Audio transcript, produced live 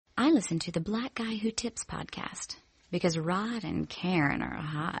I listen to the Black Guy Who Tips podcast because Rod and Karen are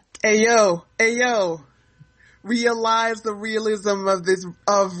hot. Hey yo. Realize the realism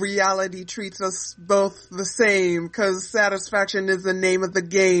of reality treats us both the same, cause satisfaction is the name of the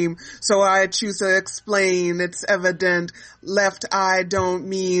game. So I choose to explain. It's evident. Left eye don't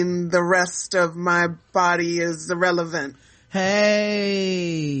mean the rest of my body is irrelevant.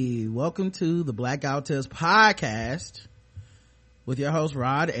 Hey, welcome to the Black Guy Who Tips podcast with your host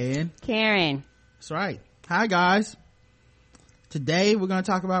Rod and Karen. That's right. Hi guys. Today we're going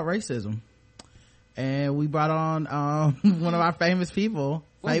to talk about racism. And we brought on one of our famous people,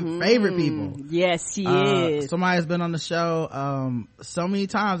 favorite people. Yes, she is. Somebody has been on the show so many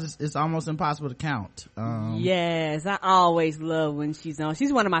times it's almost impossible to count. Yes, I always love when she's on.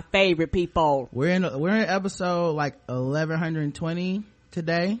 She's one of my favorite people. We're in episode like 1120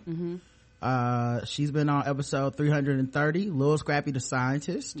 today. She's been on episode 330, Lil Scrappy the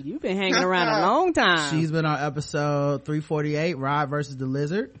Scientist. You've been hanging around a long time. She's been on episode 348, Rod versus the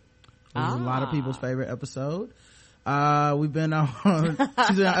Lizard. Which is a lot of people's favorite episode. We've been on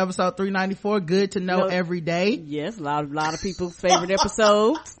she's been on episode 394, Good to Know Every Day. Yes, a lot of people's favorite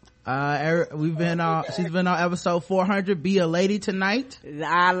episodes. She's been on episode 400, Be a Lady Tonight.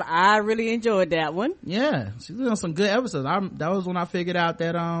 I really enjoyed that one. Yeah, she's been on some good episodes. That was when I figured out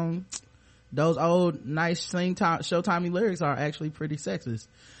that those old nice showtimey lyrics are actually pretty sexist.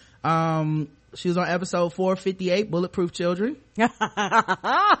 She was on episode 458, Bulletproof Children.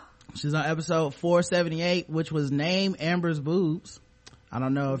 She's on episode 478, which was Name Amber's Boobs. I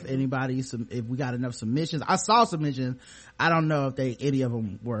don't know if if we got enough submissions. I saw submissions. I don't know if any of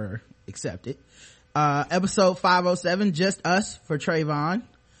them were accepted. Episode 507, Just Us for Trayvon.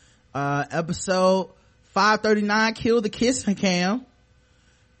 Episode 539, Kill the Kiss Cam.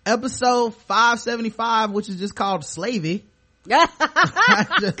 Episode 575, which is just called Slavey. Not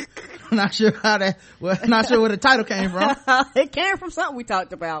sure where the title came from. It came from something we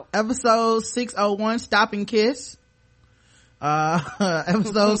talked about. Episode 601, Stop and Kiss.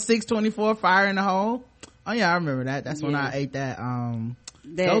 Episode 624, Fire in the Hole. Oh yeah, I remember that. That's when I ate that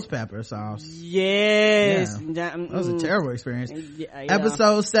ghost pepper sauce. Yes. Yeah. That was a terrible experience. Yeah.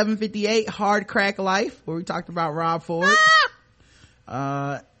 Episode 758, Hard Crack Life, where we talked about Rob Ford.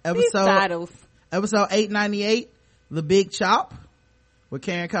 Episode 898, The Big Chop, where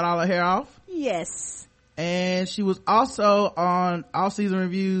Karen cut all her hair off. Yes. And she was also on All Season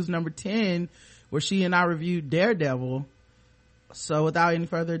Reviews number 10, where she and I reviewed Daredevil. So without any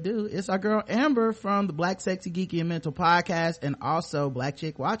further ado, it's our girl Amber from the Black Sexy Geeky and Mental podcast and also Black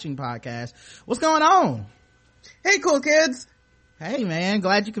Chick Watching podcast. What's going on? Hey, cool kids. Hey man,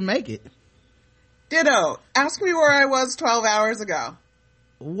 glad you can make it. Ditto. Ask me where I was 12 hours ago.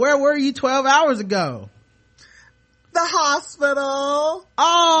 Where were you 12 hours ago? The hospital.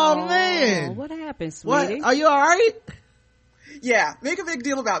 Oh man. What happened, sweetie? What? Are you alright? Yeah, make a big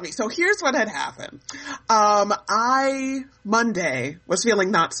deal about me. So here's what had happened. Monday was feeling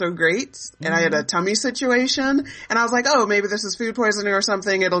not so great and I had a tummy situation and I was like, oh, maybe this is food poisoning or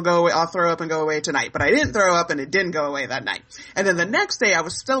something. It'll go away. I'll throw up and go away tonight. But I didn't throw up and it didn't go away that night. And then the next day I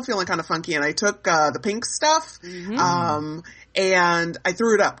was still feeling kind of funky and I took, the pink stuff. And I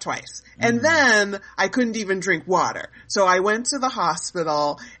threw it up twice. And then I couldn't even drink water. So I went to the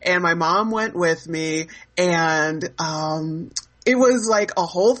hospital and my mom went with me and, it was like a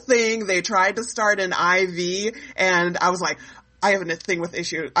whole thing. They tried to start an IV and I was like, I have a thing with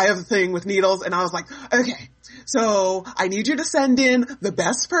needles. And I was like, okay, so I need you to send in the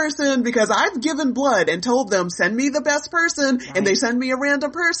best person because I've given blood and told them send me the best person. Right. And they send me a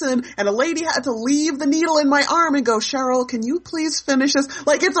random person and a lady had to leave the needle in my arm and go, Cheryl, can you please finish this?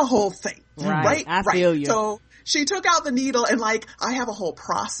 Like it's a whole thing. Right? I feel you. So she took out the needle and like, I have a whole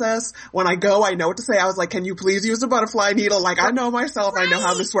process. When I go, I know what to say. I was like, can you please use a butterfly needle? Like I know myself. Right. I know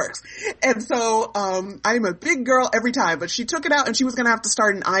how this works. And so, I'm a big girl every time, but she took it out and she was going to have to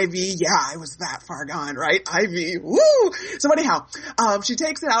start an IV. Yeah, I was that far gone, right? IV. Woo! So anyhow, she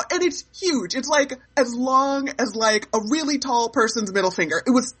takes it out and it's huge. It's like as long as like a really tall person's middle finger.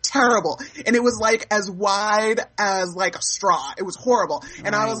 It was terrible. And it was like as wide as like a straw. It was horrible.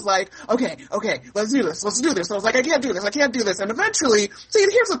 And I was like, okay, let's do this. So I was like, I can't do this. And eventually, see,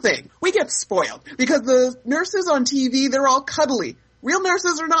 here's the thing. We get spoiled because the nurses on TV, they're all cuddly. Real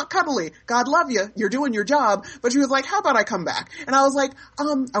nurses are not cuddly. God love you. You're doing your job. But she was like, how about I come back? And I was like,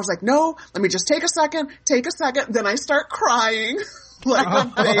 no, let me just take a second. Then I start crying. Like a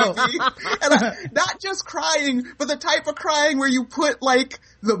baby. And not just crying, but the type of crying where you put like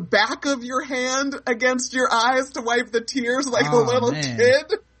the back of your hand against your eyes to wipe the tears like a little kid.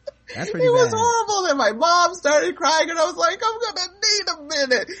 That's pretty It was bad. horrible. Then my mom started crying and I was like, I'm gonna need a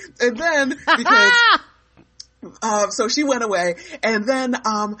minute. And then, because so she went away, and then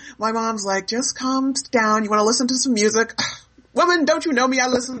my mom's like, just calm down, you want to listen to some music? Woman, don't you know me? I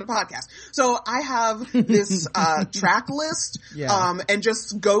listen to podcasts. So I have this track list and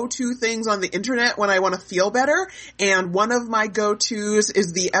just go-to things on the internet when I want to feel better. And one of my go-tos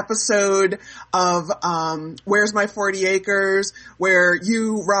is the episode of Where's My 40 Acres, where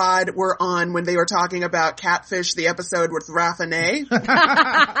you, Rod, were on when they were talking about Catfish, the episode with Raffinay.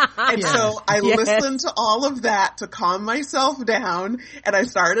 And so I listened to all of that to calm myself down, and I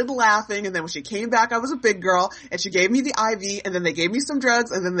started laughing. And then when she came back, I was a big girl, and she gave me the IV, and then they gave me some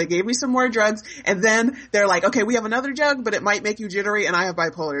drugs, and then they gave me some more drugs, and then they're like, okay, we have another jug, but it might make you jittery, and I have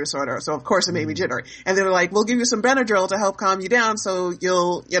bipolar disorder, so of course it made me jittery. And they were like, we'll give you some Benadryl to help calm you down, so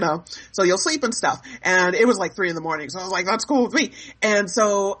you'll sleep and stuff. And it was like 3 a.m, so I was like, that's cool with me. And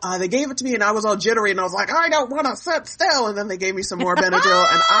so they gave it to me, and I was all jittery, and I was like, I don't want to sit still. And then they gave me some more Benadryl,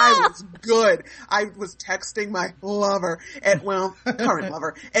 and I was good. I was texting my lover, and current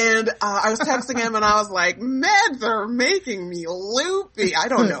lover, and I was texting him, and I was like, meds are making me loopy. I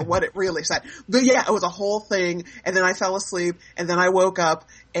don't know what it really said, but yeah, it was a whole thing. And then I fell asleep, and then I woke up,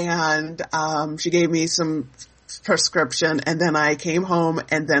 and she gave me some prescription, and then I came home,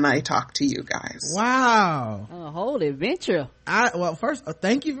 and then I talked to you guys. Wow. A whole adventure. First,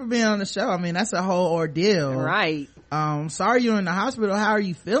 thank you for being on the show. I mean, that's a whole ordeal. Right. Sorry you're in the hospital. How are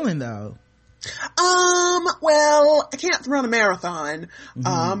you feeling though? Well, I can't run a marathon,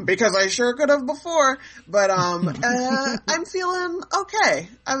 because I sure could have before, but, I'm feeling okay.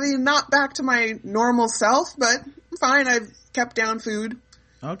 I mean, not back to my normal self, but I'm fine. I've kept down food.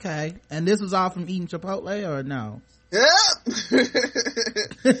 Okay. And this was all from eating Chipotle or no?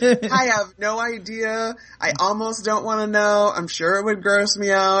 I have no idea. I almost don't want to know. I'm sure it would gross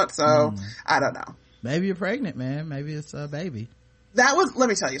me out, so I don't know. Maybe you're pregnant, man. Maybe it's a baby. Let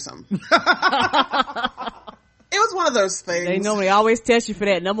me tell you something. It was one of those things. They normally always test you for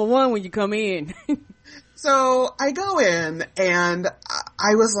that. Number one, when you come in. So I go in, and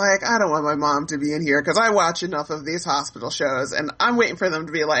I was like, I don't want my mom to be in here, because I watch enough of these hospital shows, and I'm waiting for them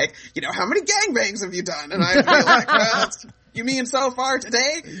to be like, how many gangbangs have you done? And I'd be like, well, you mean so far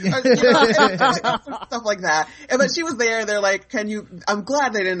today? Stuff like that. But she was there. They're like, I'm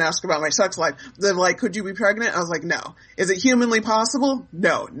glad they didn't ask about my sex life. They're like, could you be pregnant? I was like, no. Is it humanly possible?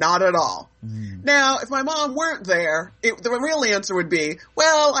 No, not at all. Now, if my mom weren't there, the real answer would be,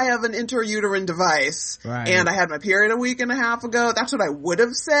 well, I have an intrauterine device, and I had my period a week and a half ago. That's what I would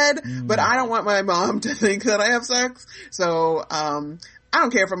have said, but I don't want my mom to think that I have sex. So, I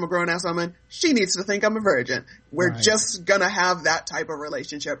don't care if I'm a grown-ass woman. She needs to think I'm a virgin. We're just gonna have that type of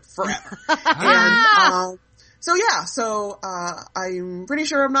relationship forever. And, so I'm pretty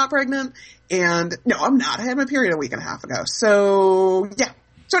sure I'm not pregnant, and no, I'm not. I had my period a week and a half ago. So, yeah.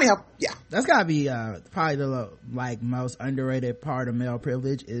 So anyhow, yeah. That's gotta be, probably the, most underrated part of male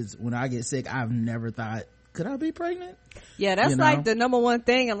privilege is when I get sick, I've never thought, could I be pregnant? Yeah, that's like the number one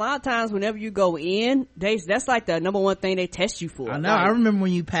thing. A lot of times whenever you go in, that's like the number one thing they test you for. I know. I remember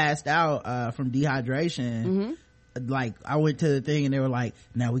when you passed out, from dehydration. I went to the thing and they were like,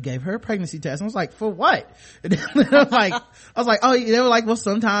 now we gave her a pregnancy test. I was like, for what? And then I was like, oh, they were like, well,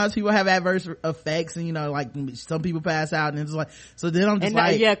 sometimes people have adverse effects and some people pass out, and it's like, so then I'm just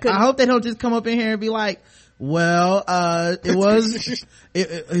I hope they don't just come up in here and be like, well, here's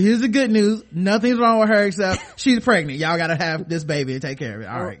the good news. Nothing's wrong with her except she's pregnant. Y'all gotta have this baby and take care of it.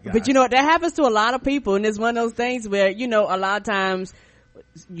 All right, guys. But you know what? That happens to a lot of people, and it's one of those things where, a lot of times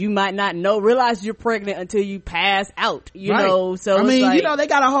you might not realize you're pregnant until you pass out, know, so I mean, they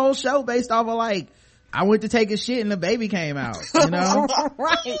got a whole show based off of I went to take a shit and the baby came out,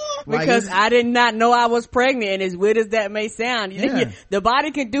 right. Because I did not know I was pregnant, and as weird as that may sound, the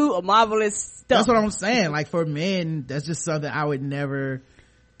body can do a marvelous stuff. That's what I'm saying. For men, that's just something I would never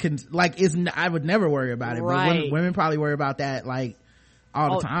I would never worry about it. Right. But women probably worry about that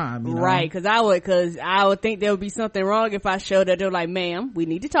all the time, right? Because I would think there would be something wrong if I showed up. They're like, ma'am, we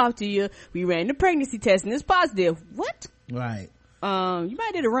need to talk to you. We ran the pregnancy test and it's positive. What? Right. You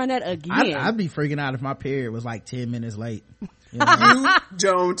might need to run that again. I'd be freaking out if my period was 10 minutes late. You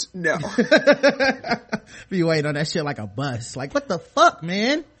don't know. Be waiting on that shit like a bus. What the fuck,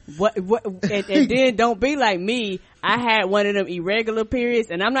 man? What and then don't be like me. I had one of them irregular periods,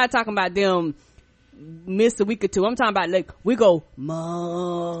 and I'm not talking about them miss a week or two. I'm talking about we go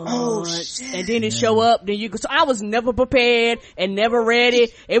months, and then it show up, then you go. So I was never prepared and never ready.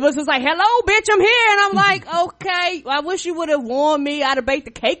 It was just like, hello bitch, I'm here. And I'm like, okay, I wish you would have warned me. I'd have baked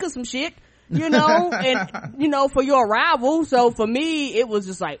the cake or some shit. you know, and, you know, for your arrival. So for me, it was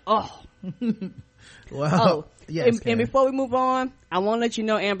just like, oh. Well, yes. And before we move on, I want to let you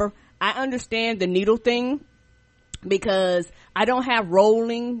know, Amber, I understand the needle thing because I don't have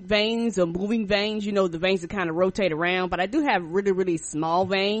rolling veins or moving veins, you know, the veins that kind of rotate around, but I do have really, really small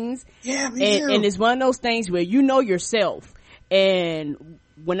veins. Yeah, me too. And it's one of those things where you know yourself. And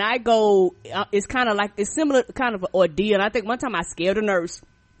when I go, it's kind of like, it's similar kind of an ordeal. And I think one time I scared a nurse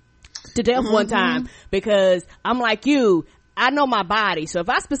to death one time because I'm like you, I know my body. So if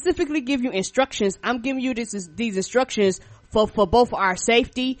I specifically give you instructions, I'm giving you these instructions for both our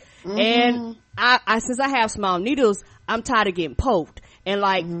safety and I since I have small needles, I'm tired of getting poked. And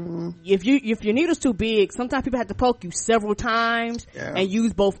like, if your needle's too big, sometimes people have to poke you several times and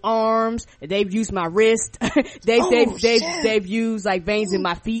use both arms. They've used my wrist. they've used like veins in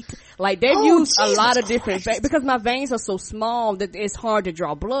my feet. Like they've used a lot of different because my veins are so small that it's hard to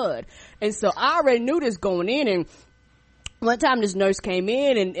draw blood. And so I already knew this going in. And one time this nurse came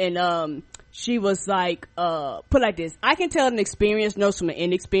in and she was like, put like this. I can tell an experienced nurse from an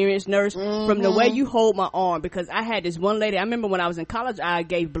inexperienced nurse from the way you hold my arm, because I had this one lady, I remember when I was in college, I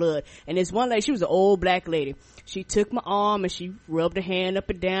gave blood, and this one lady, she was an old black lady. She took my arm and she rubbed her hand up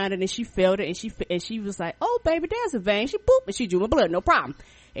and down, and then she felt it, and she was like, oh baby, there's a vein. She boop, and she drew my blood, no problem.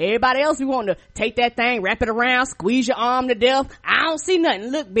 Everybody else, we want to take that thing, wrap it around, squeeze your arm to death. I don't see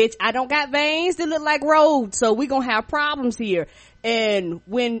nothing. Look, bitch, I don't got veins that look like roads, so we gonna have problems here. And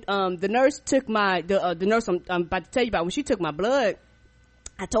when the nurse took the nurse I'm about to tell you about, when she took my blood,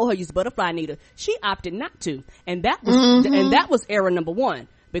 I told her use a butterfly needle. She opted not to, and that was error number one,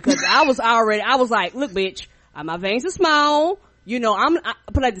 because I was like, look, bitch, my veins are small. You know,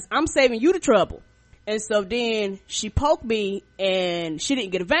 put like this, I'm saving you the trouble. And so then she poked me and she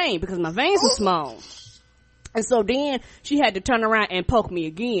didn't get a vein because my veins were small. And so then she had to turn around and poke me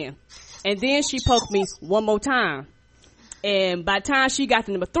again. And then she poked me one more time. And by the time she got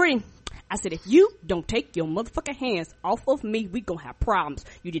to number 3, I said, if you don't take your motherfucking hands off of me, we gonna have problems.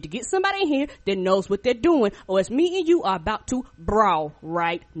 You need to get somebody in here that knows what they're doing, or it's me and you are about to brawl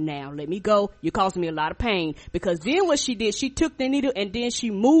right now. Let me go. You're causing me a lot of pain. Because then what she did, she took the needle and then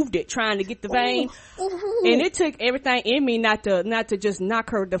she moved it trying to get the vein. And it took everything in me not to just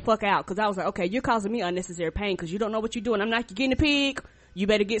knock her the fuck out. Cause I was like, okay, you're causing me unnecessary pain because you don't know what you're doing. I'm not getting a pig. You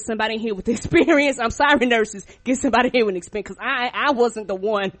better get somebody in here with experience. I'm sorry, nurses. Get somebody in here with experience, because I wasn't the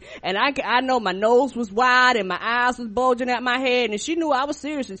one. And I know my nose was wide and my eyes was bulging out my head, and she knew I was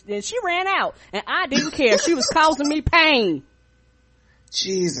serious, and she ran out, and I didn't care. She was causing me pain.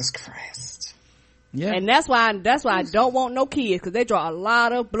 Jesus Christ. Yeah. And that's why I don't want no kids, because they draw a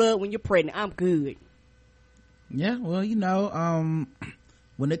lot of blood when you're pregnant. I'm good. Yeah, well, you know,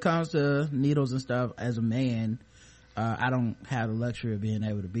 when it comes to needles and stuff, as a man, I don't have the luxury of being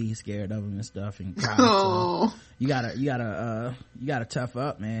able to be scared of them and stuff. And so you gotta tough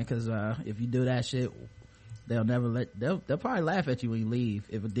up, man, because if you do that shit, they'll probably laugh at you when you leave.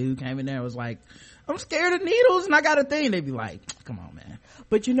 If a dude came in there and was like, I'm scared of needles and I got a thing, they'd be like, come on, man.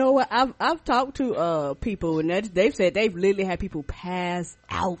 But you know what, I've talked to people, and they've said they've literally had people pass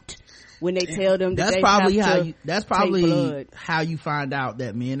out when they tell them that that's probably how you find out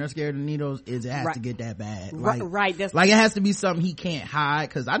that men are scared of needles, is it has to get that bad. Like, that's like it has to be something he can't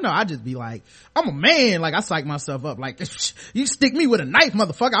hide. Cause I know I just be like, I'm a man. Like I psych myself up. Like, you stick me with a knife,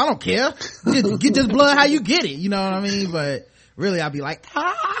 motherfucker, I don't care. Get this blood how you get it. You know what I mean? But really I'd be like,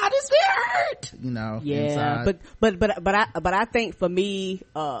 this hurt. You know? Yeah. Inside. But I think for me,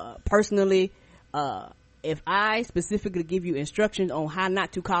 personally, if I specifically give you instructions on how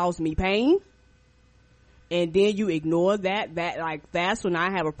not to cause me pain, and then you ignore that's when I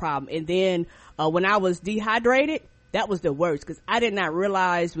have a problem. And then when I was dehydrated, that was the worst, because I did not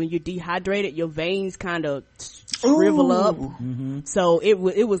realize when you're dehydrated, your veins kind of shrivel up. So it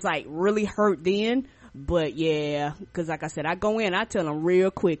was like really hurt then. But yeah, because like I said, I go in, I tell them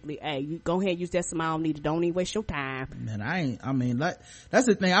real quickly, hey, you go ahead and use that small needle, don't even waste your time. Man, that's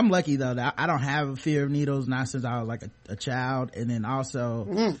the thing. I'm lucky though that I don't have a fear of needles, not since I was like a child. And then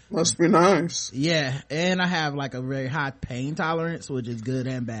also must be nice. Yeah, and I have like a very high pain tolerance, which is good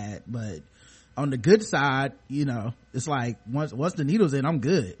and bad. But on the good side, you know, it's like once the needle's in, I'm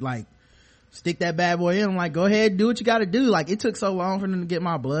good. Like, stick that bad boy in, I'm like, go ahead, do what you gotta do. Like, it took so long for them to get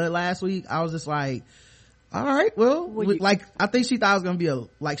my blood last week. I was just like, all right, well, like, I think she thought it was gonna be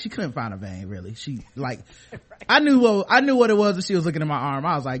she couldn't find a vein, really. She, like, I knew what it was when she was looking at my arm.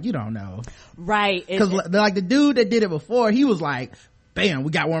 I was like, you don't know. Right. Cause like the dude that did it before, he was like, bam,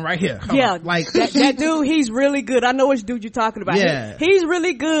 we got one right here. Yeah, like that dude, he's really good. I know which dude you're talking about. Yeah. He's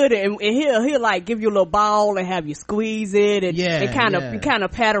really good, and he'll like give you a little ball and have you squeeze it, and kind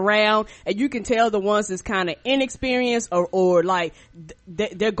of pat around, and you can tell the ones that's kind of inexperienced or like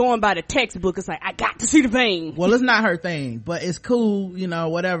they're going by the textbook. It's like, I got to see the vein. Well, it's not her thing, but it's cool, you know,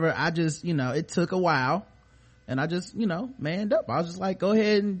 whatever. I just, you know, it took a while, and I just, you know, manned up. I was just like, go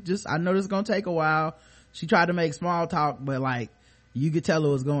ahead and I know this is gonna take a while. She tried to make small talk, but like, you could tell it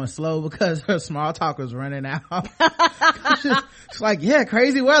was going slow because her small talk was running out. She's like, yeah,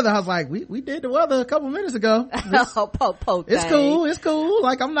 crazy weather. I was like, we did the weather a couple minutes ago. It's cool.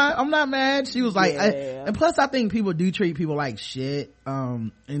 Like, I'm not mad. She was like, and plus I think people do treat people like shit,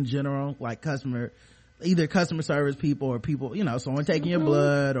 in general, like either customer service people or people, you know, someone taking your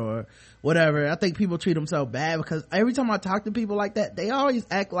blood or whatever. I think people treat them so bad because every time I talk to people like that, they always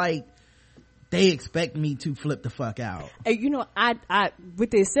act like they expect me to flip the fuck out. And you know, I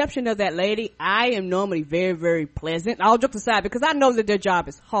with the exception of that lady, I am normally very, very pleasant. All jokes aside, because I know that their job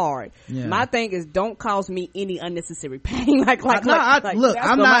is hard. Yeah. My thing is, don't cause me any unnecessary pain. I'm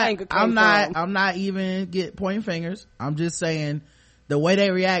not even pointing fingers. I'm just saying the way they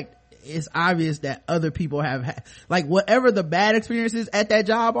react, it's obvious that other people have had, like, whatever the bad experiences at that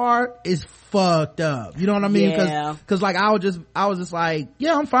job are is fucked up. You know what I mean? Yeah. Cause like I was just like,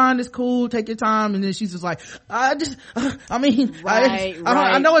 yeah, I'm fine, it's cool, take your time. And then she's just like, I know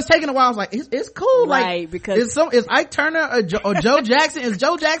it's taking a while. I was like, it's cool. Right, like, because is Ike Turner or Joe Jackson? Is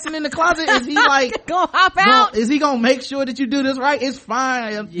Joe Jackson in the closet? Is he like gonna hop out? Is he gonna make sure that you do this right? It's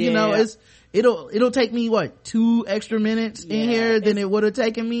fine. Yeah. You know, it'll take me 2 extra minutes in here than it would have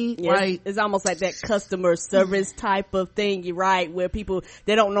taken me. Yeah, right. It's almost like that customer service type of thing. You're right, where people,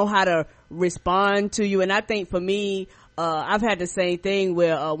 they don't know how to respond to you. And I think for me, I've had the same thing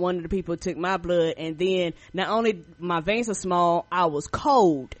where one of the people took my blood, and then not only my veins are small, I was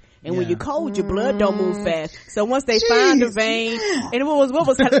cold. And when you're cold, your blood don't move fast. So once they find the vein, and what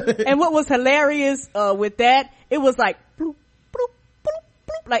was hilarious with that, it was like bloop, bloop, bloop,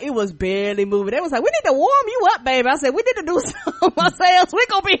 bloop, like it was barely moving. They was like, we need to warm you up, baby. I said, we need to do something ourselves. We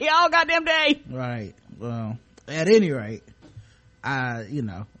gonna be here all goddamn day. Right. Well, at any rate, you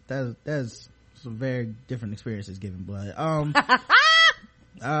know, that's some very different experiences giving blood. All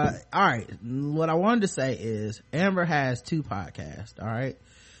right. What I wanted to say is Amber has 2 podcasts. All right.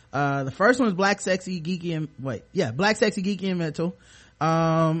 The first one is Black Sexy Geeky and Mental.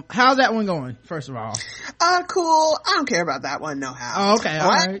 How's that one going, first of all? Cool. I don't care about that one, no how. Oh, okay. All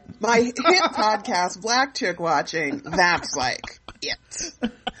right. My hit podcast, Black Chick Watching, that's like it.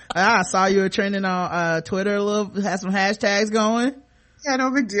 I saw you were trending on Twitter a little, had some hashtags going. Yeah,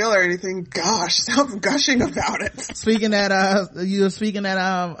 no big deal or anything. Gosh, stop gushing about it. You were speaking at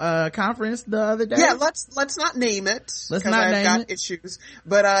a conference the other day. Yeah, let's not name it. Let's not name it. I've got issues.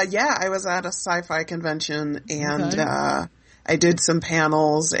 But yeah, I was at a sci-fi convention and I did some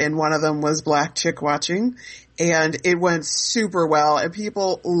panels, and one of them was Black Chick Watching, and it went super well, and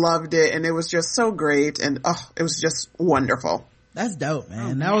people loved it, and it was just so great, and it was just wonderful. That's dope,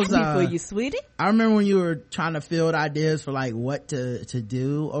 man. That was for you, sweetie. I remember when you were trying to field ideas for like what to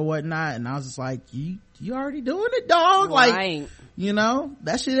do or whatnot, and I was just like, you already doing it, dog. Right. Like, you know,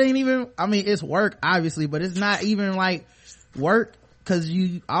 that shit ain't even, I mean, it's work obviously, but it's not even like work, because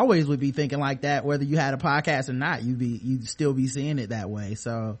you always would be thinking like that whether you had a podcast or not. You'd still be seeing it that way.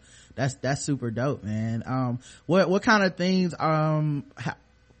 So that's super dope, man. What kind of things,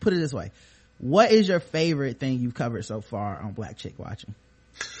 put it this way, what is your favorite thing you've covered so far on Black Chick Watching?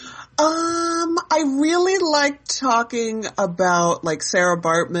 I really like talking about like Sarah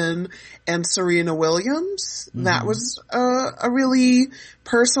Bartman and Serena Williams. Mm-hmm. That was a really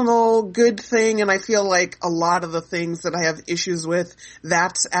personal, good thing, and I feel like a lot of the things that I have issues with,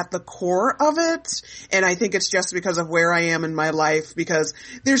 that's at the core of it. And I think it's just because of where I am in my life, because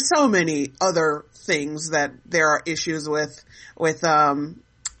there's so many other things that there are issues with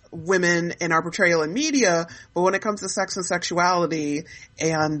women in our portrayal in media, but when it comes to sex and sexuality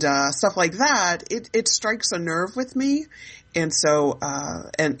and stuff like that, it strikes a nerve with me. And so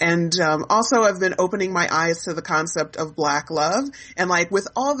also I've been opening my eyes to the concept of black love, and like with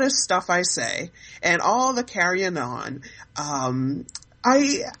all this stuff I say and all the carrying on, I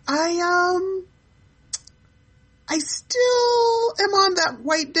still am on that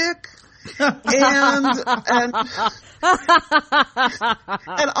white dick. And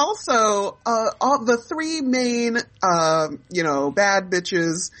also, all the 3 main, bad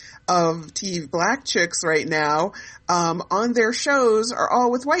bitches of TV Black chicks right now, on their shows are all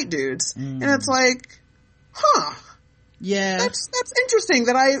with white dudes. And it's like, yeah, that's interesting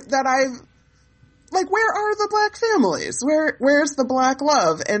that I've like, where are the black families? Where's the black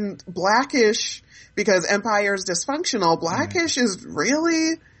love? And Blackish, because Empire's dysfunctional, Blackish is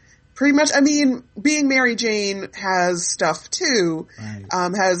really pretty much, I mean, being Mary Jane has stuff too,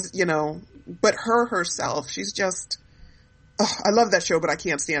 has, you know, but herself, she's just, I love that show, but I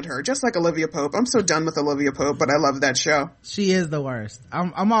can't stand her. Just like Olivia Pope. I'm so done with Olivia Pope, but I love that show. She is the worst.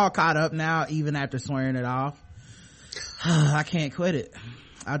 I'm all caught up now, even after swearing it off. I can't quit it.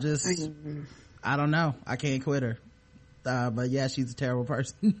 I don't know. I can't quit her. But yeah, she's a terrible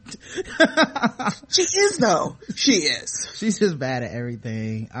person. She is though. She is. She's just bad at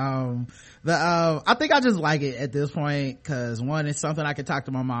everything. I think I just like it at this point, cause one, it's something I can talk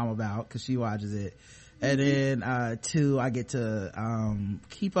to my mom about, cause she watches it. And then, two, I get to,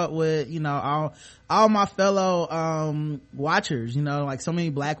 keep up with, you know, all my fellow, watchers, you know, like so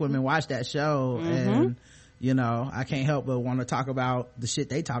many black women watch that show, and, you know, I can't help but want to talk about the shit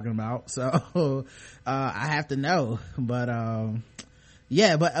they talking about. So, I have to know. But,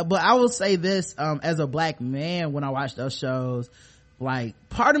 yeah, but I will say this, as a black man, when I watch those shows, like,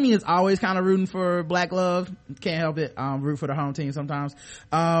 part of me is always kind of rooting for black love. Can't help it. Root for the home team sometimes.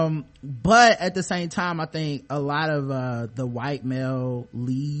 But at the same time, I think a lot of, the white male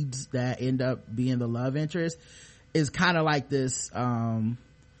leads that end up being the love interest is kind of like this,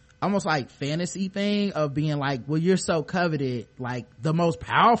 almost like fantasy thing of being like, well, you're so coveted, like the most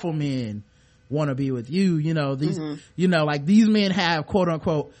powerful men want to be with you, you know, these, you know, like these men have quote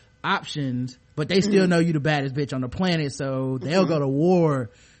unquote options, but they still know you the baddest bitch on the planet, so they'll go to war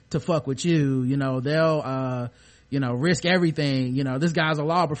to fuck with you, you know, they'll you know, risk everything. You know, this guy's a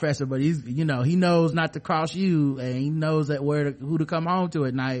law professor, but he's, you know, he knows not to cross you, and he knows that who to come home to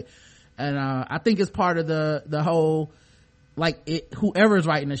at night. And I think it's part of the whole, like, whoever's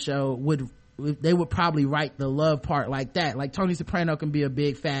writing the show they would probably write the love part like that. Like Tony Soprano can be a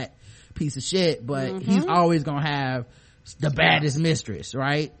big fat piece of shit, but he's always gonna have the baddest mistress,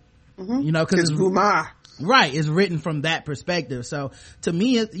 right? You know, because right, it's written from that perspective. So to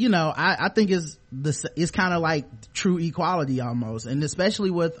me, you know, I think it's kind of like true equality almost, and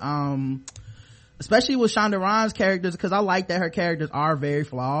especially with Shonda Rhimes' characters, because I like that her characters are very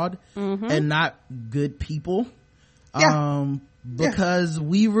flawed and not good people. Because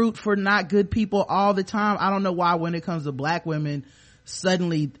we root for not good people all the time. I don't know why when it comes to black women,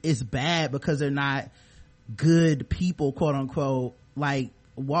 suddenly it's bad because they're not good people, quote unquote. Like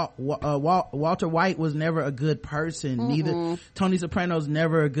Walter White was never a good person. Neither Tony Soprano's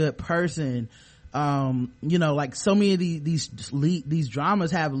never a good person. You know, like so many of these dramas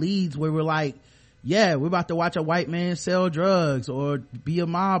have leads where we're like, yeah, we're about to watch a white man sell drugs or be a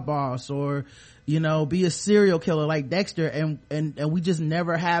mob boss or, you know, be a serial killer like Dexter, and we just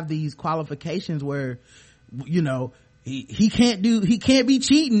never have these qualifications where, you know, he can't be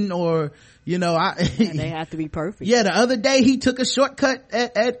cheating, or, you know, they have to be perfect. Yeah, the other day he took a shortcut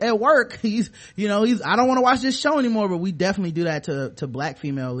at work. I don't want to watch this show anymore, but we definitely do that to black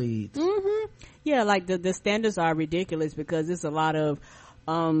female leads. Yeah, like the standards are ridiculous because it's a lot of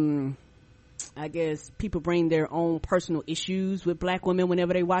I guess people bring their own personal issues with black women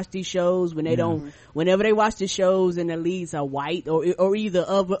whenever they watch these shows. Whenever they watch the shows and the leads are white or either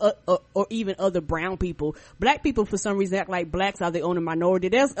or even other brown people. Black people for some reason act like blacks are the only minority.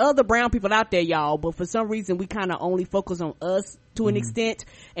 There's other brown people out there, y'all, but for some reason we kind of only focus on us to an extent,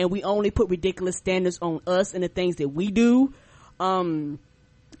 and we only put ridiculous standards on us and the things that we do. And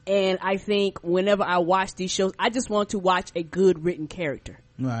I think whenever I watch these shows, I just want to watch a good written character.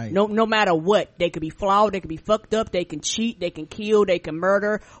 Right. No matter what. They could be flawed, they could be fucked up, they can cheat, they can kill, they can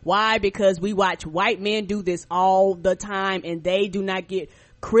murder. Why? Because we watch white men do this all the time, and they do not get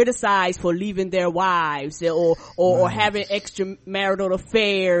criticized for leaving their wives or having extramarital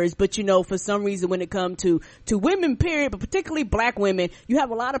affairs. But you know, for some reason when it comes to women, period, but particularly black women, you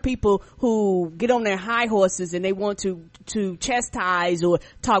have a lot of people who get on their high horses and they want to chastise or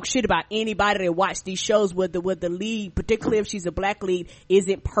talk shit about anybody that watch these shows where the lead, particularly if she's a black lead,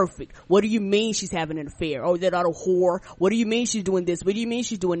 isn't perfect. What do you mean she's having an affair? Oh, that other whore. What do you mean she's doing this? What do you mean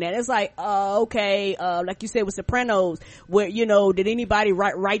she's doing that? It's like, okay, like you said with Sopranos, where, you know, did anybody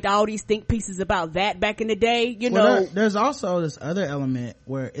write all these think pieces about that back in the day? You know, there's also this other element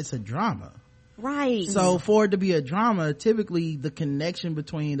where it's a drama. Right. So for it to be a drama, typically the connection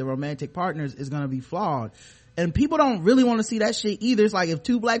between the romantic partners is going to be flawed. And people don't really want to see that shit either. It's like if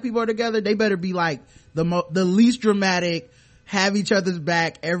two black people are together, they better be like the least dramatic, have each other's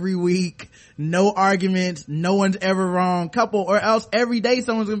back every week, no arguments, no one's ever wrong couple, or else every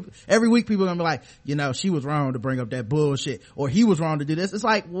week people are gonna be like, you know, she was wrong to bring up that bullshit, or he was wrong to do this. It's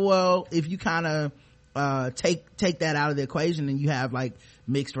like, well, if you kind of take that out of the equation and you have like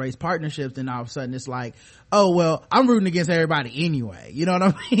mixed race partnerships, and all of a sudden it's like, oh well, I'm rooting against everybody anyway, you know what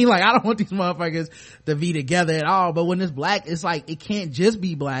I mean? Like, I don't want these motherfuckers to be together at all. But when it's black, it's like, it can't just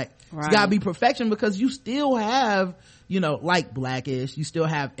be black. Right. It's gotta be perfection, because you still have, you know, like Blackish, you still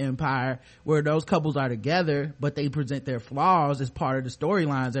have Empire, where those couples are together but they present their flaws as part of the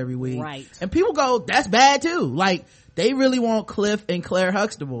storylines every week, right? And people go, that's bad too. Like, they really want Cliff and Claire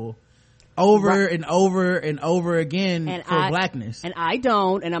Huxtable over right. and over and over again and for blackness. And I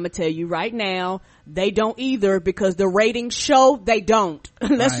don't, and I'm gonna tell you right now, they don't either, because the ratings show they don't.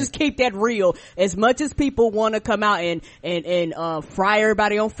 Let's right. just keep that real. As much as people want to come out and fry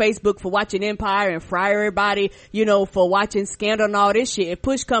everybody on Facebook for watching Empire, and fry everybody, you know, for watching Scandal and all this shit, if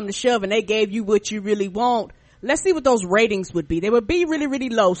push come to shove and they gave you what you really want, let's see what those ratings would be. They would be really, really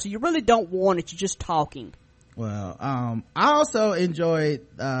low, so you really don't want it. You're just talking. Well, I also enjoyed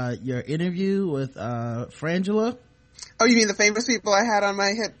your interview with Frangela. Oh, you mean the famous people I had on my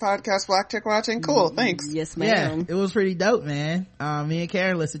hit podcast, Black Chick Watching? Cool, thanks. Yes, ma'am. Yeah, it was pretty dope, man. Me and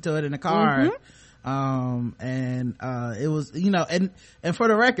Karen listened to it in the car. And it was, you know, and for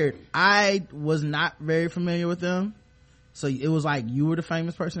the record, I was not very familiar with them, so it was like you were the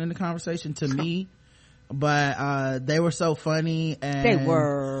famous person in the conversation to me. But they were so funny, and they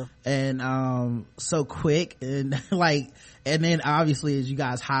were, and so quick, and like, and then obviously as you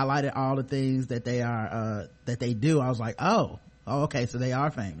guys highlighted all the things that they are that they do, I was like, oh okay, so they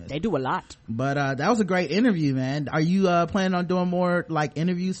are famous. They do a lot. But that was a great interview, man. Are you planning on doing more like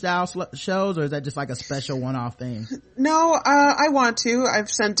interview style shows, or is that just like a special one-off thing? No, I want to. I've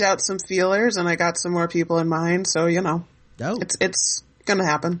sent out some feelers and I got some more people in mind, so you know, dope. It's gonna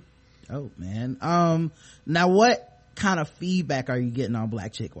happen. Oh man. Now what kind of feedback are you getting on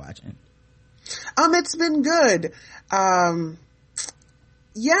Black Chick Watching? It's been good. Yeah,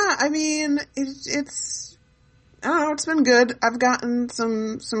 I mean, it's I don't know, it's been good. I've gotten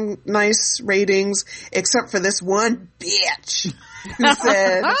some nice ratings, except for this one bitch who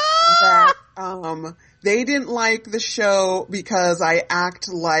said that they didn't like the show because I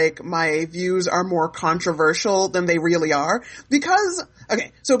act like my views are more controversial than they really are. Because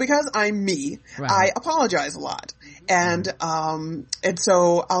I'm me, right. I apologize a lot. And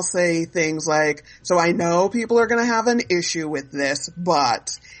so I'll say things like, so I know people are gonna have an issue with this,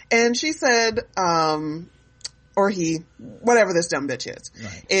 but, and she said, or he, whatever this dumb bitch is,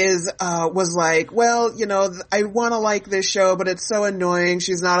 right. Was like, well, you know, I want to like this show, but it's so annoying.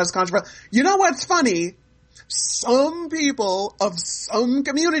 She's not as controversial. You know what's funny? Some people of some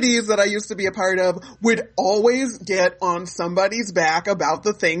communities that I used to be a part of would always get on somebody's back about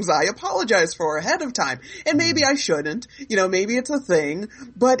the things I apologize for ahead of time. And maybe I shouldn't, you know, maybe it's a thing,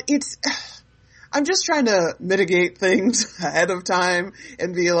 but I'm just trying to mitigate things ahead of time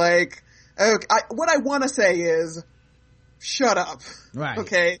and be like, okay, what I want to say is, shut up. Right.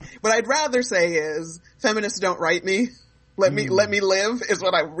 Okay? What I'd rather say is, feminists don't write me. Let me live is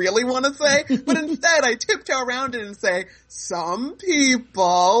what I really want to say. But instead, I tiptoe around it and say, some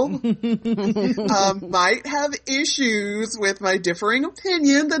people might have issues with my differing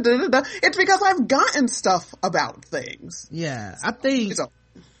opinion. Da, da, da, da. It's because I've gotten stuff about things. Yeah, I think...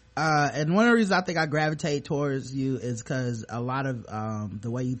 and one of the reasons I think I gravitate towards you is because a lot of the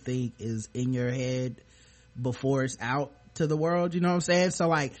way you think is in your head before it's out to the world, you know what I'm saying? So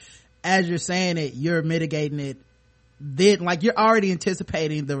like, as you're saying it, you're mitigating it, then like you're already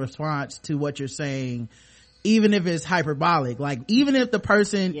anticipating the response to what you're saying, even if it's hyperbolic. Like, even if the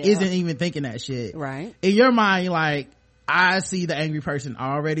person isn't even thinking that shit, right? In your mind, you're like, I see the angry person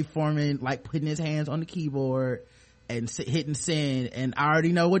already forming, like putting his hands on the keyboard and hitting send, and I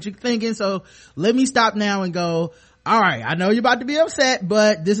already know what you're thinking, so let me stop now and go, all right, I know you're about to be upset,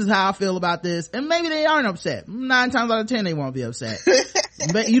 but this is how I feel about this. And maybe they aren't upset. 9 times out of 10 they won't be upset.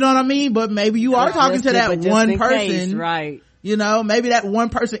 But you know what I mean? But maybe you are talking to that one person, case, right? You know, maybe that one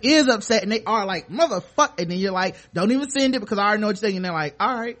person is upset and they are like, motherfucker, and then you're like, don't even send it because I already know what you're saying, and they're like,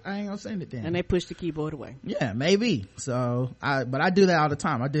 all right, I ain't gonna send it then. And they push the keyboard away. Yeah, maybe. So but I do that all the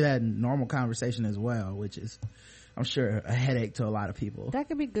time. I do that in normal conversation as well, which is, I'm sure, a headache to a lot of people. That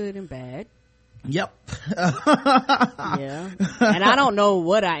could be good and bad. Yep. Yeah. And I don't know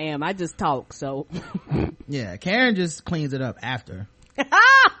what I am. I just talk, so. Yeah, Karen just cleans it up after.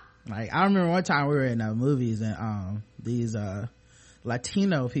 Like, I remember one time we were in movies and these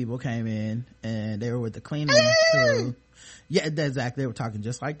Latino people came in and they were with the cleaning crew. Yeah, exactly. They were talking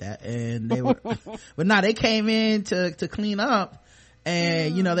just like that. And they were, but no, they came in to clean up.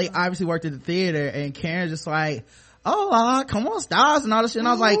 And, you know, they obviously worked at the theater, and Karen's just like, come on, stars and all this shit. And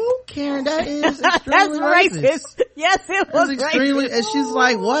I was like, Karen, that is extremely That's racist. racist. Yes, it was Extremely, racist. and she's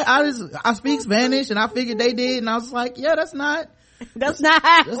like, what? I speak Spanish, and I figured they did, and I was like, yeah, that's not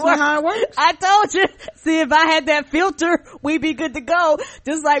how it works. I told you. See, if I had that filter, we'd be good to go.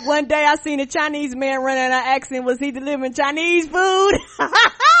 Just like one day I seen a Chinese man running, and I asked him, was he delivering Chinese food?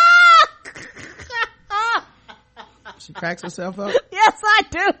 She cracks herself up. Yes, I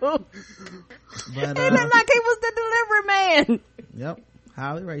do. But, He looked like he was the delivery man. Yep.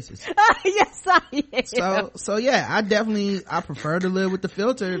 Highly racist. Yes, I am. So yeah, I prefer to live with the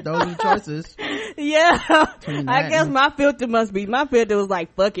filter. Those are the choices. Yeah. I guess my filter was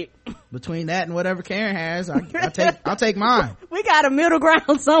like, fuck it. Between that and whatever Karen has, I'll take mine. We got a middle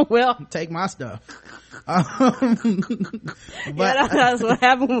ground somewhere. Take my stuff. But yeah, that's what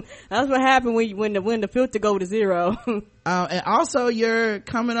happened. That's what happened when the filter go to zero. And also you're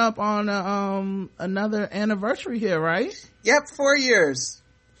coming up on another anniversary here, right? Yep, 4 years.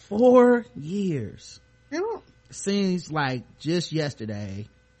 4 years. Yeah. Seems like just yesterday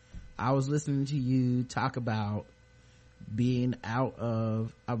I was listening to you talk about being out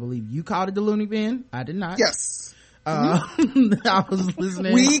of, I believe you called it the loony bin. I did not. Yes. I was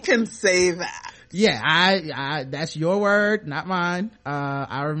listening. We can say that. Yeah, I that's your word, not mine.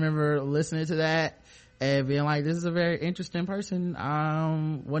 I remember listening to that and being like, this is a very interesting person.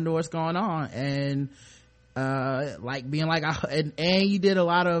 Wonder what's going on. And like being like, and you did a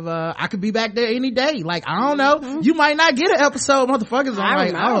lot of I could be back there any day. Like, I don't know, you might not get an episode, motherfuckers.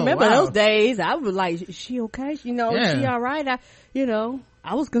 I remember those days. I was like, is she okay? She all right?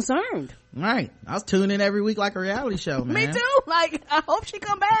 I was concerned. Right. I was tuning in every week like a reality show, man. Me too. Like, I hope she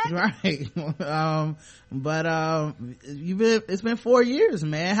come back. Right. But it's been 4 years,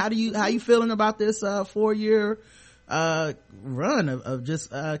 man. How you feeling about this 4 year run of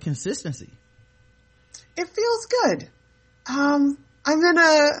just consistency? It feels good. I'm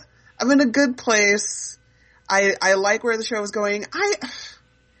in a good place. I like where the show is going.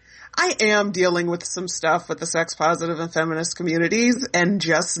 I am dealing with some stuff with the sex positive and feminist communities, and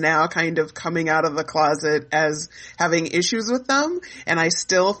just now kind of coming out of the closet as having issues with them. And I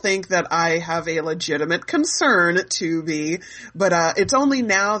still think that I have a legitimate concern to be, but it's only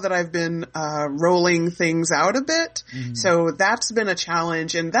now that I've been rolling things out a bit. Mm-hmm. So that's been a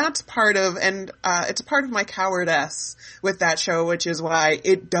challenge, and that's part of, it's part of my cowardice with that show, which is why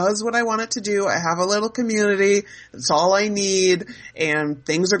it does what I want it to do. I have a little community. That's all I need, and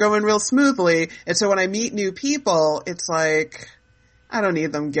things are going real smoothly. And so when I meet new people, it's like, I don't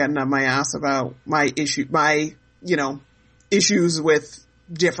need them getting on my ass about my issues with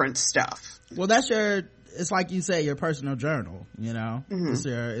different stuff. Well, it's like you say, your personal journal, Mm-hmm.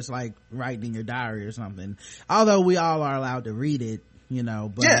 It's like writing your diary or something. Although we all are allowed to read it,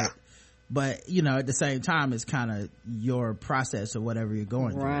 but yeah. But, at the same time, it's kind of your process of whatever you're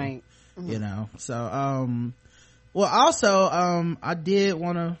going through. Right. Mm-hmm. So, well, also, I did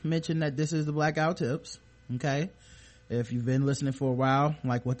want to mention that this is the Blackout Tips. Okay. If you've been listening for a while,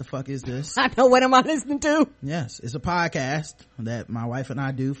 like, what the fuck is this? I know, what am I listening to? Yes. It's a podcast that my wife and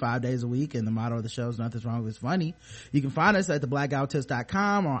I do 5 days a week, and the motto of the show is nothing's wrong with it's funny. You can find us at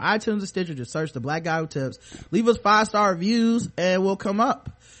theblackouttips.com or on iTunes and Stitcher. Just search the Blackout Tips. Leave us 5-star reviews and we'll come up.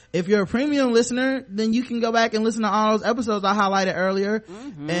 If you're a premium listener, then you can go back and listen to all those episodes I highlighted earlier,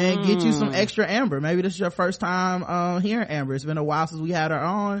 mm-hmm. and get you some extra Amber. Maybe this is your first time hearing Amber. It's been a while since we had her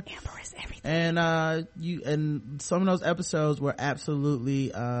on. Amber is everything. And some of those episodes were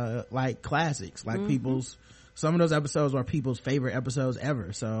absolutely like classics, like mm-hmm. some of those episodes were people's favorite episodes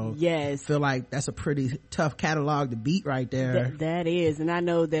ever. So yes, I feel like that's a pretty tough catalog to beat right there. That is. And I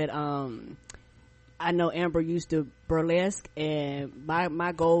know that Amber used to burlesque, and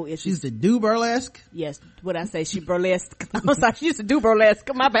my goal is she used to do burlesque. Yes, what I say, she burlesque. I was like, she used to do burlesque.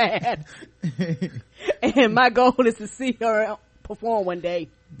 My bad. And my goal is to see her perform one day.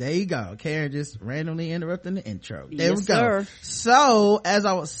 There you go. Karen just randomly interrupting the intro. There yes, we go. Sir. So, as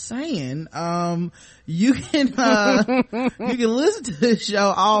I was saying, you can listen to this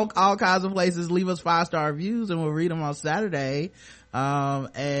show all kinds of places. Leave us 5-star reviews and we'll read them on Saturday.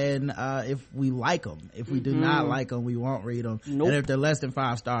 If we like them, if we do not like them, we won't read them. Nope. And if they're less than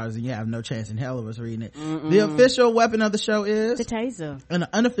 5 stars, then you have no chance in hell of us reading it. The official weapon of the show is the taser, and the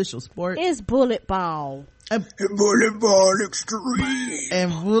unofficial sport is bullet ball. Bullet ball extreme.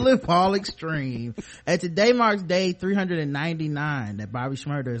 And bullet ball extreme. And today marks day 399 that Bobby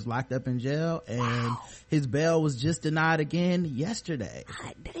Shmurda is locked up in jail, and his bail was just denied again yesterday.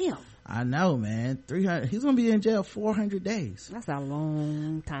 God damn. I know, man. 300. He's gonna be in jail 400 days. That's a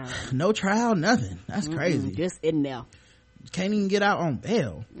long time. No trial, nothing. That's crazy. Just in there. can't even get out on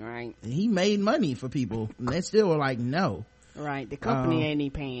bail. Right. He made money for people and they still were like, no. Right. The company ain't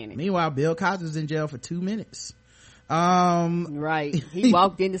even paying it. Meanwhile, Bill Cosby's in jail for 2 minutes. Right. He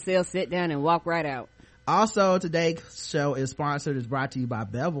walked in the cell, sat down, and walked right out. Also, today's show is brought to you by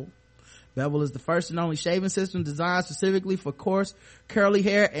Bevel. Bevel is the first and only shaving system designed specifically for coarse, curly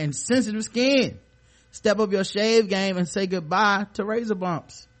hair and sensitive skin. Step up your shave game and say goodbye to razor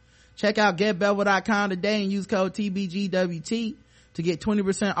bumps. Check out getbevel.com today and use code TBGWT to get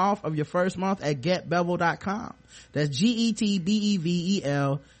 20% off of your first month at getbevel.com. That's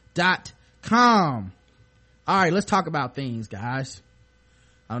GETBEVEL.com. All right, let's talk about things, guys.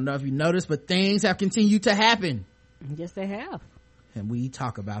 I don't know if you noticed, but things have continued to happen. Yes, they have. And we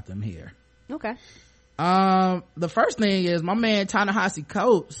talk about them here. Okay. The first thing is my man Ta-Nehisi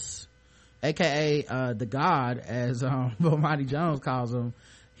Coates, aka the God, as Bomani Jones calls him.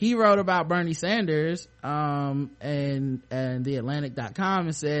 He wrote about Bernie Sanders and the Atlantic.com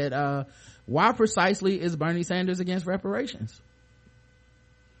and said, why precisely is Bernie Sanders against reparations?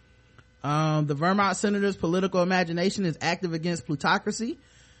 The Vermont senator's political imagination is active against plutocracy,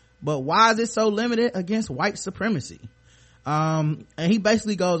 but why is it so limited against white supremacy? And he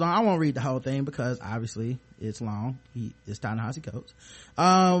basically goes on, I won't read the whole thing because obviously it's long. It's Ta-Nehisi Coates.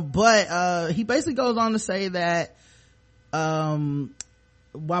 But he basically goes on to say that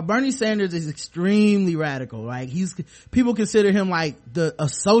while Bernie Sanders is extremely radical, like people consider him like a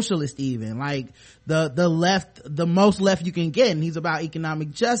socialist, even like the left, the most left you can get, and he's about economic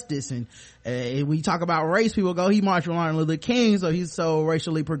justice. And when you talk about race, people go, he marched with Martin Luther King, so he's so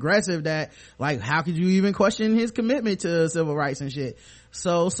racially progressive that like how could you even question his commitment to civil rights and shit?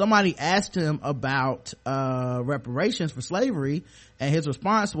 So somebody asked him about reparations for slavery, and his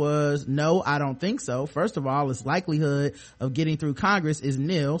response was, no, I don't think so. First of all, its likelihood of getting through Congress is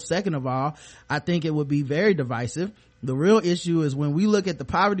nil. Second of all, I think it would be very divisive. The real issue is when we look at the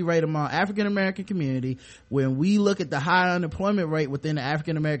poverty rate among African American community, when we look at the high unemployment rate within the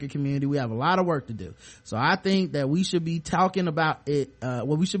African American community, we have a lot of work to do. So I think that we should be talking about it.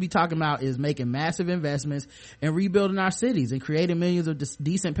 What we should be talking about is making massive investments and rebuilding our cities and creating millions of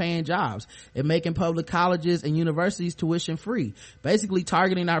decent paying jobs and making public colleges and universities tuition free. Basically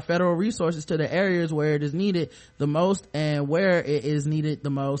targeting our federal resources to the areas where it is needed the most, and where it is needed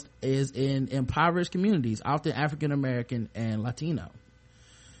the most is in impoverished communities, often African American and Latino.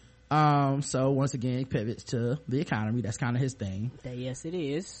 So once again, it pivots to the economy. That's kind of his thing. Yes, it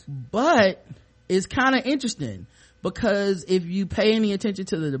is. But it's kind of interesting because if you pay any attention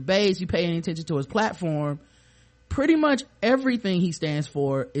to the debates, you pay any attention to his platform, pretty much everything he stands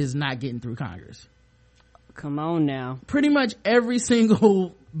for is not getting through Congress. Come on now. Pretty much every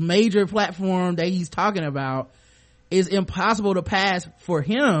single major platform that he's talking about is impossible to pass for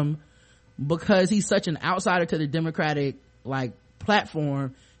him because he's such an outsider to the Democratic like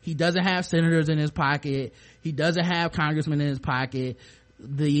platform. He doesn't have senators in his pocket. He doesn't have congressmen in his pocket.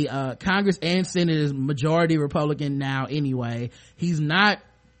 The Congress and Senate is majority Republican now anyway. He's not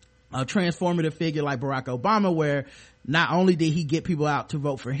a transformative figure like Barack Obama, where not only did he get people out to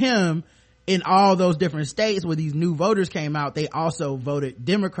vote for him in all those different states where these new voters came out, they also voted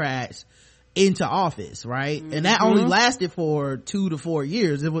Democrats into office, right? And that only lasted for 2 to 4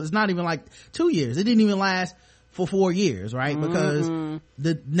 years. It was not even like 2 years. It didn't even last for 4 years, right? Because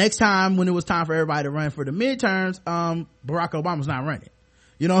the next time when it was time for everybody to run for the midterms, Barack Obama's not running,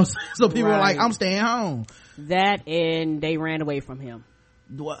 you know. So people were like, I'm staying home. That, and they ran away from him.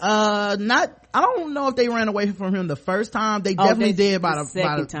 I don't know if they ran away from him the first time. They definitely did by the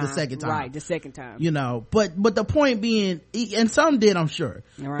second time. Right, the second time. You know, but the point being, and some did, I'm sure.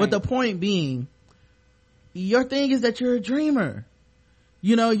 Right. But the point being, your thing is that you're a dreamer.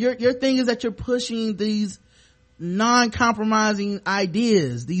 You know, your thing is that you're pushing these non-compromising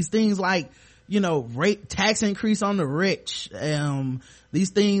ideas. These things like, you know, rate tax increase on the rich,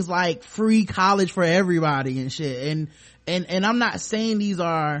 these things like free college for everybody and shit. And I'm not saying these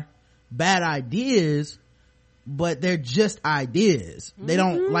are bad ideas, but they're just ideas. They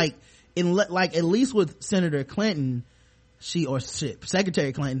don't like at least with Senator Clinton,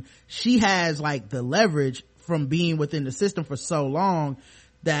 Secretary Clinton, she has like the leverage from being within the system for so long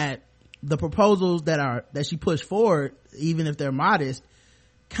that the proposals that she pushed forward, even if they're modest,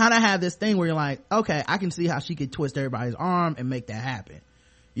 kind of have this thing where you're like, okay, I can see how she could twist everybody's arm and make that happen.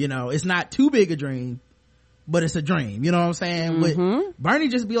 You know, it's not too big a dream, but it's a dream. You know what I'm saying? With Bernie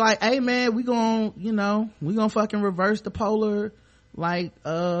just be like, hey man, we gonna fucking reverse the polar, like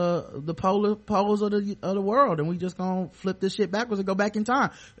the polar poles of the world, and we just gonna flip this shit backwards and go back in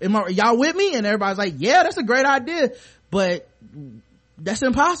time. Y'all with me? And everybody's like, yeah, that's a great idea, but That's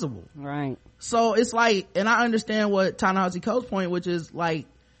impossible. Right. So it's like, and I understand what Ta-Nehisi Coates' point, which is like,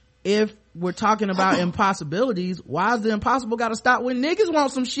 if we're talking about impossibilities, why does the impossible gotta stop when niggas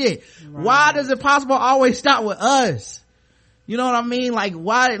want some shit? Right. Why does impossible always stop with us? You know what I mean? Like,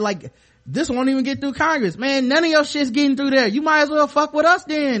 why, like, this won't even get through Congress. Man, none of your shit's getting through there. You might as well fuck with us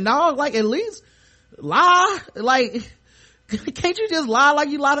then, dog. Like, at least lie. Like, can't you just lie like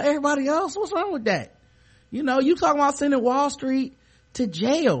you lie to everybody else? What's wrong with that? You know, you talking about sending Wall Street to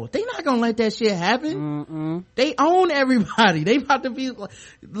jail. They not gonna let that shit happen. Mm-mm. They own everybody. They about to be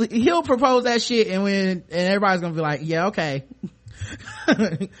like, he'll propose that shit and everybody's gonna be like, yeah, okay.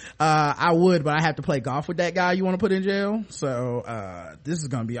 I would, but I have to play golf with that guy you want to put in jail. So, this is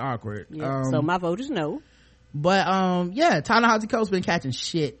gonna be awkward. Yeah, so my vote is no. But, yeah, Ta-Nehisi Coates been catching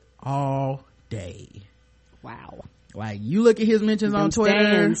shit all day. Wow. Like, you look at his mentions on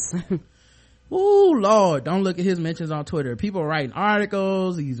Twitter. Ooh, Lord, don't look at his mentions on Twitter. People are writing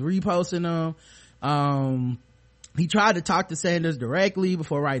articles, he's reposting them. He tried to talk to Sanders directly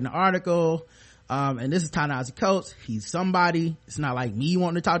before writing the article. And this is Ta-Nehisi Coates. He's somebody. It's not like me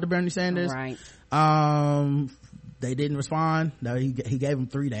wanting to talk to Bernie Sanders. Right. They didn't respond. No, he gave them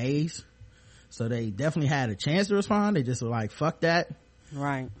 3 days. So they definitely had a chance to respond. They just were like, fuck that.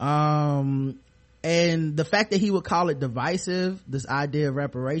 Right. And the fact that he would call it divisive, this idea of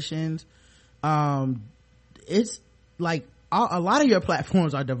reparations, it's like a lot of your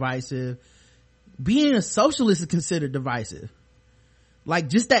platforms are divisive. Being a socialist is considered divisive. Like,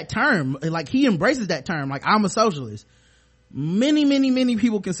 just that term, like, he embraces that term, like, I'm a socialist. Many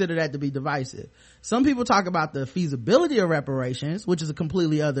people consider that to be divisive. Some people talk about the feasibility of reparations, which is a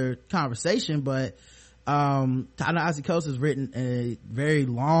completely other conversation, but Ta-Nehisi Coates has written a very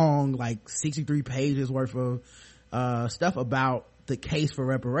long, like 63 pages worth of stuff about the case for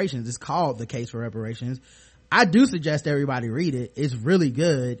reparations. It's called The Case for Reparations. I do suggest everybody read it. It's really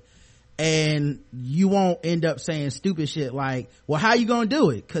good, and you won't end up saying stupid shit like, well, how you gonna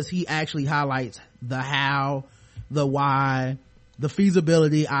do it? Because he actually highlights the how, the why, the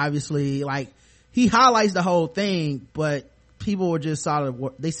feasibility. Obviously, like, he highlights the whole thing, but people were just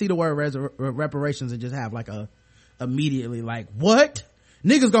they see the word reparations and just have like immediately like, what?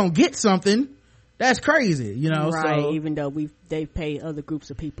 Niggas gonna get something? That's crazy, you know? Right. So, even though they pay other groups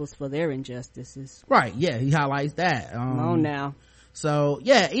of people for their injustices. Right. Yeah. He highlights that. Come on now. So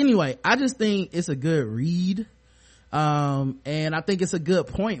yeah, anyway, I just think it's a good read. And I think it's a good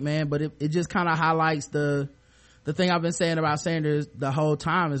point, man, but it just kind of highlights the thing I've been saying about Sanders the whole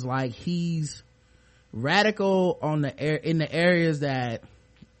time, is like, he's radical in the areas that,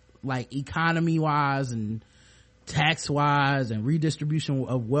 like, economy wise and tax wise and redistribution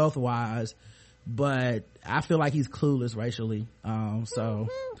of wealth wise, but I feel like he's clueless racially.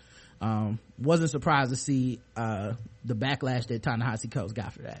 Wasn't surprised to see the backlash that Ta-Nehisi Coates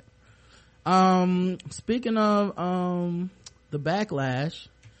got for that. Speaking of the backlash,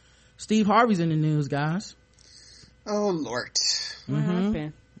 Steve Harvey's in the news, guys. Oh Lord. What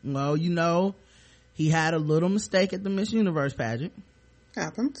happened? Well, you know, he had a little mistake at the Miss Universe pageant.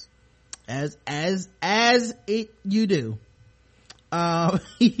 Happens. As it you do. So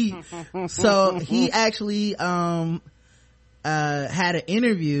he actually had an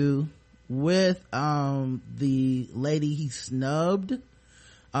interview with the lady he snubbed,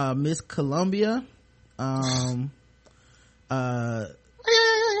 Miss Columbia,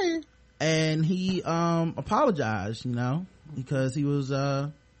 and he apologized, you know, because he was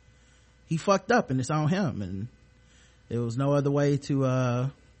he fucked up and it's on him, and there was no other way to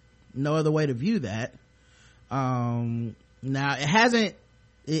view that. Now it hasn't,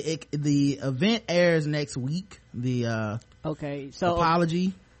 the event airs next week, the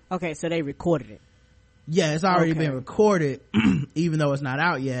apology. Okay, so they recorded it. Yeah, it's already been recorded, even though it's not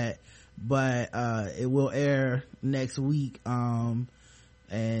out yet, but it will air next week. And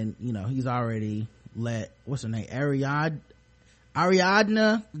you know, he's already let, what's her name,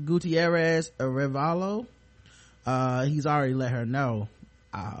 Ariadna Gutierrez Arevalo, he's already let her know,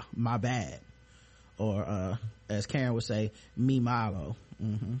 my bad, or as Karen would say, me malo.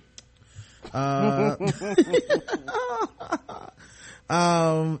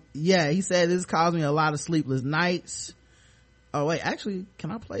 Yeah, he said this caused me a lot of sleepless nights. Oh wait, actually, can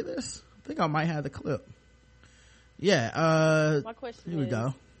I play this? I think I might have the clip. Yeah, my question here we is,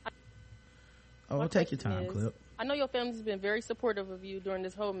 go. We'll take your time, clip. I know your family's been very supportive of you during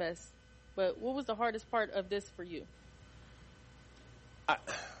this whole mess, but what was the hardest part of this for you?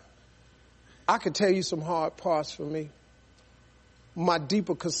 I could tell you some hard parts for me. My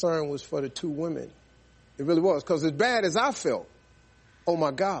deeper concern was for the two women. It really was, because as bad as I felt, oh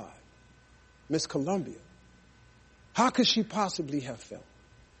my God, Miss Columbia, How could she possibly have felt?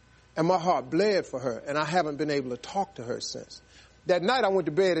 And my heart bled for her, and I haven't been able to talk to her since. That night I went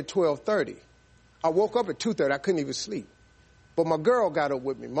to bed at 12:30. I woke up at 2:30. I couldn't even sleep. But my girl got up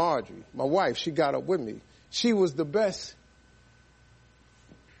with me, Marjorie, my wife, she got up with me. She was the best.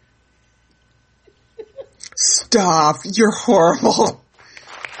 Stop. You're horrible.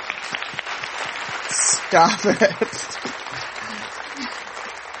 Stop it.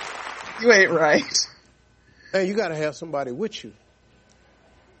 You ain't right. And you got to have somebody with you.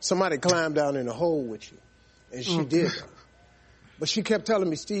 Somebody climbed down in the hole with you. And she did. But she kept telling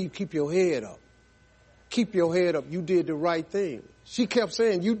me, Steve, keep your head up. Keep your head up. You did the right thing. She kept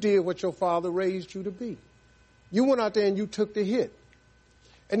saying, you did what your father raised you to be. You went out there and you took the hit.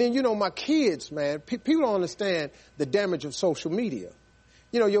 And then, you know, my kids, man, people don't understand the damage of social media.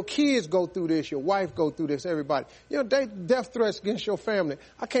 You know, your kids go through this, your wife go through this, everybody. You know, death threats against your family.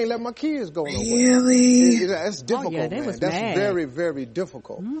 I can't let my kids go nowhere. Really? That's difficult, yeah, man. was That's mad. very, very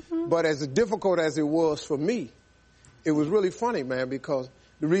difficult. But as difficult as it was for me, it was really funny, man, because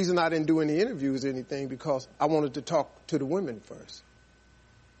the reason I didn't do any interviews or anything, because I wanted to talk to the women first.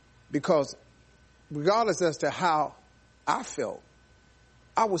 Because regardless as to how I felt,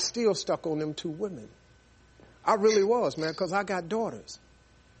 I was still stuck on them two women. I really was, man, because I got daughters.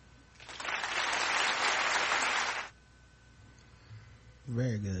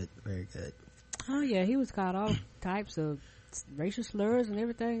 Very good, very good. Oh yeah, he was called all types of racial slurs and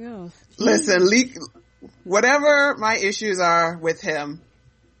everything else. Listen, whatever my issues are with him,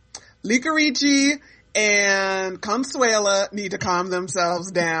 Licorici and Consuela need to calm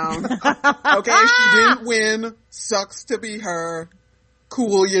themselves down. Okay, she didn't win. Sucks to be her.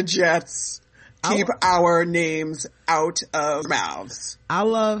 Cool your jets. Keep our names out of mouths. I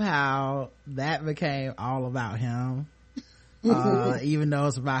love how that became all about him. Even though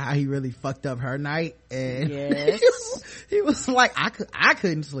it's about how he really fucked up her night, and Yes. he was like, I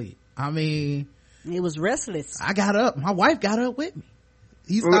couldn't sleep. I mean, It was restless. I got up. My wife got up with me.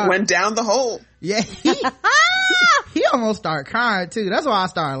 He Went down the hole. Yeah, he almost started crying too. That's why I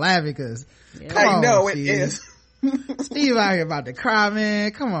started laughing, because I know it is. Steve out here about to cry,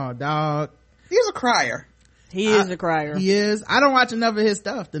 man. Come on, dog. He's a crier. He is a crier. He is. I don't watch enough of his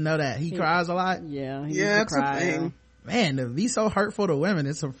stuff to know that he cries a lot. Yeah, he's Yeah, a it's a crier. thing. Man, to be so hurtful to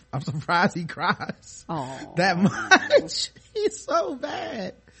women, I'm surprised he cries Aw. that much. He's so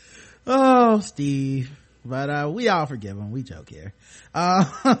bad. Oh, Steve. But we all forgive him. We joke here.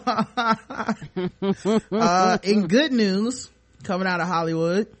 In good news, coming out of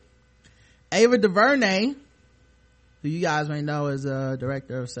Hollywood, Ava DuVernay, who you guys may know as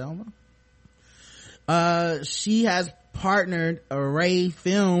director of Selma, she has partnered Array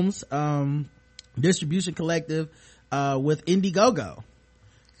Films distribution collective with Indiegogo,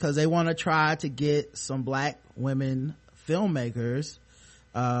 because they want to try to get some black women filmmakers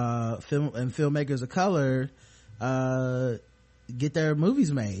filmmakers of color get their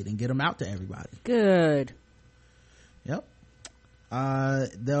movies made and get them out to everybody. Good. Yep.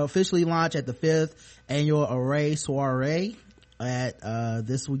 They'll officially launch at the 5th annual Array Soiree at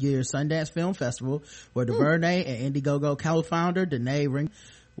this year's Sundance Film Festival, where DuVernay and Indiegogo co-founder Danae Ring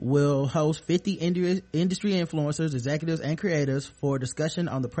will host 50 industry influencers, executives, and creators for discussion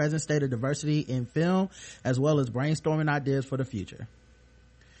on the present state of diversity in film, as well as brainstorming ideas for the future.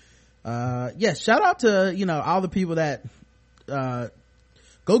 Yes, shout out to, you know, all the people that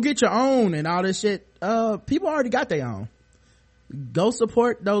go get your own and all this shit. People already got their own. Go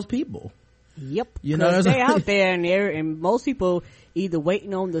support those people. Yep. You know, they out there and most people either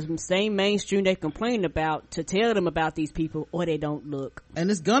waiting on the same mainstream they complain about to tell them about these people, or they don't look.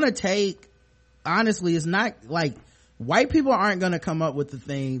 And it's gonna take, honestly, it's not like white people aren't gonna come up with the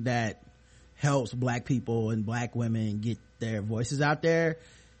thing that helps black people and black women get their voices out there.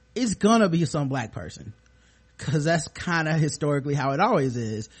 It's gonna be some black person, because that's kind of historically how it always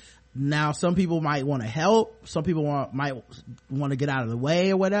is. Now, some people might want to help, some people might want to get out of the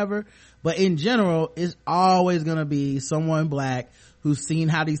way or whatever, but in general, it's always going to be someone black who's seen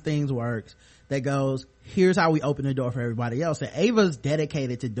how these things work that goes, here's how we open the door for everybody else. And Ava's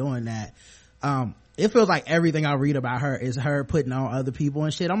dedicated to doing that. It feels like everything I read about her is her putting on other people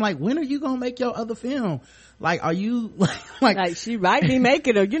and shit. I'm like, when are you gonna make your other film? Like, are you like she might be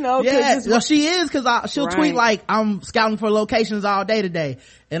making her, you know? Yeah, well, she is, because she'll tweet like, I'm scouting for locations all day today,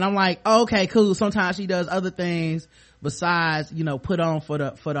 and I'm like, oh, okay, cool. Sometimes she does other things besides, you know, put on for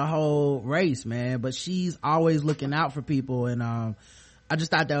the whole race, man. But she's always looking out for people, and I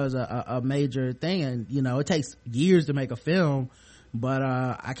just thought that was a major thing. And you know, it takes years to make a film, but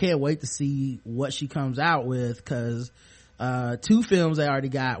I can't wait to see what she comes out with, because Two films they already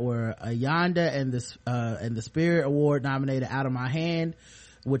got were Yonda and the Spirit Award nominated Out of My Hand,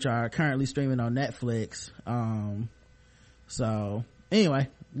 which are currently streaming on Netflix. So anyway,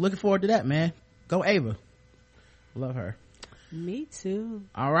 looking forward to that, man. Go Ava. Love her. Me too.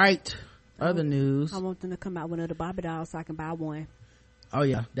 All right. Other news. I want them to come out with another Barbie doll so I can buy one. Oh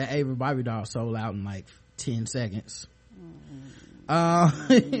yeah, that Ava Barbie doll sold out in like 10 seconds. Fuck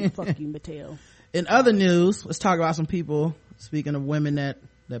you, Mattel. In other news, let's talk about some people, speaking of women that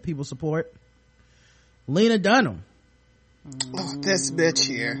people support. Lena Dunham. Oh, this bitch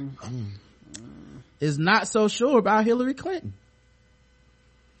here. Is not so sure about Hillary Clinton.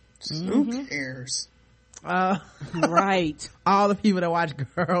 Who cares? Right. All the people that watch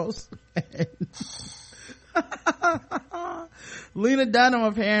Girls. Lena Dunham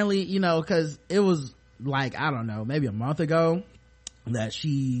apparently, cause it was like, I don't know, maybe a month ago that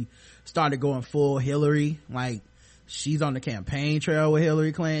she started going full Hillary. Like, she's on the campaign trail with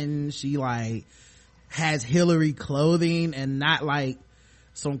Hillary Clinton. She like has Hillary clothing and not like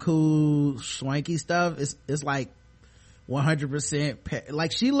some cool swanky stuff. It's like 100%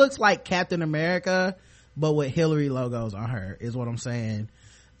 like she looks like Captain America but with Hillary logos on her, is what I'm saying.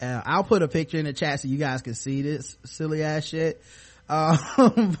 I'll put a picture in the chat so you guys can see this silly ass shit.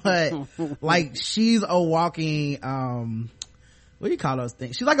 But like she's a walking what do you call those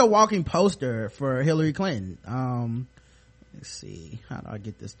things? She's like a walking poster for Hillary Clinton. Let's see, how do I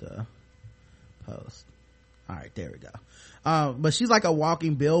get this to post? All right, there we go. But she's like a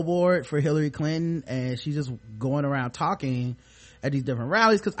walking billboard for Hillary Clinton, and she's just going around talking at these different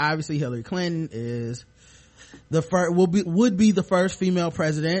rallies, because obviously Hillary Clinton is the first, would be the first female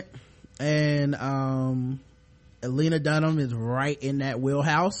president, and Lena Dunham is right in that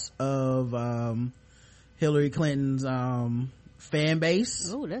wheelhouse of Hillary Clinton's fan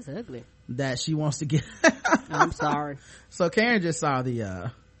base. Oh, that's ugly. That she wants to get. I'm sorry. So Karen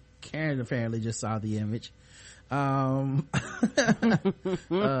apparently just saw the image of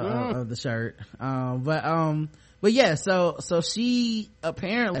the shirt. But yeah, so she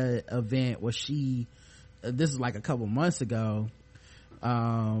apparently an event where this is like a couple months ago,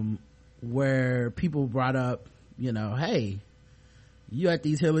 where people brought up, hey, you at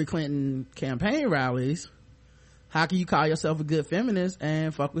these Hillary Clinton campaign rallies, how can you call yourself a good feminist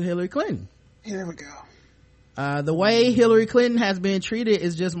and fuck with Hillary Clinton? Here we go. The way Hillary Clinton has been treated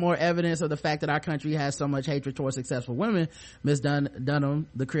is just more evidence of the fact that our country has so much hatred towards successful women. Ms. Dunham,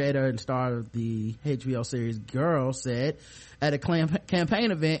 the creator and star of the HBO series Girls, said at a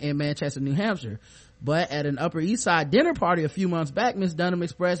campaign event in Manchester, New Hampshire. But at an Upper East Side dinner party a few months back, Ms. Dunham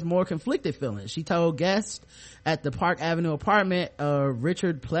expressed more conflicted feelings. She told guests at the Park Avenue apartment of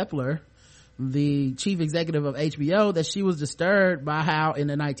Richard Plepler, the chief executive of HBO, that she was disturbed by how in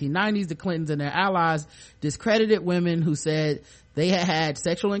the 1990s the Clintons and their allies discredited women who said they had had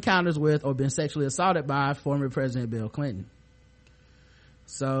sexual encounters with or been sexually assaulted by former President Bill Clinton.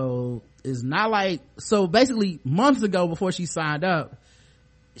 So it's not like, so basically months ago before she signed up,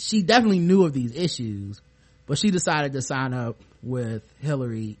 she definitely knew of these issues, but she decided to sign up with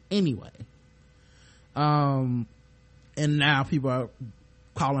Hillary anyway. And now people are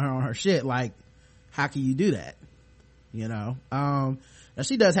calling her on her shit, like, how can you do that? Now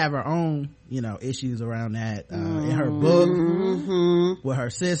she does have her own issues around that in her book with her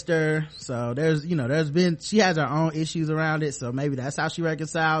sister. So she has her own issues around it, so maybe that's how she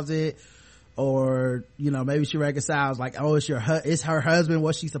reconciles it. Or maybe she reconciles like, oh, it's her husband,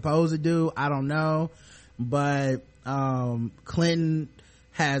 what's she supposed to do? I don't know. But Clinton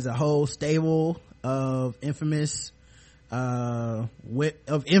has a whole stable of infamous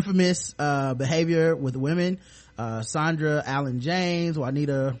behavior with women. Sandra Allen James,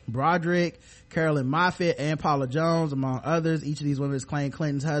 Juanita Broderick, Carolyn Moffitt, and Paula Jones, among others. Each of these women claim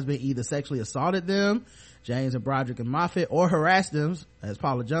Clinton's husband either sexually assaulted them, James and Broderick and Moffitt, or harassed them, as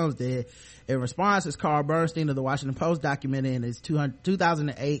Paula Jones did. In response, as Carl Bernstein of the Washington Post documented in his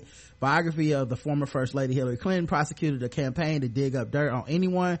 2008 biography of the former First Lady Hillary Clinton, prosecuted a campaign to dig up dirt on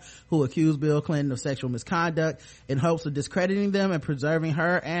anyone who accused Bill Clinton of sexual misconduct in hopes of discrediting them and preserving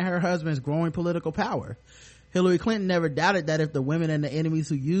her and her husband's growing political power. Hillary Clinton never doubted that if the women and the enemies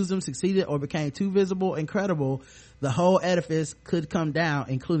who used them succeeded or became too visible and credible, the whole edifice could come down,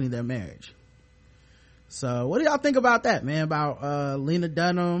 including their marriage. So what do y'all think about that, man? About Lena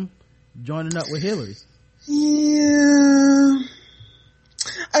Dunham joining up with Hillary? Yeah.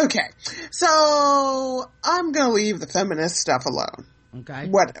 Okay. So I'm gonna leave the feminist stuff alone. Okay.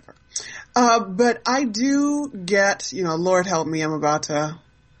 Whatever. But I do get, Lord help me, I'm about to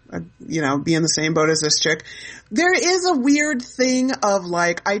be in the same boat as this chick. There is a weird thing of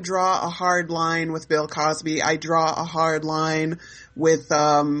like, I draw a hard line with Bill Cosby. I draw a hard line with,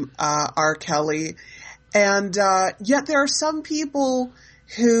 R. Kelly. And, yet there are some people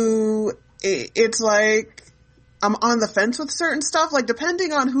who it's like, I'm on the fence with certain stuff. Like,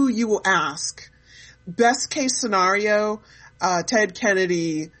 depending on who you will ask, best case scenario, Ted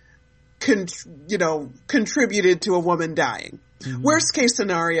Kennedy contributed to a woman dying. Mm-hmm. Worst case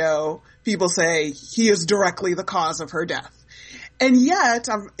scenario, people say he is directly the cause of her death. And yet,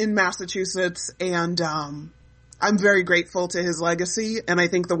 I'm in Massachusetts, and I'm very grateful to his legacy, and I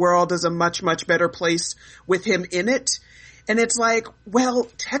think the world is a much, much better place with him in it. And it's like, well,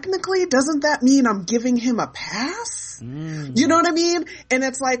 technically, doesn't that mean I'm giving him a pass? Mm. You know what I mean? And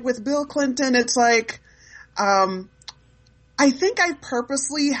it's like with Bill Clinton, it's like, I think I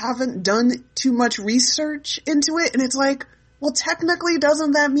purposely haven't done too much research into it, and it's like, well, technically,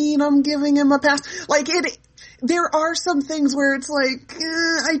 doesn't that mean I'm giving him a pass? Like, there are some things where it's like,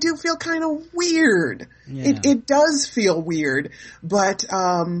 I do feel kind of weird. Yeah. It does feel weird, but,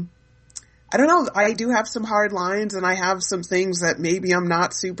 I don't know. I do have some hard lines, and I have some things that maybe I'm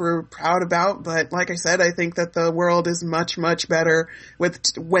not super proud about, but like I said, I think that the world is much, much better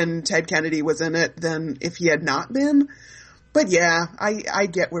when Ted Kennedy was in it than if he had not been. But yeah, I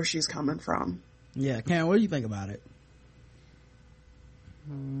get where she's coming from. Yeah, Karen, what do you think about it?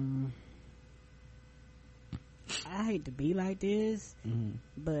 I hate to be like this,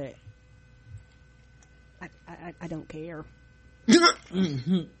 but I don't care.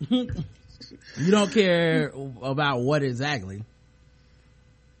 You don't care about what exactly?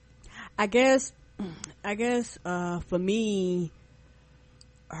 I guess for me,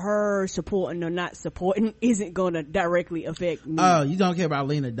 her supporting or not supporting isn't going to directly affect me. Oh, you don't care about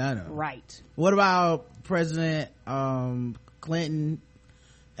Lena Dunham, right? What about President Clinton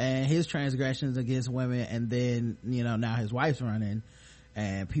and his transgressions against women, and then now his wife's running,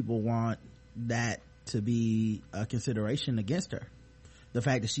 and people want that to be a consideration against her? The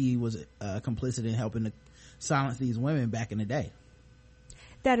fact that she was complicit in helping to silence these women back in the day.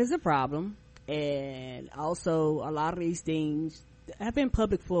 That is a problem. And also, a lot of these things have been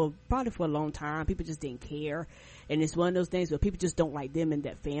public probably for a long time. People just didn't care. And it's one of those things where people just don't like them and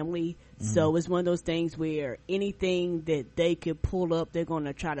that family. Mm-hmm. So it's one of those things where anything that they could pull up, they're going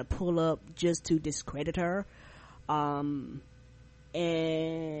to try to pull up just to discredit her. And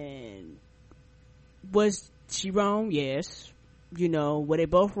was she wrong? Yes. Were they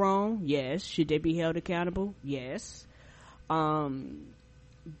both wrong? Yes. Should they be held accountable? Yes.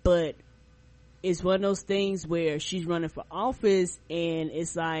 But it's one of those things where she's running for office, and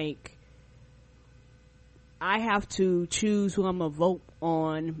it's like, I have to choose who I'm gonna vote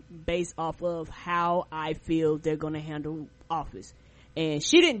on based off of how I feel they're gonna handle office. And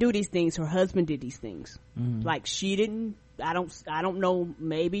she didn't do these things. Her husband did these things. Mm-hmm. Like, she didn't. I don't know,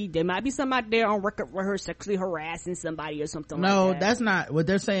 maybe there might be somebody there on record for her sexually harassing somebody or something like that. No, that's not what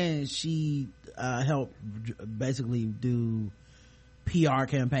they're saying. She helped basically do PR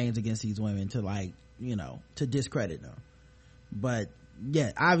campaigns against these women to to discredit them. But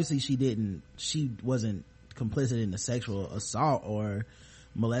yeah, obviously she wasn't complicit in the sexual assault or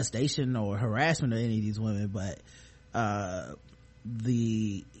molestation or harassment of any of these women, but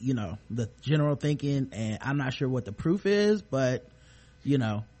the general thinking, and I'm not sure what the proof is, but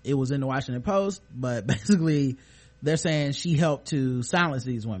it was in the Washington Post, but basically they're saying she helped to silence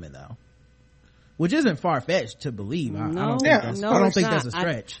these women, though, which isn't far-fetched to believe. I don't think that's a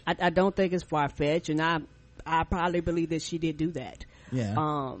stretch. I don't think it's far-fetched, and I probably believe that she did do that.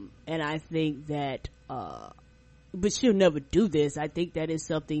 Yeah. And I think that but she'll never do this. I think that is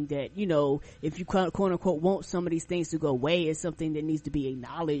something that, if you quote unquote want some of these things to go away, it's something that needs to be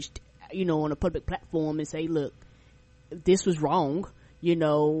acknowledged, on a public platform, and say, look, this was wrong,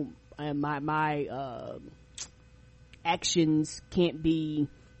 and my actions can't be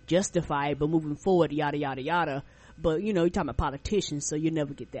justified, but moving forward, yada, yada, yada. But, you're talking about politicians, so you'll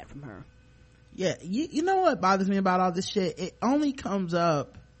never get that from her. Yeah. You know what bothers me about all this shit? It only comes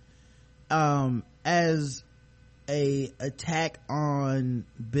up, as a attack on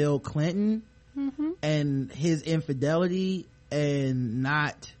Bill Clinton and his infidelity, and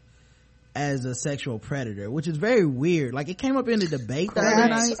not as a sexual predator, which is very weird. Like, it came up in the debate the other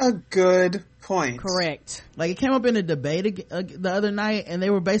night. That's a good point. Correct. Like, it came up in the debate the other night, and they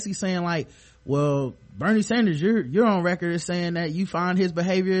were basically saying, like, well, Bernie Sanders, you're on record as saying that you find his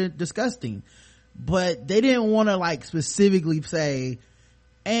behavior disgusting, but they didn't want to specifically say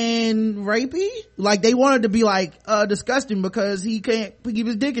and rapey. Like, they wanted to be disgusting because he can't keep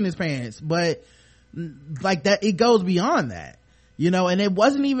his dick in his pants, but like that, it goes beyond that. and it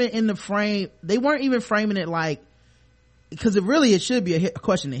wasn't even in the frame. They weren't even framing it like, because it should be a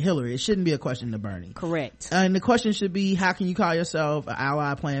question to Hillary. It shouldn't be a question to Bernie. Correct. And the question should be, how can you call yourself an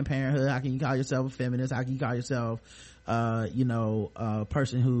ally of Planned Parenthood? How can you call yourself a feminist? How can you call yourself, a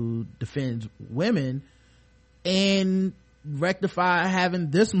person who defends women and rectify having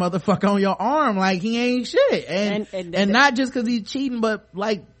this motherfucker on your arm like he ain't shit? And not just because he's cheating, but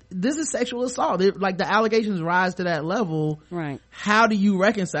like, this is sexual assault. Like, the allegations rise to that level. Right. How do you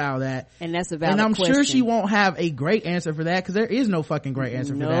reconcile that? And that's a valid And I'm question. sure she won't have a great answer for that, because there is no fucking great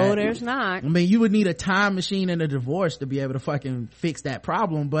answer for that. No, there's not. I mean, you would need a time machine and a divorce to be able to fucking fix that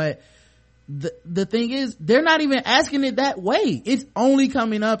problem. But the thing is, they're not even asking it that way. It's only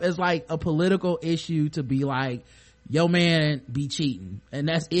coming up as like a political issue to be like, yo man be cheating, and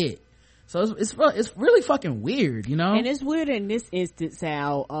that's it. So it's really fucking weird, And it's weird in this instance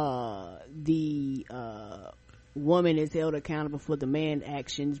how the woman is held accountable for the man's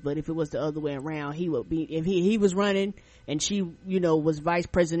actions, but if it was the other way around, he would be, if he was running and she was vice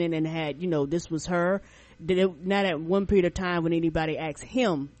president and had this was her, not at one period of time when anybody asked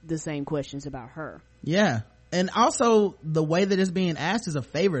him the same questions about her. Yeah. And also the way that it's being asked is a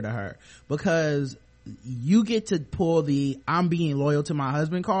favor to her, because you get to pull the I'm being loyal to my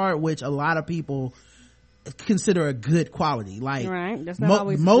husband card, which a lot of people consider a good quality. Like, right. That's not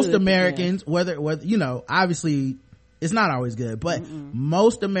always most good, Americans, whether obviously it's not always good, but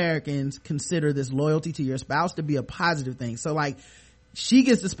most Americans consider this loyalty to your spouse to be a positive thing. So like, she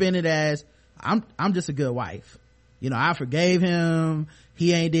gets to spin it as, I'm just a good wife. I forgave him.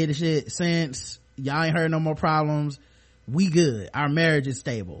 He ain't did the shit since. Y'all ain't heard no more problems. We good. Our marriage is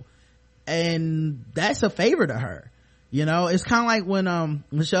stable. And that's a favor to her. It's kind of like when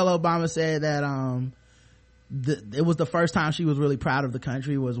Michelle Obama said that it was the first time she was really proud of the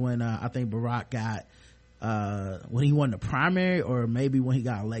country was when I think Barack got when he won the primary, or maybe when he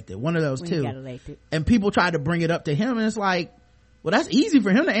got elected, one of those two. He got elected. And people tried to bring it up to him, and it's like, well, that's easy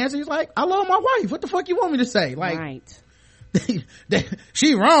for him to answer. He's like, I love my wife. What the fuck you want me to say? Like, right.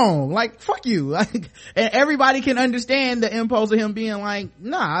 She wrong. Like, fuck you. Like, and everybody can understand the impulse of him being like,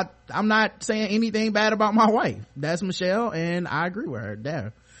 nah, I'm not saying anything bad about my wife. That's Michelle, and I agree with her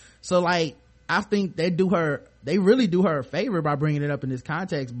there. So like, I think they really do her a favor by bringing it up in this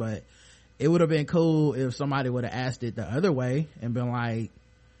context, but it would have been cool if somebody would have asked it the other way and been like,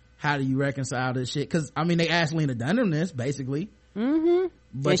 how do you reconcile this shit? Because I mean, they asked Lena Dunham this basically.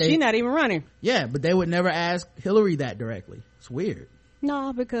 But she's not even running. Yeah, but they would never ask Hillary that directly. It's weird.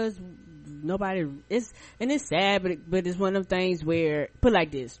 No, because nobody, it's sad, but it's one of them things where, put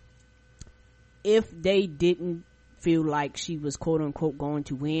like this, if they didn't feel like she was quote unquote going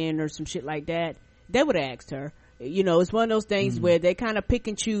to win or some shit like that, they would have asked her. It's one of those things where they kind of pick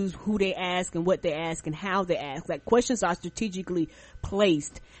and choose who they ask and what they ask and how they ask. Like, questions are strategically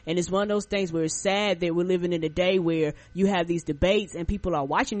placed, and it's one of those things where it's sad that we're living in a day where you have these debates and people are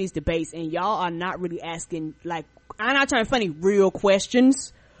watching these debates and y'all are not really asking, like, I'm not trying to funny, real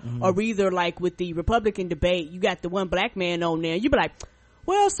questions. Or either like with the Republican debate, you got the one black man on there, you be like,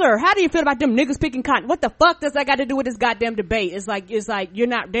 well, sir, how do you feel about them niggas picking cotton? What the fuck does that got to do with this goddamn debate? It's like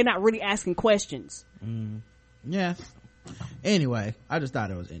they're not really asking questions. Yeah. Anyway, I just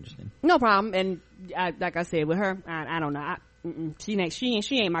thought it was interesting. No problem. And like I said, with her, I don't know. She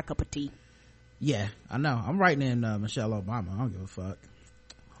ain't my cup of tea. Yeah, I know. I'm writing in Michelle Obama. I don't give a fuck.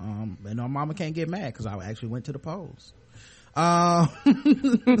 And no, mama can't get mad because I actually went to the polls. My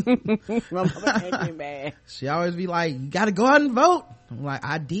mama can't get mad. She always be like, you gotta go out and vote. I'm like,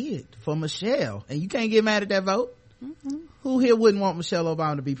 I did for Michelle, and you can't get mad at that vote. Who here wouldn't want Michelle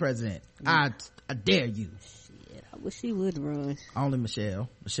Obama to be president? I dare you. I wish she would run. Only Michelle.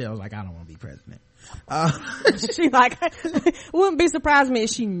 Michelle's like, I don't want to be president. She like, wouldn't be surprised me if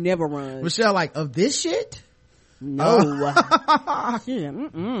she never runs. Michelle like, of this shit? No.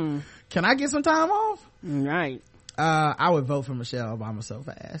 Can I get some time off? Right. I would vote for Michelle Obama so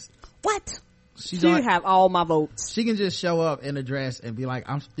fast. What? She'd have all my votes. She can just show up in a dress and be like,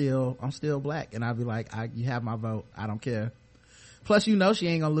 I'm still black, and I'd be like, you have my vote. I don't care. Plus, she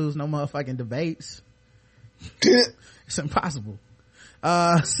ain't gonna lose no motherfucking debates. It's impossible.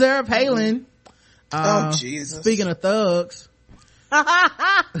 Sarah Palin. Oh Jesus! Speaking of thugs,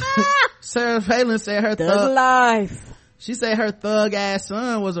 Sarah Palin said her thug life. She said her thug ass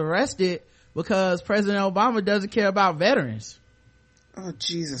son was arrested because President Obama doesn't care about veterans. Oh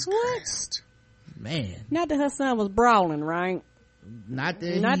Jesus Christ! Man, not that her son was brawling, right? Not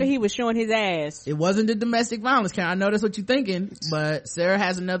that he was showing his ass. It wasn't the domestic violence count. I know that's what you're thinking, but Sarah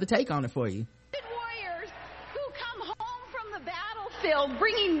has another take on it for you. Warriors who come home from the battlefield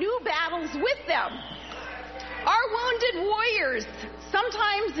bringing new battles with them. Our wounded warriors,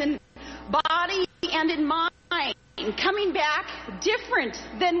 sometimes in body and in mind, coming back different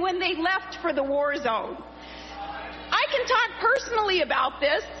than when they left for the war zone. I can talk personally about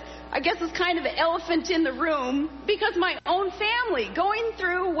this. I guess it's kind of the elephant in the room, because my own family going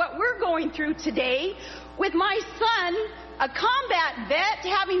through what we're going through today, with my son, a combat vet,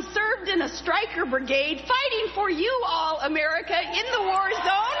 having served in a Stryker brigade, fighting for you all, America, in the war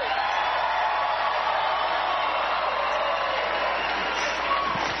zone.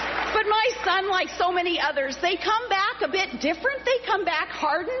 But my son, like so many others, they come back a bit different. They come back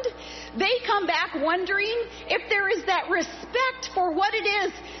hardened. They come back wondering if there is that respect for what it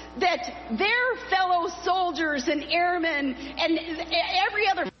is that their fellow soldiers and airmen and every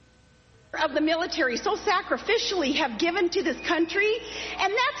other of the military so sacrificially have given to this country.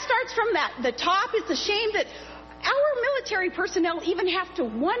 And that starts from the top. It's a shame that our military personnel even have to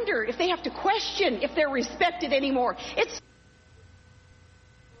wonder if they have to question if they're respected anymore. It's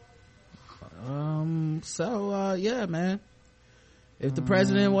yeah, man. If the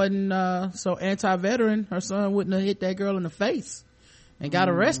president wasn't so anti-veteran, her son wouldn't have hit that girl in the face and got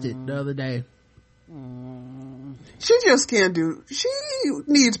arrested the other day. She just can't do. She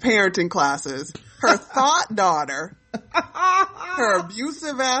needs parenting classes. Her thought daughter, her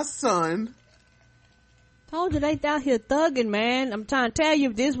abusive ass son. Told you they out here thugging, man. I'm trying to tell you,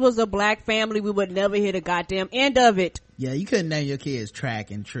 if this was a black family, we would never hear the goddamn end of it. Yeah, you couldn't name your kids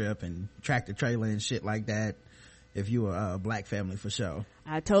Track and Trip and Tractor Trailer and shit like that if you were a black family, for sure.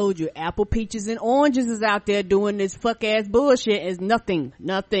 I told you, apple, peaches, and oranges is out there doing this fuck ass bullshit. Is nothing.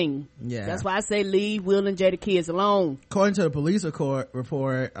 Yeah, that's why I say leave Will and Jada kids alone. According to the police report,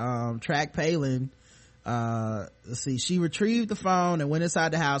 Track Palin, let's see, she retrieved the phone and went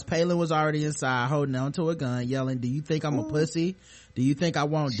inside the house. Palin was already inside, holding onto a gun, yelling, "Do you think I'm a pussy? Do you think I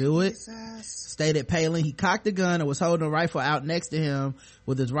won't do it?" Stated Palin. He cocked the gun and was holding a rifle out next to him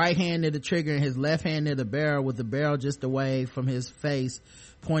with his right hand near the trigger and his left hand near the barrel, with the barrel just away from his face,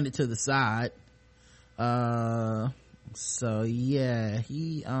 pointed to the side. So yeah,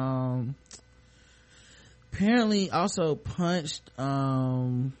 he apparently also punched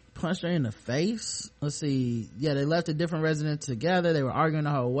her in the face. Let's see, yeah, they left a different residence together. They were arguing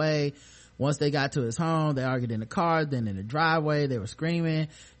the whole way. Once they got to his home, they argued in the car, then in the driveway. They were screaming.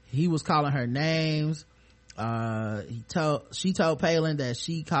 He was calling her names. She told Palin that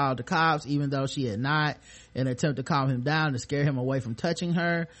she called the cops, even though she had not, in an attempt to calm him down to scare him away from touching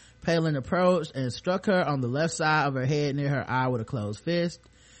her. Palin approached and struck her on the left side of her head near her eye with a closed fist.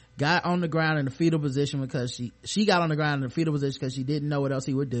 Got on the ground in the fetal position because she got on the ground in the fetal position because she didn't know what else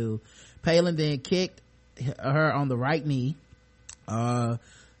he would do. Palin then kicked her on the right knee.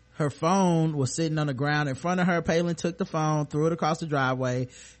 Her phone was sitting on the ground in front of her. Palin took the phone, threw it across the driveway.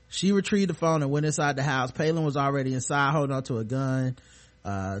 She retrieved the phone and went inside the house. Palin was already inside, holding onto a gun,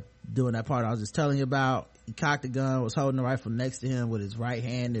 doing that part I was just telling you about. He cocked the gun, was holding the rifle next to him with his right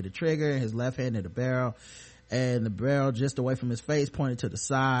hand near the trigger and his left hand near the barrel, and the barrel just away from his face, pointed to the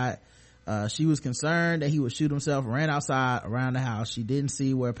side. She was concerned that he would shoot himself, ran outside around the house. She didn't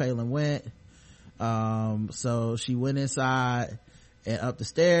see where Palin went, so she went inside and up the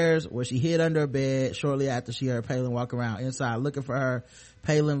stairs, where she hid under a bed. Shortly after, she heard Palin walk around inside looking for her.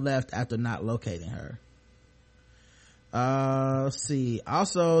 Palin left after not locating her. Let's see,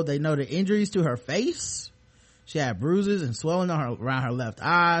 also they noted injuries to her face. She had bruises and swelling around her left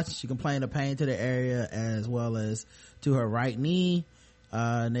eye. She complained of pain to the area as well as to her right knee.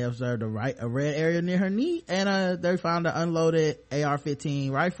 And they observed a red area near her knee, and they found an unloaded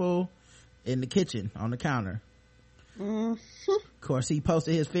AR-15 rifle in the kitchen on the counter. Of course, he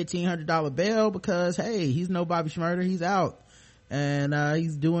posted his $1,500 bail because, hey, he's no Bobby Shmurda. He's out, and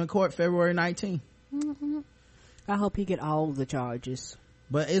he's due in court February 19th. I hope he get all the charges.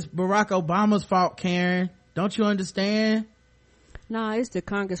 But it's Barack Obama's fault, Karen. Don't you understand? Nah, it's the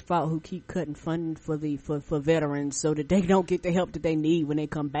Congress fault who keep cutting funding for veterans so that they don't get the help that they need when they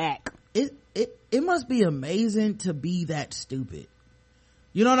come back. It must be amazing to be that stupid.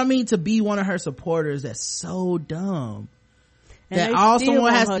 You know what I mean? To be one of her supporters that's so dumb. And that all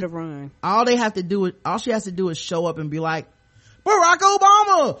someone has to run. All she has to do is show up and be like, Barack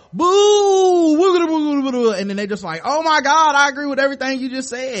Obama, boo, and then they just like, oh my God, I agree with everything you just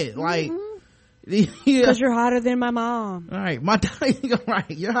said. Like, because you're hotter than my mom. All right,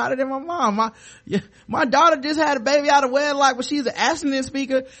 you're hotter than my mom. My daughter just had a baby out of wedlock, but she's an abstinence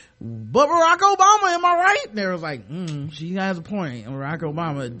speaker. But Barack Obama, am I right? And they was like, she has a point. And Barack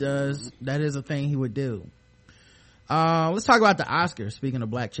Obama that is a thing he would do. Let's talk about the Oscars, speaking of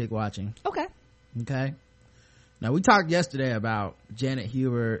black chick watching. Okay. Now, we talked yesterday about Janet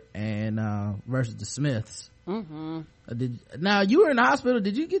Hubert and versus the Smiths. Now you were in the hospital.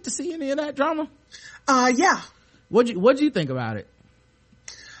 Did you get to see any of that drama? Yeah. What'd you think about it?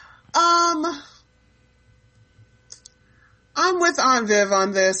 I'm with Aunt Viv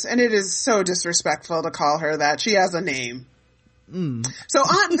on this, and it is so disrespectful to call her that. She has a name. So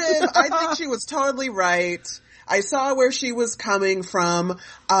Aunt Viv, I think she was totally right. I saw where she was coming from.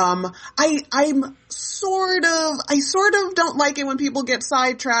 I sort of don't like it when people get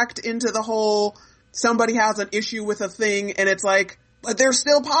sidetracked into the whole somebody has an issue with a thing and it's like, but there's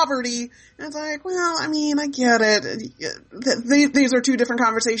still poverty. And it's like, well, I mean, I get it. These are two different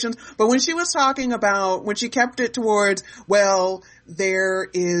conversations. But when she was talking about, when she kept it towards, well, there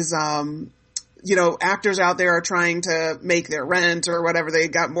is, actors out there are trying to make their rent or whatever. They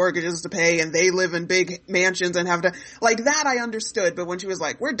got mortgages to pay and they live in big mansions and have to, like that I understood. But when she was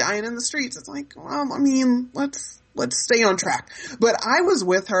like, we're dying in the streets, it's like, well, I mean, let's stay on track. But I was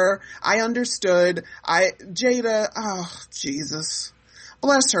with her. I understood. Jada, oh, Jesus.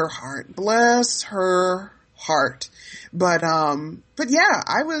 Bless her heart. Bless her heart. But yeah,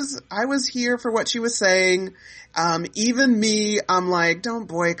 I was here for what she was saying. Even me, I'm like, don't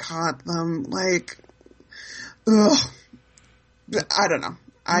boycott them. Like, ugh. I don't know.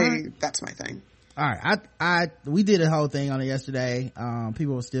 That's my thing. All right. We did a whole thing on it yesterday.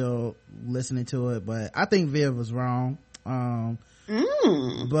 People were still listening to it, but I think Viv was wrong.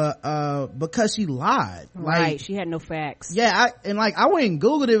 But because she lied. Right. She had no facts. Yeah. I went and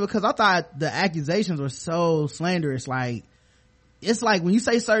Googled it because I thought the accusations were so slanderous. Like, it's like when you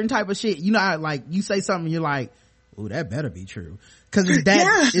say certain type of shit, you know how, like, you say something, you're like, ooh, that better be true. Cause it's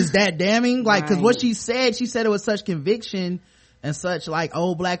that damning. Like, cause what she said it with such conviction and such like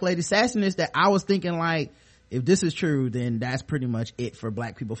old black lady sassiness that I was thinking like, if this is true, then that's pretty much it for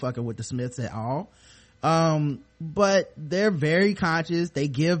black people fucking with the Smiths at all. But they're very conscious. They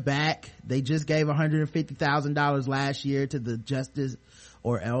give back. They just gave $150,000 last year to the Justice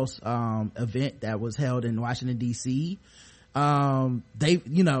or Else, event that was held in Washington DC.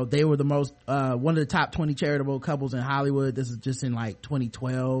 They were the most, one of the top 20 charitable couples in Hollywood. This is just in like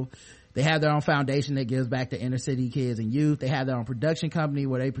 2012. They have their own foundation that gives back to inner city kids and youth. They have their own production company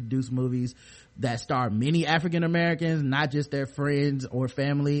where they produce movies that star many African Americans, not just their friends or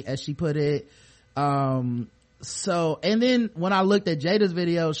family, as she put it. And then when I looked at Jada's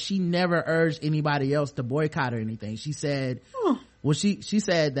video, she never urged anybody else to boycott or anything. She said, she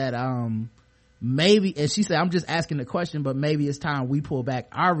said that, maybe, and she said, I'm just asking the question, but maybe it's time we pull back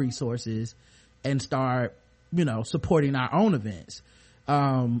our resources and start, supporting our own events.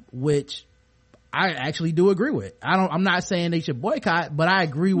 Which I actually do agree with. I'm not saying they should boycott, but I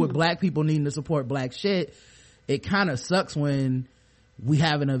agree with black people needing to support black shit. It kind of sucks when we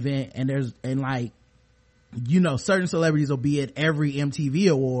have an event and certain celebrities will be at every MTV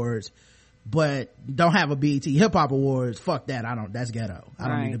Awards, but don't have a BET Hip Hop Awards. Fuck that. That's ghetto. I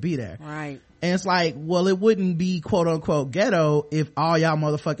don't need to be there. Right. And it's like, well, it wouldn't be quote unquote ghetto if all y'all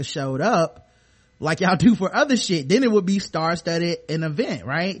motherfuckers showed up like y'all do for other shit. Then it would be star-studded an event,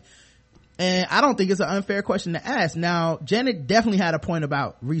 right? And I don't think it's an unfair question to ask. Now, Janet definitely had a point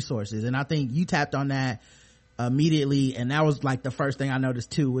about resources, and I think you tapped on that immediately, and that was like the first thing I noticed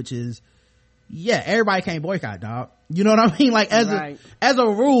too, which is, yeah, everybody can't boycott, dog. You know what I mean? Like, as a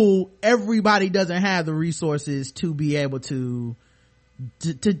rule, everybody doesn't have the resources to be able to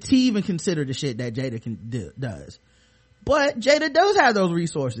even consider the shit that Jada does. But Jada does have those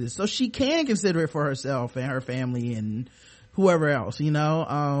resources, so she can consider it for herself and her family and whoever else,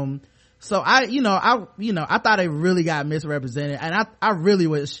 so I thought it really got misrepresented, and I really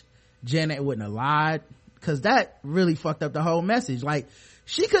wish Janet wouldn't have lied, cause that really fucked up the whole message. Like,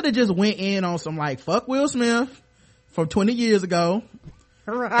 she could have just went in on some like, fuck Will Smith from 20 years ago.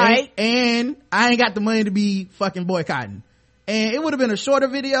 Right. And I ain't got the money to be fucking boycotting. And it would have been a shorter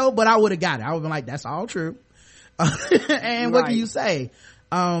video, but I would have got it. I would have been like, that's all true. And what can you say?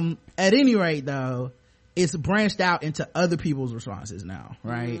 At any rate though, it's branched out into other people's responses now,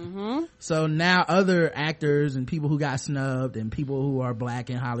 right? Mm-hmm. So now other actors and people who got snubbed and people who are black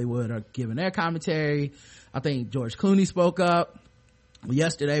in Hollywood are giving their commentary. I think George Clooney spoke up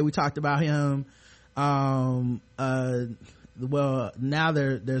yesterday. We talked about him. Well, now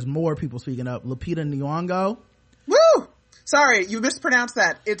there's more people speaking up. Lupita Nyong'o. Woo! Sorry, you mispronounced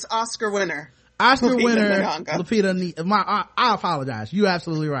that. It's Oscar winner. Oscar winner Lupita I apologize. You're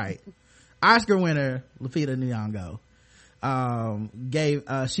absolutely right. Oscar winner Lupita Nyong'o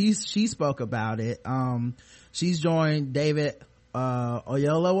she spoke about it. She's joined David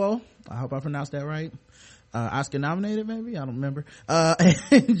Oyelowo, I hope I pronounced that right, Oscar nominated, maybe, I don't remember.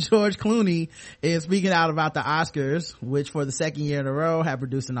 And George Clooney is speaking out about the Oscars, which for the second year in a row have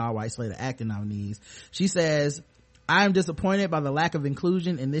produced an all-white slate of acting nominees. She says, I am disappointed by the lack of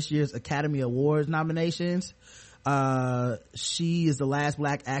inclusion in this year's Academy Awards nominations. She is the last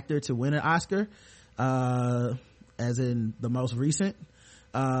black actor to win an Oscar, as in the most recent,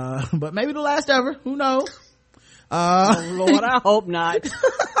 but maybe the last ever, who knows. Oh Lord, I hope not.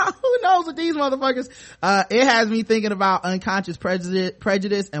 Who knows with these motherfuckers. It has me thinking about unconscious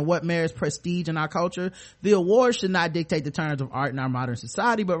prejudice and what merits prestige in our culture. The awards should not dictate the terms of art in our modern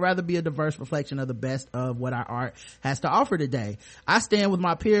society, but rather be a diverse reflection of the best of what our art has to offer today. I stand with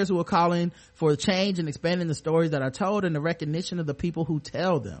my peers who are calling for change and expanding the stories that are told and the recognition of the people who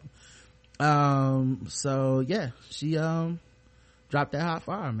tell them. So yeah, she dropped that hot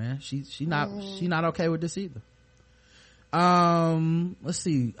fire, man. She not okay with this either. Let's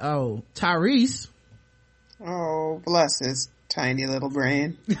see. Oh, Tyrese. Oh, bless his tiny little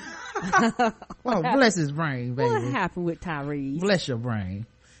brain. Oh, bless his brain, baby. What happened with Tyrese? Bless your brain.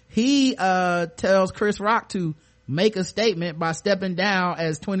 He tells Chris Rock to make a statement by stepping down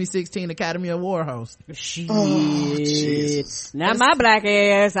as 2016 Academy Award host. Shit. Oh, Jesus. Not my black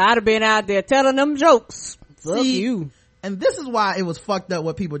ass. I'd have been out there telling them jokes. Fuck See, you. And this is why it was fucked up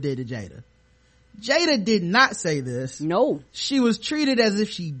what people did to Jada. Jada did not say this. No. She was treated as if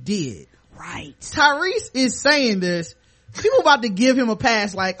she did. Right. Tyrese is saying this. People about to give him a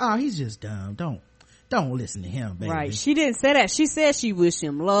pass like, oh, he's just dumb. Don't listen to him, baby. Right. She didn't say that. She said she wished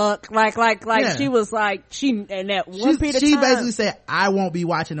him luck. Like Yeah. she was like, and that one period of she time. basically said, I won't be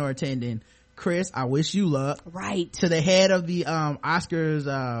watching or attending. Chris, I wish you luck. Right. To the head of the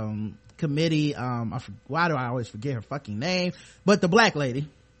Oscars committee, why do I always forget her fucking name? But the black lady.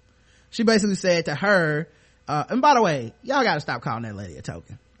 She basically said to her, and by the way, y'all gotta stop calling that lady a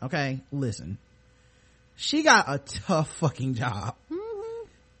token. Okay? Listen. She got a tough fucking job. Mm-hmm.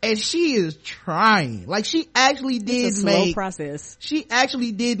 And she is trying. Like, she actually did slow process. She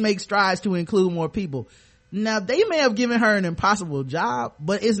actually did make strides to include more people. Now, they may have given her an impossible job,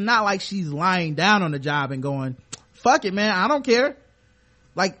 but it's not like she's lying down on the job and going, fuck it, man, I don't care.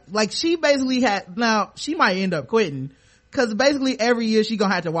 Like she basically now, she might end up quitting. Cause basically every year she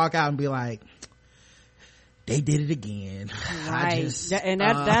gonna have to walk out and be like, they did it again. Right.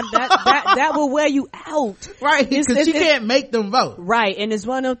 That will wear you out. Right. Cause she can't make them vote. Right. And it's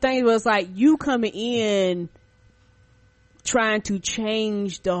one of those things where it's like you coming in trying to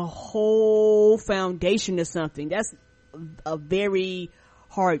change the whole foundation of something. That's a very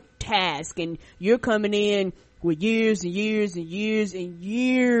hard task. And you're coming in with years and years and years and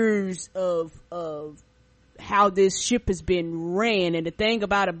years of how this ship has been ran. And the thing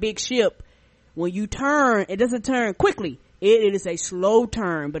about a big ship, when you turn, it doesn't turn quickly. It is a slow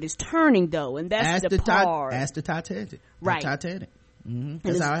turn, but it's turning though, and that's the part. Ask the Titanic. Right. Titanic. Mm-hmm.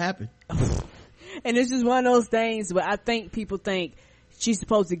 That's how it happened. And it's just one of those things where I think people think she's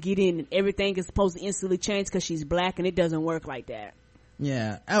supposed to get in and everything is supposed to instantly change because she's black, and it doesn't work like that.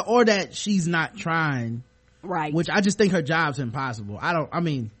 Yeah. Or that she's not trying. Right. Which I just think her job's impossible.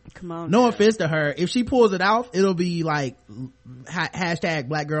 Come on. No offense to her. If she pulls it off, it'll be like hashtag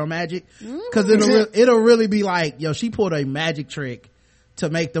black girl magic. Cause it'll really be like, yo, she pulled a magic trick to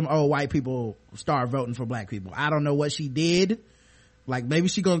make them old white people start voting for black people. I don't know what she did. Like maybe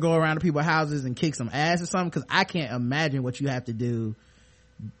she gonna go around to people's houses and kick some ass or something. Cause I can't imagine what you have to do.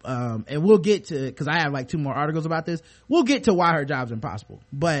 And we'll get to, cause I have like 2 more articles about this. We'll get to why her job's impossible.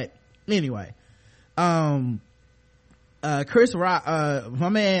 But anyway. Chris Rock, my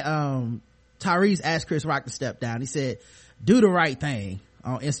man, Tyrese asked Chris Rock to step down. He said, do the right thing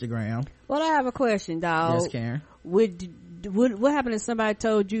on Instagram. Well, I have a question, dog. Yes, Karen. What happened if somebody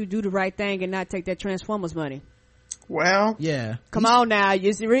told you do the right thing and not take that Transformers money? Well, yeah. Come on now. You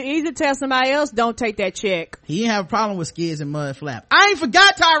either tell somebody else, don't take that check. He didn't have a problem with skids and mud flap. I ain't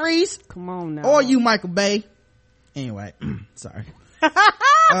forgot Tyrese. Come on now. Or you, Michael Bay. Anyway, sorry.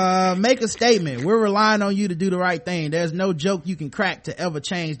 Make a statement. We're relying on you to do the right thing. There's no joke you can crack to ever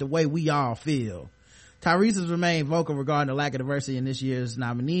change the way we all feel. Tyrese has remained vocal regarding the lack of diversity in this year's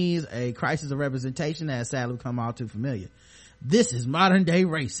nominees, a crisis of representation that has sadly become all too familiar. This is modern day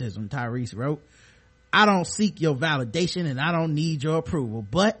racism, Tyrese wrote. I don't seek your validation and I don't need your approval,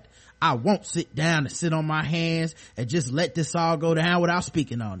 but I won't sit down and sit on my hands and just let this all go down without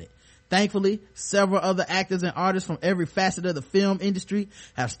speaking on it. Thankfully, several other actors and artists from every facet of the film industry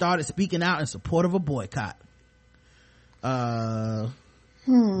have started speaking out in support of a boycott. Yep.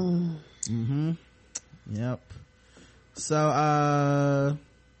 So,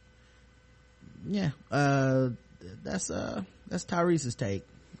 that's Tyrese's take.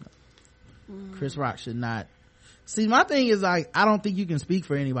 Chris Rock should not. See, my thing is like, I don't think you can speak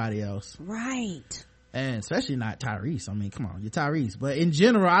for anybody else. Right. And especially not Tyrese. I mean, come on, you're Tyrese. But in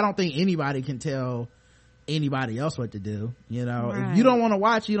general, I don't think anybody can tell anybody else what to do. You know, right. If you don't want to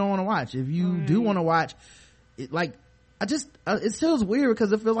watch, you don't want to watch. If you do want to watch, it, like, it feels weird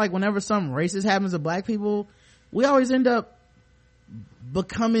because it feels like whenever something racist happens to black people, we always end up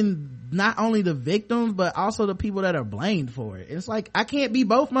becoming not only the victims but also the people that are blamed for it. It's like, I can't be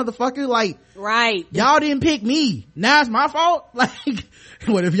both, motherfucker. Like, right, y'all didn't pick me, now it's my fault. Like,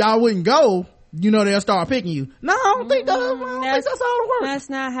 what if y'all wouldn't go, you know, they'll start picking you. No, I don't think that's how it works. That's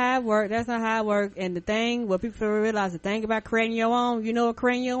not how it works. That's not how it works. And the thing, what people realize, the thing about creating your own, you know what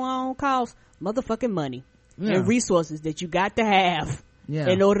creating your own costs? Motherfucking money and resources that you got to have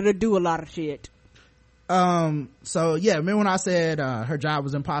in order to do a lot of shit. So yeah, remember when I said her job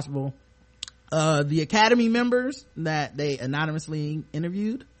was impossible? The Academy members that they anonymously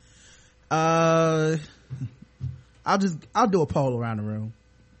interviewed, I'll do a poll around the room.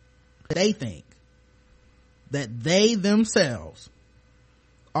 They think that they themselves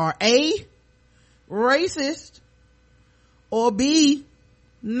are A, racist, or B,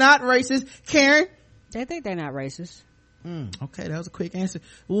 not racist. Karen? They think they're not racist. Okay, that was a quick answer.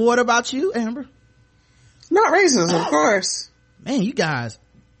 What about you, Amber? Not racist, of course. Man, you guys,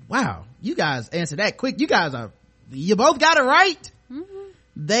 wow, you guys answered that quick. You both got it right.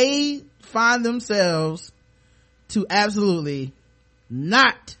 They find themselves to absolutely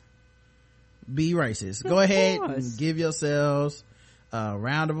not be racist. Go ahead and give yourselves a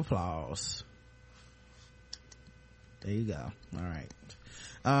round of applause. There you go. All right.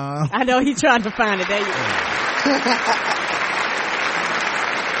 I know he tried to find it. There you go.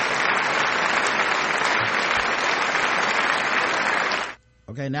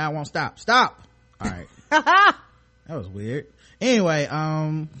 Okay, now I won't stop. All right. That was weird. Anyway,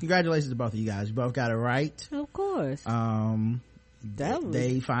 congratulations to both of you guys. You both got it right. Of course.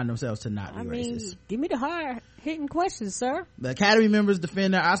 They find themselves to not be racist. Give me the hard hitting questions, sir. The Academy members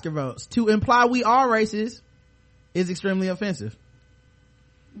defend their Oscar votes. To imply we are racist is extremely offensive.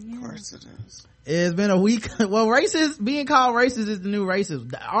 Of course it is. It's been a week. Well, being called racist is the new racist.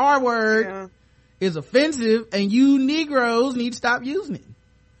 The R word is offensive, and you Negroes need to stop using it.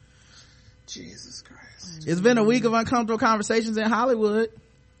 Jesus Christ. It's been a week of uncomfortable conversations in Hollywood.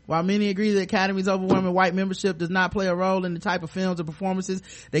 While many agree the Academy's overwhelming white membership does not play a role in the type of films and performances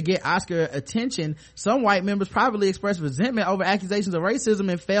that get Oscar attention, some white members privately expressed resentment over accusations of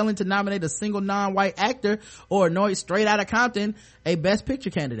racism and failing to nominate a single non-white actor or anoint Straight Outta Compton a Best Picture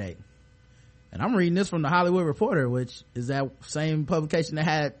candidate. And I'm reading this from the Hollywood Reporter, which is that same publication that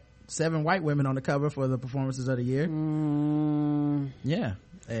had 7 white women on the cover for the performances of the year. Yeah,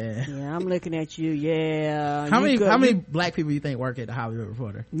 I'm looking at you. How many black people you think work at the Hollywood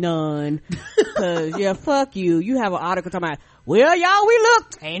Reporter? None. Cause fuck you. You have an article talking about, well, y'all, we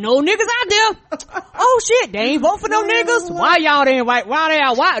looked, ain't no niggas out there. Oh shit, they ain't vote for no niggas. Why y'all didn't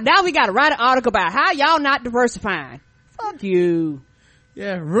why now we gotta write an article about how y'all not diversifying. Fuck you.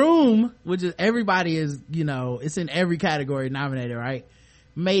 Yeah, Room, which is everybody is, it's in every category nominated, right?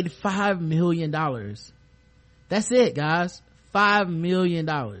 Made $5 million. That's it, guys. $5 million.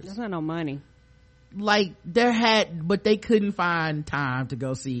 That's not no money. Like, but they couldn't find time to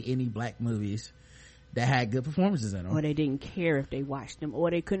go see any black movies that had good performances in them. Or they didn't care if they watched them, or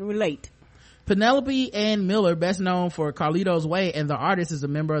they couldn't relate. Penelope Ann Miller, best known for Carlito's Way and The Artist, is a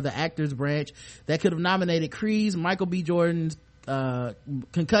member of the actors branch that could have nominated Crease, Michael B. Jordan's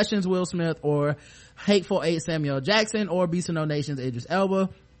Concussions Will Smith, or Hateful Eight Samuel Jackson, or Beast of No Nation's Idris Elba.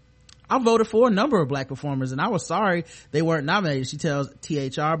 I voted for a number of black performers and I was sorry they weren't nominated, she tells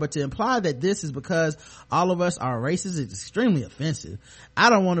THR, but to imply that this is because all of us are racist is extremely offensive. I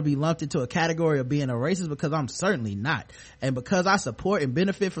don't want to be lumped into a category of being a racist because I'm certainly not, and because I support and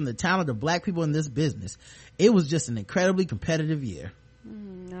benefit from the talent of black people in this business. It was just an incredibly competitive year.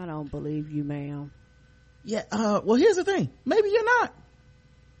 I don't believe you, ma'am. Yeah, well, here's the thing, maybe you're not,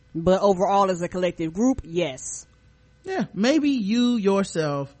 but overall as a collective group, yes. Yeah, maybe you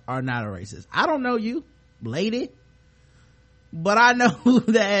yourself are not a racist. I don't know you, lady, but I know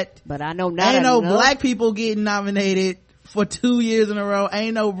that. But I know not. Ain't no black people getting nominated for 2 years in a row.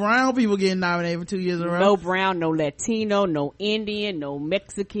 Ain't no brown people getting nominated for 2 years in a row. No brown, no Latino, no Indian, no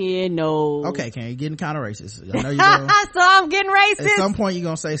Mexican, no. Okay, Karen, you're getting kind of racist. I know you're going, so I'm getting racist. At some point, you're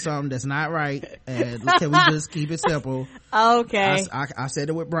gonna say something that's not right, and can we just keep it simple? Okay. I said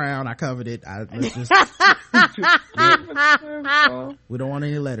it with brown. I covered it. Let's just. We don't want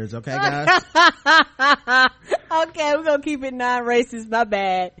any letters, okay, guys? Okay, we're gonna keep it non-racist. My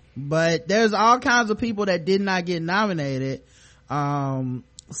bad. But there's all kinds of people that did not get nominated.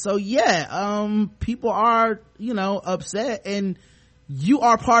 So yeah, people are, upset, and you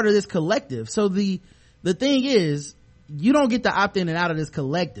are part of this collective. So the thing is, you don't get to opt in and out of this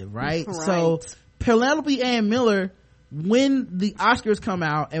collective, right? So Penelope Ann Miller, when the Oscars come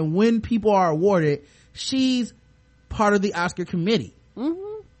out and when people are awarded, she's part of the Oscar committee.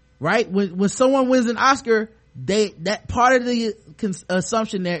 Right? When someone wins an Oscar, that part of the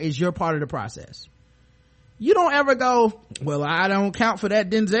assumption there is you're part of the process. You don't ever go, well, I don't count for that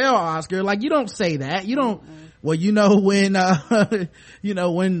Denzel Oscar. Like, you don't say that. You don't, well, when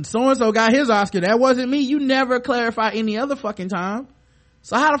when so-and-so got his Oscar, that wasn't me. You never clarify any other fucking time.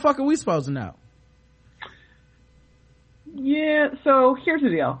 So how the fuck are we supposed to know? Yeah, so here's the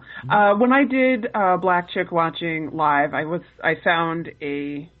deal. When I did Black Chick Watching Live, I found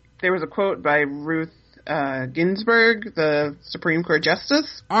there was a quote by Ruth Ginsburg, the Supreme Court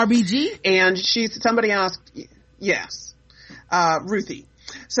Justice. RBG? And somebody asked, yes, Ruthie.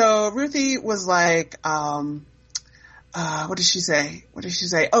 So Ruthie was like, what did she say?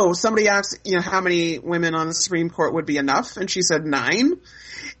 Oh, somebody asked, how many women on the Supreme Court would be enough? And she said 9.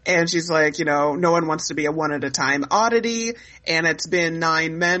 And she's like, no one wants to be a one at a time oddity. And it's been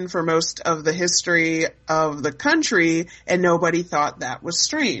 9 men for most of the history of the country. And nobody thought that was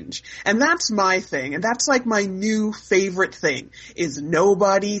strange. And that's my thing. And that's like my new favorite thing is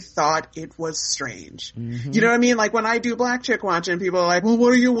nobody thought it was strange. Mm-hmm. You know what I mean? Like when I do Black Chick Watching, people are like, well,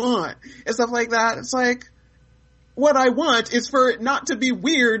 what do you want? And stuff like that. It's like, what I want is for it not to be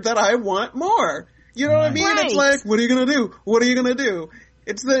weird that I want more. You know what I mean? Right. It's like, what are you gonna do? What are you gonna do?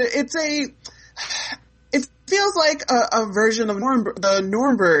 It feels like a version of the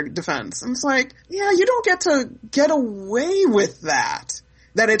Nuremberg defense. And it's like, yeah, you don't get to get away with that.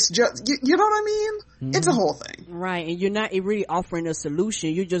 That it's just, you know what I mean? Mm-hmm. It's a whole thing. Right. And you're not really offering a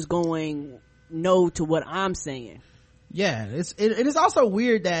solution. You're just going no to what I'm saying. Yeah. It is also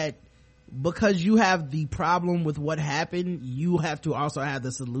weird that because you have the problem with what happened, you have to also have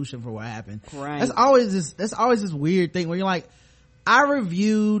the solution for what happened. Right. That's always this weird thing where you're like, I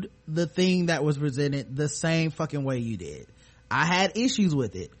reviewed the thing that was presented the same fucking way you did. I had issues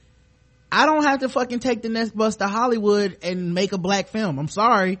with it. I don't have to fucking take the next bus to Hollywood and make a black film. I'm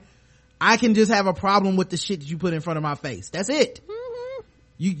sorry. I can just have a problem with the shit that you put in front of my face. That's it. Mm-hmm.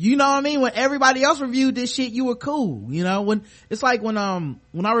 You know what I mean? When everybody else reviewed this shit, you were cool. When it's like when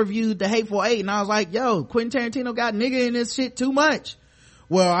I reviewed The Hateful Eight and I was like, yo, Quentin Tarantino got nigga in this shit too much.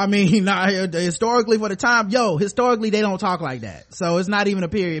 Well, I mean, historically for the time, historically they don't talk like that. So it's not even a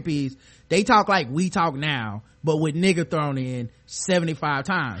period piece. They talk like we talk now, but with nigga thrown in 75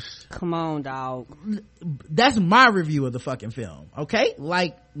 times. Come on, dog. That's my review of the fucking film. Okay?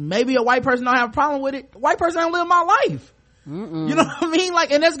 Like, maybe a white person don't have a problem with it. A white person don't live my life. Mm-mm. You know what I mean?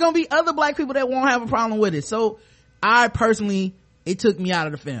 Like, and there's gonna be other black people that won't have a problem with it. So I personally, it took me out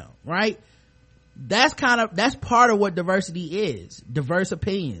of the film, right? That's part of what diversity is. Diverse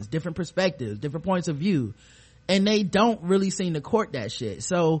opinions, different perspectives, different points of view. And they don't really seem to court that shit.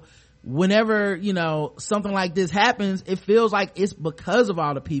 So whenever, something like this happens, it feels like it's because of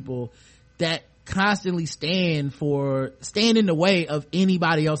all the people that constantly stand in the way of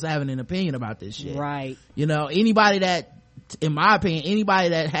anybody else having an opinion about this shit. Right. Anybody that, in my opinion, anybody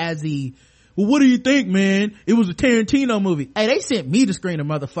that has well, what do you think, man? It was a Tarantino movie. Hey, they sent me to screen a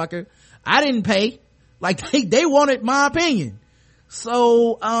motherfucker. I didn't pay. Like, they wanted my opinion.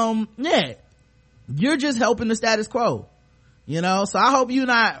 So, yeah, you're just helping the status quo, so I hope you're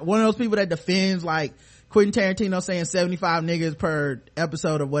not one of those people that defends like Quentin Tarantino saying 75 niggas per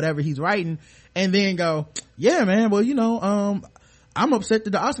episode of whatever he's writing and then go, yeah, man, well, I'm upset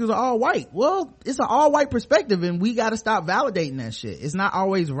that the Oscars are all white. Well, it's an all white perspective and we gotta stop validating that shit. It's not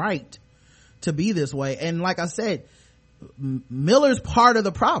always right to be this way. And like I said, Miller's part of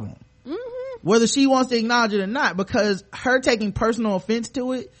the problem. Mm-hmm. Whether she wants to acknowledge it or not, because her taking personal offense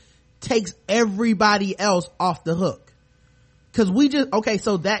to it takes everybody else off the hook. Cause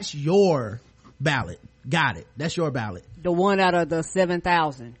so that's your ballot. Got it. That's your ballot. The one out of the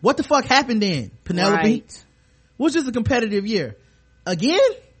 7,000. What the fuck happened then, Penelope? Right. Was just a competitive year. Again?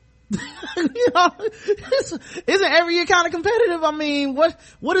 Isn't every year kind of competitive? I mean, what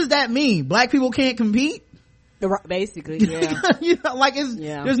does that mean? Black people can't compete? Basically,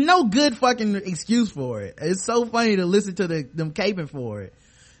 yeah. There's no good fucking excuse for it. It's so funny to listen to them caping for it.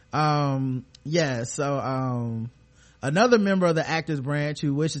 Another member of the actors branch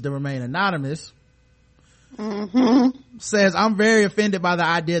who wishes to remain anonymous says, I'm very offended by the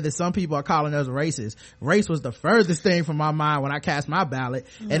idea that some people are calling us racist. Race was the furthest thing from my mind when I cast my ballot,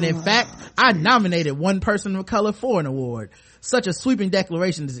 and in fact I nominated one person of color for an award. Such a sweeping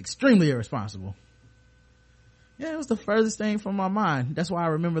declaration is extremely irresponsible. Yeah, it was the furthest thing from my mind. That's why I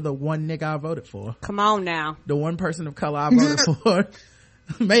remember the one nigga I voted for. Come on now. The one person of color I voted for.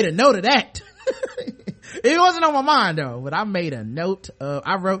 Made a note of that. It wasn't on my mind though, but I made a note of,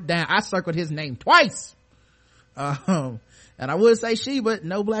 I circled his name twice. And I would say she, but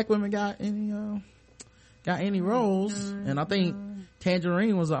no black women got any roles. And I think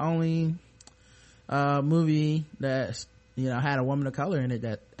Tangerine was the only movie that had a woman of color in it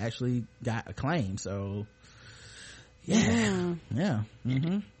that actually got acclaim. So yeah.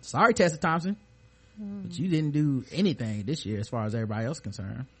 Mm-hmm. Sorry, Tessa Thompson, but you didn't do anything this year as far as everybody else is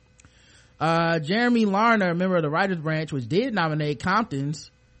concerned. Jeremy Larner, a member of the writers branch, which did nominate Compton's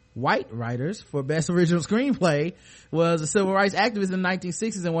white writers for best original screenplay, was a civil rights activist in the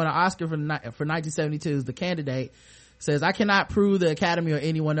 1960s and won an Oscar for 1972. The candidate says, I cannot prove the Academy or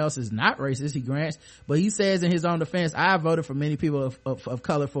anyone else is not racist, he grants, but he says in his own defense, I have voted for many people of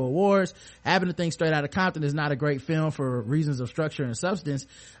color for awards. I happen to think Straight Outta Compton is not a great film for reasons of structure and substance.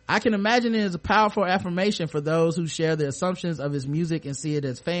 I can imagine it as a powerful affirmation for those who share the assumptions of his music and see it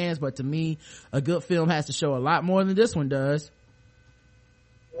as fans, but to me, a good film has to show a lot more than this one does.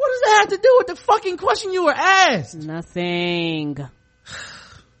 What does that have to do with the fucking question you were asked? Nothing.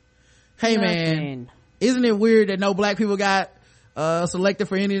 Hey man, isn't it weird that no black people got selected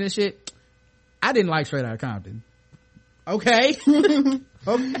for any of this shit? I didn't like Straight Outta Compton. Okay.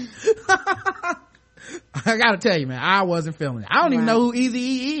 Okay. I gotta tell you, man, I wasn't feeling it. I don't even know who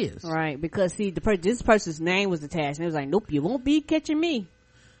Eazy-E is. Right, because see, this person's name was attached, and it was like, nope, you won't be catching me.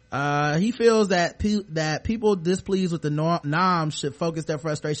 He feels that people displeased with the noms should focus their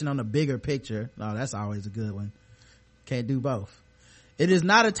frustration on the bigger picture. Oh, that's always a good one. Can't do both. It is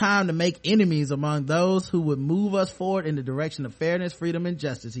not a time to make enemies among those who would move us forward in the direction of fairness, freedom, and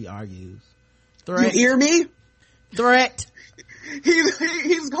justice, he argues. Threat. You hear me? Threat. He's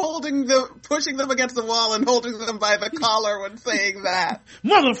pushing them against the wall and holding them by the collar when saying that.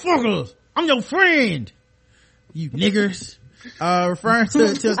 Motherfuckers, I'm your friend, you niggers. Referring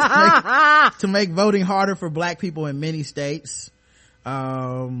to make voting harder for black people in many states. What?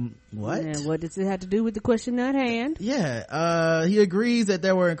 And what does it have to do with the question at hand? Yeah, he agrees that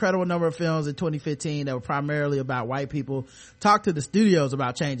there were an incredible number of films in 2015 that were primarily about white people. Talk to the studios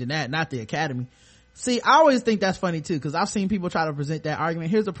about changing that, not the Academy. See, I always think that's funny too, because I've seen people try to present that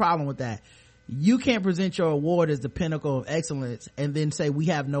argument. Here's the problem with that. You can't present your award as the pinnacle of excellence and then say we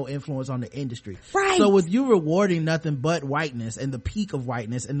have no influence on the industry. Right. So with you rewarding nothing but whiteness and the peak of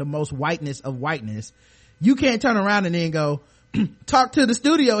whiteness and the most whiteness of whiteness, you can't turn around and then go, talk to the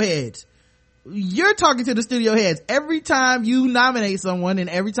studio heads. You're talking to the studio heads. Every time you nominate someone and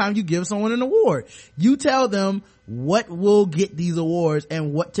every time you give someone an award, you tell them what will get these awards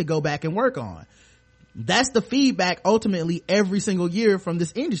and what to go back and work on. That's the feedback ultimately every single year from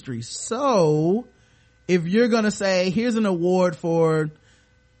this industry. So if you're gonna say here's an award for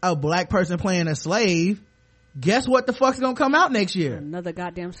a black person playing a slave, guess what the fuck's gonna come out next year? Another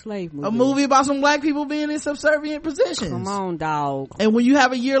goddamn slave movie. A movie about some black people being in subservient positions. Come on, dog. And when you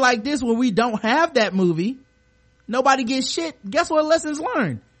have a year like this where we don't have that movie, nobody gets shit, guess what lessons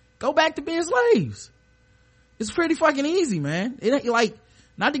learned? Go back to being slaves. It's pretty fucking easy, man. It ain't like,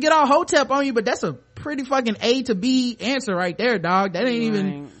 not to get all hotep on you, but that's a pretty fucking A to B answer right there, dog. That ain't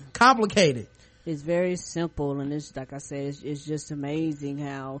even complicated. It's very simple, and it's like I said, it's just amazing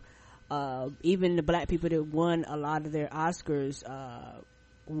how even the black people that won a lot of their Oscars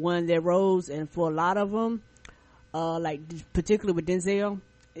won their roles, and for a lot of them, like particularly with Denzel,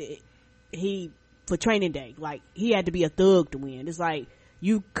 he for Training Day, like he had to be a thug to win. It's like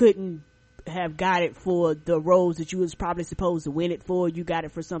you couldn't have got it for the roles that you was probably supposed to win it for. You got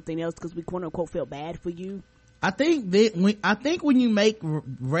it for something else because we quote unquote felt bad for you. I think when you make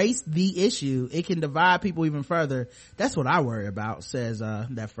race the issue, it can divide people even further. That's what I worry about, says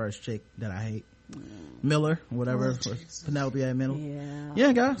that first chick that I hate, Miller, whatever, Penelope A. Miller.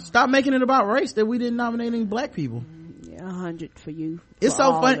 Yeah, guys, stop making it about race that we didn't nominate any black people. 100 for you. It's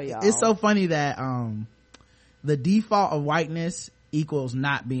so funny. It's so funny that the default of whiteness equals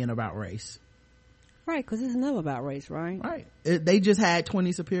not being about race. Right, because it's never about race, right? Right. They just had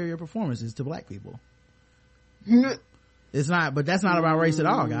 20 superior performances to black people. It's not, but that's not about race at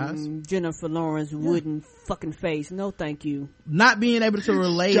all, guys. Jennifer Lawrence wooden fucking face. No, thank you. Not being able to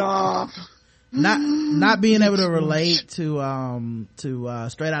relate. Stop. Not being able to relate to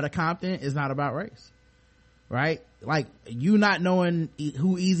Straight Outta Compton is not about race. Right? Like, you not knowing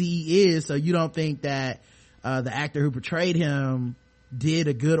who Eazy-E is, so you don't think that the actor who portrayed him did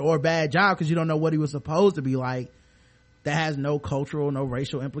a good or bad job because you don't know what he was supposed to be like. That has no cultural, no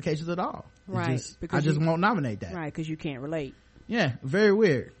racial implications at all. Right. I just won't nominate that. Right, because you can't relate. Yeah, very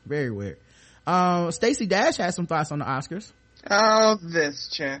weird. Very weird. Stacey Dash has some thoughts on the Oscars. Oh, this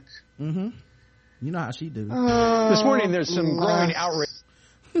chick. You know how she do. This morning there's some growing outrage.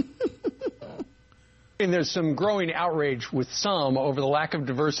 And there's some growing outrage with some over the lack of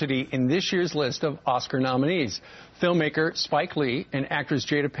diversity in this year's list of Oscar nominees. Filmmaker Spike Lee and actress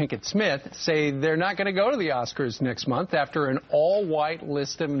Jada Pinkett Smith say they're not going to go to the Oscars next month after an all-white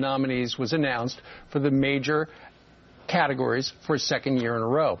list of nominees was announced for the major categories for a second year in a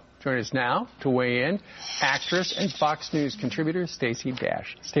row. Joining us now to weigh in, actress and Fox News contributor Stacey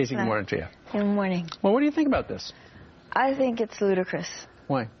Dash. Stacey, good morning to you. Good morning. Well, what do you think about this? I think it's ludicrous.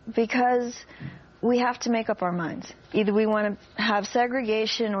 Why? Because we have to make up our minds. Either we want to have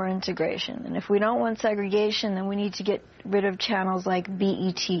segregation or integration. And if we don't want segregation, then we need to get rid of channels like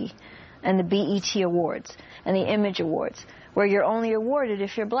BET and the BET Awards and the Image Awards, where you're only awarded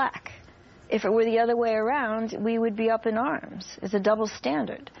if you're black. If it were the other way around, we would be up in arms. It's a double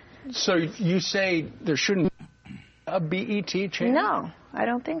standard. So you say there shouldn't be a BET channel? No, I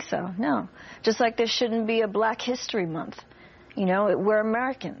don't think so, no. Just like there shouldn't be a Black History Month. You know, we're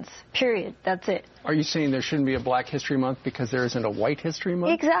Americans, period. That's it. Are you saying there shouldn't be a Black History Month because there isn't a White History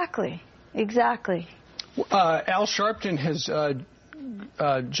Month? Exactly. Al Sharpton has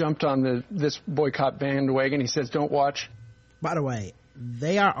jumped on this boycott bandwagon. He says, don't watch. By the way,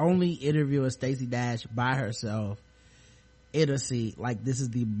 they are only interviewing Stacey Dash by herself in a seat. Like, this is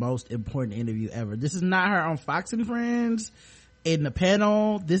the most important interview ever. This is not her on Fox and Friends in the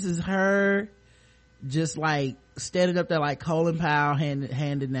panel. This is her just like standing up there like Colin Powell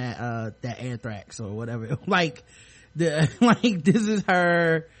handing that anthrax or whatever. Like this is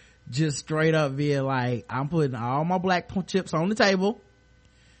her just straight up being like, I'm putting all my black chips on the table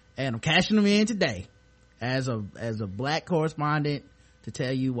and I'm cashing them in today as a black correspondent to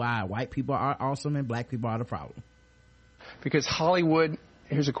tell you why white people are awesome and black people are the problem. Because Hollywood,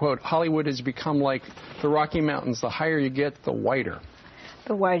 here's a quote, Hollywood has become like the Rocky Mountains. The higher you get, the whiter.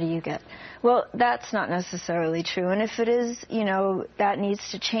 The whiter you get. Well, that's not necessarily true. And if it is, you know, that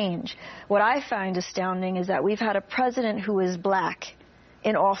needs to change. What I find astounding is that we've had a president who is black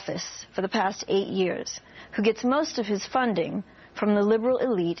in office for the past 8 years, who gets most of his funding from the liberal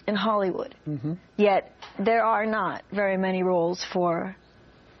elite in Hollywood. Mm-hmm. Yet there are not very many roles for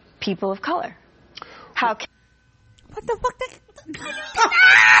people of color. How can... What the fuck?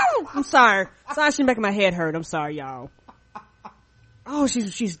 I'm sorry. Sorry, she's making my head hurt. I'm sorry, y'all. Oh,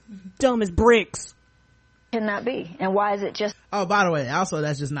 she's dumb as bricks. Can that be? And why is it just... Oh, by the way, also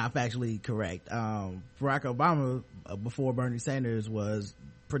that's just not factually correct. Barack Obama, before Bernie Sanders, was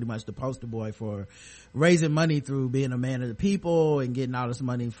pretty much the poster boy for raising money through being a man of the people and getting all this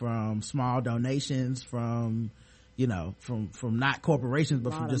money from small donations from, you know, from not corporations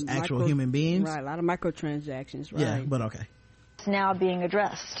but from just actual human beings. Right, a lot of microtransactions, right. Yeah, but okay. It's now being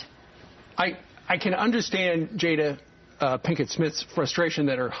addressed. I can understand Jada Pinkett Smith's frustration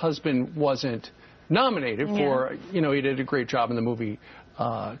that her husband wasn't nominated for, you know, he did a great job in the movie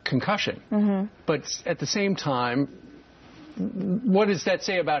Concussion. Mm-hmm. But at the same time, what does that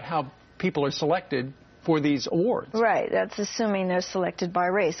say about how people are selected for these awards? Right, that's assuming they're selected by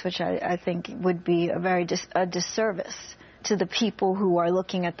race, which I think would be a very a disservice to the people who are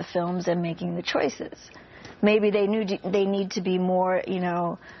looking at the films and making the choices. Maybe they need to be more, you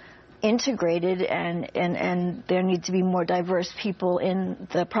know, integrated and there need to be more diverse people in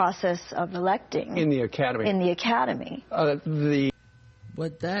the process of electing. In the academy.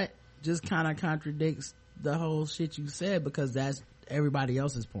 But that just kind of contradicts the whole shit you said, because that's everybody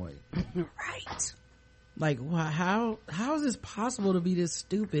else's point. Right. Like, how is this possible to be this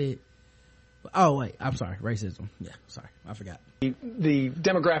stupid? Oh wait, I'm sorry, racism. Yeah, sorry, I forgot. The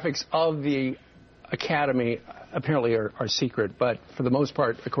demographics of the academy apparently are secret, but for the most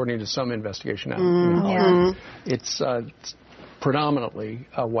part, according to some investigation now, it's predominantly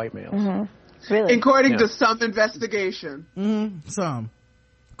white males. Mm-hmm. Really? According to some investigation. Mm-hmm. Some.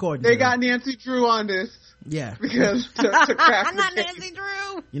 According they got Nancy Drew on this. Yeah. Because to crack I'm not Nancy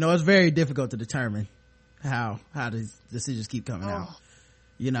Drew. You know, it's very difficult to determine how these decisions keep coming out.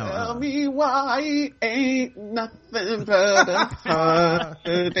 You know, tell me why ain't nothing but a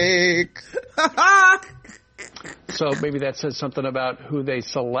heartache. So maybe that says something about who they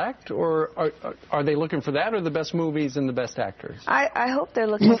select, or are they looking for that, or the best movies and the best actors? I hope they're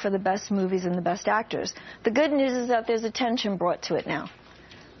looking for the best movies and the best actors. The good news is that there's attention brought to it now.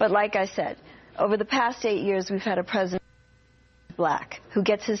 But like I said, over the past 8 years, we've had a president black who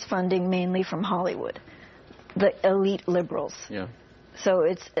gets his funding mainly from Hollywood, the elite liberals. Yeah. So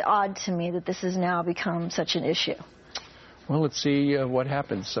it's odd to me that this has now become such an issue. Well, let's see what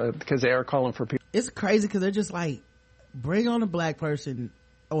happens, because they are calling for people. It's crazy because they're just like, bring on a black person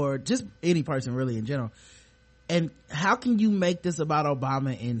or just any person really in general. And how can you make this about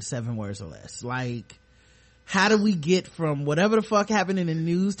Obama in 7 words or less? Like, how do we get from whatever the fuck happened in the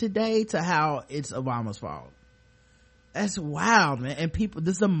news today to how it's Obama's fault? That's wild, man. And people,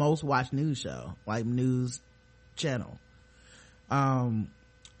 this is the most watched news show, like news channel. At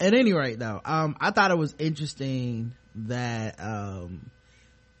any rate though, I thought it was interesting that,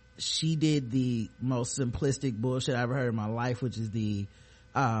 she did the most simplistic bullshit I ever heard in my life, which is the,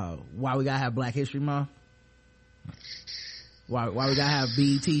 why we gotta have Black History Month? Why we gotta have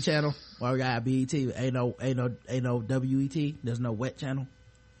BET channel? Why we gotta have BET? Ain't no WET. There's no wet channel.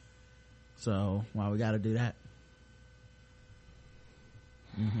 So why we gotta do that?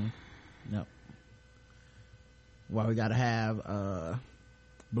 Nope. Why we gotta have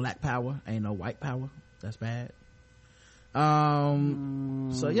Black Power? Ain't no white power. That's bad.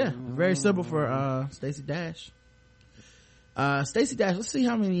 So yeah, very simple for Stacey Dash. Stacey Dash, let's see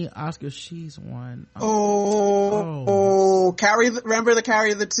how many Oscars she's won. Remember the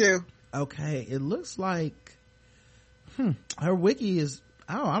Carrie of the Two. Okay, it looks like her wiki is,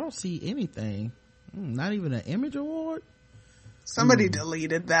 I don't see anything. Not even an Image Award. Somebody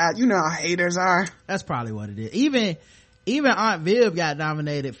deleted that. You know how haters are. That's probably what it is. Even Aunt Viv got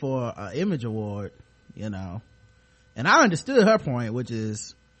nominated for an Image Award, you know. And I understood her point, which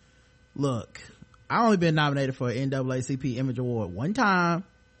is, look, I only been nominated for an NAACP Image Award one time.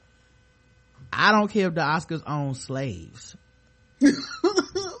 I don't care if the Oscars own slaves.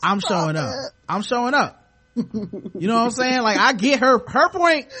 I'm showing up. I'm showing up. You know what I'm saying? Like, I get her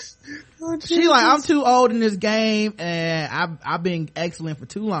point. She like, I'm too old in this game and I've been excellent for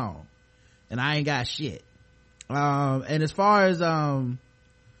too long and I ain't got shit. And as far as,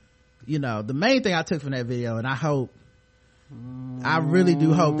 you know, the main thing I took from that video, and I really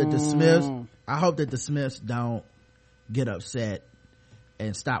do hope that the Smiths don't get upset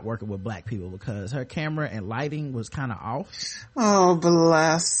and stop working with black people, because her camera and lighting was kind of off. Oh,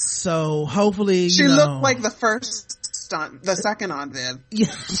 bless. So hopefully she looked like the second on Viv. Yeah.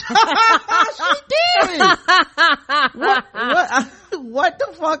 She did. What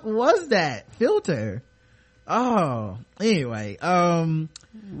the fuck was that filter? Oh, anyway,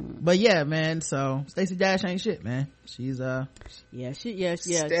 but yeah, man, so Stacey Dash ain't shit, man. She's Stay ain't shit.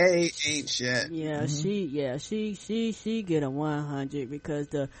 She get a 100, because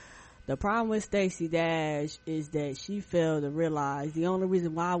the problem with Stacey Dash is that she failed to realize the only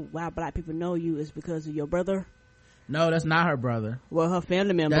reason why black people know you is because of your brother. No, that's not her brother. Well, her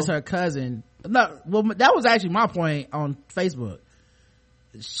family member. That's her cousin. No, well, that was actually my point on Facebook.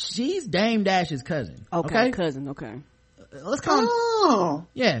 She's Dame Dash's cousin. Okay? Cousin. Okay. Let's call him.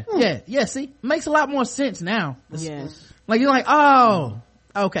 Yeah. See, makes a lot more sense now. Yes. Like, you're like, oh,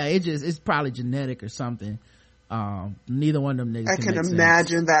 okay. It's probably genetic or something. Neither one of them niggas. I can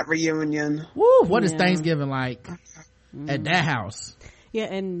imagine that reunion. Woo! What is Thanksgiving like at that house?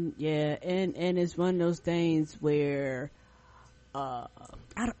 Yeah, and it's one of those things where,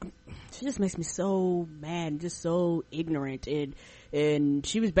 she just makes me so mad and just so ignorant, and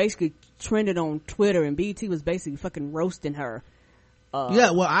she was basically trended on Twitter, and BET was basically fucking roasting her.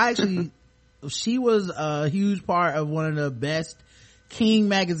 She was a huge part of one of the best King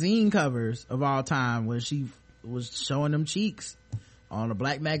magazine covers of all time, when she was showing them cheeks on a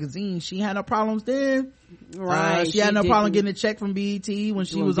black magazine. She had no problems then. Right. She had no problem getting a check from BET when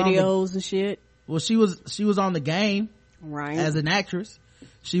she was videos and shit. Well, she was on The Game, right, as an actress.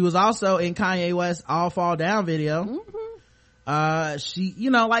 She was also in Kanye West's All Fall Down video. She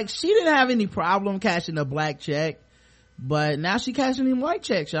didn't have any problem cashing a black check, but now she cashing them white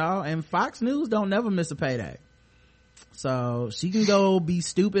checks, y'all, and Fox News don't never miss a payday. So she can go be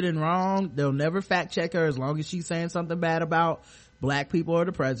stupid and wrong. They'll never fact check her as long as she's saying something bad about black people or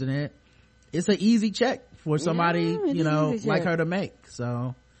the president. It's an easy check for somebody, like her to make.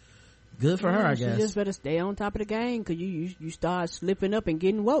 So good for her, I guess. You just better stay on top of the game, because you start slipping up and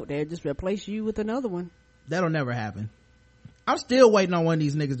getting woke, they'll just replace you with another one. That'll never happen. I'm still waiting on one of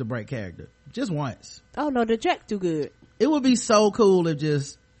these niggas to break character. Just once. Oh no, the check's too good. It would be so cool if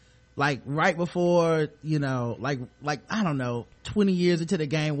just, like, right before, like I don't know, 20 years into the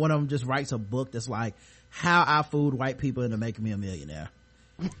game, one of them just writes a book that's like, how I fooled white people into making me a millionaire.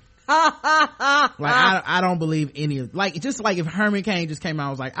 I don't believe any of, like, just like if Herman Cain just came out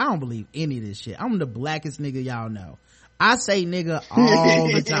and was like, I don't believe any of this shit. I'm the blackest nigga y'all know. I say nigga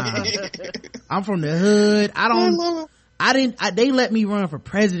all the time. I'm from the hood. They let me run for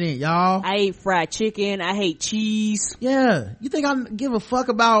president, y'all. I ate fried chicken. I hate cheese. Yeah. You think I give a fuck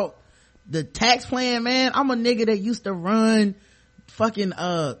about the tax plan, man? I'm a nigga that used to run fucking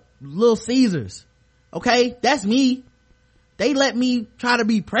Little Caesars. Okay? That's me. They let me try to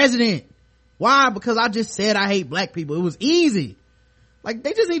be president. Why? Because I just said I hate black people. It was easy. Like,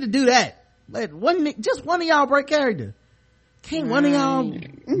 they just need to do that. Let one of y'all break character. Can't one of y'all?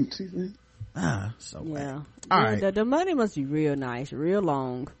 So bad. All right. The money must be real nice, real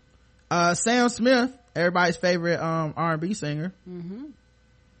long. Sam Smith, everybody's favorite R&B singer.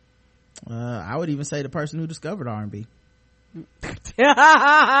 I would even say the person who discovered R&B.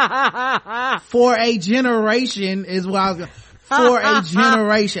 For a generation is what I was going. For a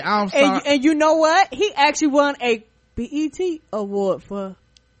generation. I'm sorry. And you know what? He actually won a BET award for.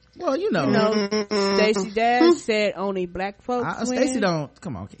 Well, you know, Stacey Trash said only black folks. Stacey don't.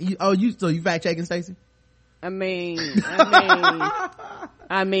 Come on. You fact checking Stacey? I mean,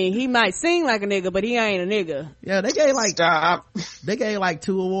 he might sing like a nigga, but he ain't a nigga. Yeah, they gave like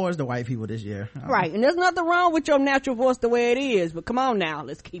 2 awards to white people this year. Right, and there's nothing wrong with your natural voice the way it is, but come on now,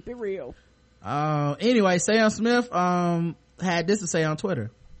 let's keep it real. Anyway, Sam Smith had this to say on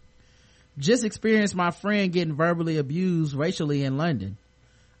Twitter. Just experienced my friend getting verbally abused racially in London.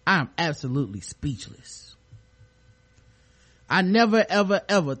 I'm absolutely speechless. I never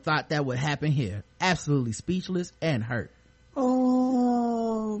ever thought that would happen here. Absolutely speechless and hurt.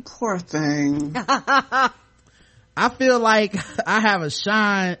 Oh, poor thing. I feel like I have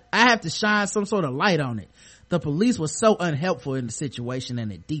to shine some sort of light on it. The police was so unhelpful in the situation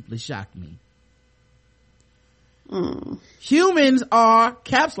and it deeply shocked me. Humans are,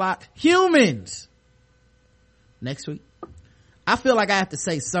 caps lock, humans. Next week. I feel like I have to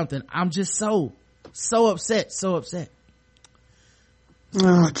say something. I'm just so upset.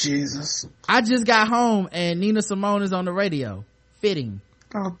 Oh, Jesus. I just got home and Nina Simone is on the radio. Fitting.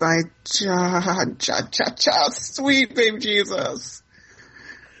 Oh, my God. Sweet baby Jesus.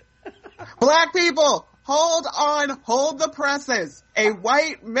 Black people, hold on, hold the presses. A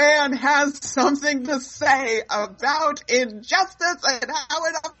white man has something to say about injustice and how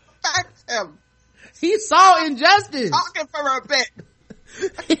it affects him. He saw injustice. Talking for a bit.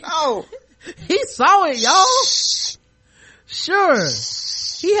 No. He saw it, y'all. Sure.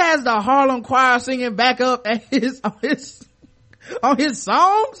 He has the Harlem Choir singing back up at on his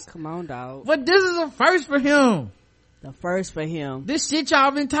songs. Come on, dog. But this is a first for him. The first for him. This shit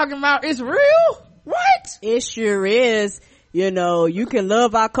y'all been talking about is real? What? It sure is. You know, you can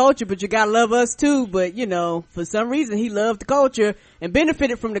love our culture, but you gotta love us too. But, you know, for some reason he loved the culture and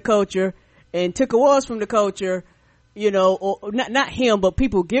benefited from the culture and took awards from the culture, you know, or not him, but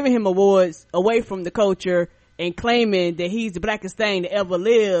people giving him awards away from the culture and claiming that he's the blackest thing to ever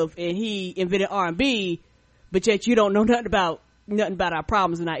live and he invented R&B, but yet you don't know nothing about our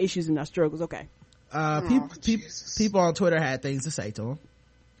problems and our issues and our struggles. Okay. People on Twitter had things to say to him.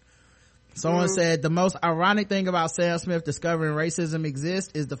 Someone said the most ironic thing about Sam Smith discovering racism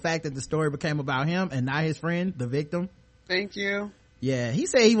exists is the fact that the story became about him and not his friend, the victim. Thank you. Yeah, he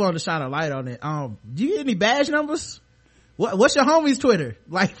said he wanted to shine a light on it. Do you get any badge numbers? What's your homie's Twitter?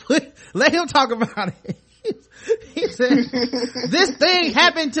 Like, let him talk about it. He said, this thing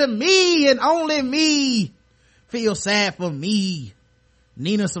happened to me and only me. Feel sad for me.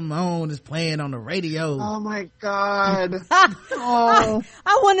 Nina Simone is playing on the radio. Oh my God. Oh.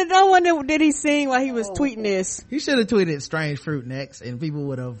 I wonder, did he sing while he was tweeting this? He should have tweeted Strange Fruit next and people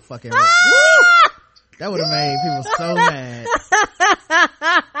would have fucking that would have made people so mad.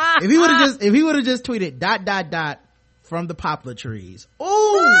 If he would have just tweeted ... from the poplar trees.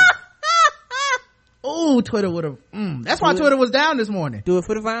 Ooh, Twitter would have that's why Twitter was down this morning. Do it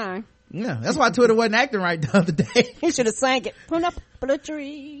for the vine. Yeah, that's why Twitter wasn't acting right the other day. He should have sang it. Put up a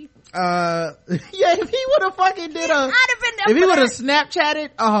tree. Yeah, if he would have fucking if he would have Snapchatted,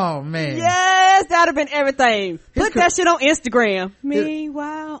 oh man. Yes, that'd have been everything. Put that shit on Instagram.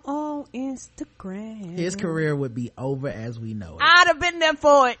 Meanwhile on Instagram. His career would be over as we know it. I'd have been there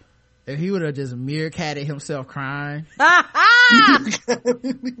for it. If he would have just meerkatted himself crying.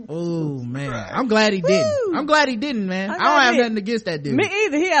 Oh man, I'm glad he didn't. Man, I don't have nothing against that dude. Me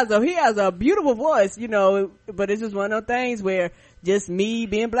either. He has a beautiful voice, you know, but it's just one of those things where just me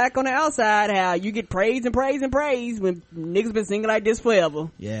being black on the outside, how you get praise and praise and praise when niggas been singing like this forever.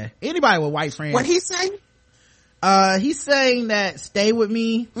 Yeah, anybody with white friends. What he sang? He's saying that "Stay With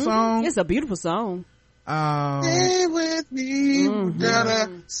Me" song. It's a beautiful song. Stay with me,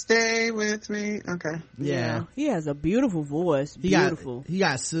 stay with me. Okay. Yeah. He has a beautiful voice. He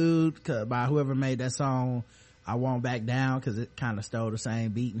got sued by whoever made that song, "I Won't Back Down," because it kind of stole the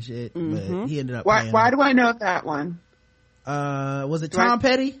same beat and shit. But he ended up why do I know that one? Was it Tom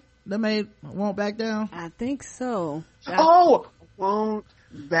Petty that made "Won't Back Down"? I think so. Won't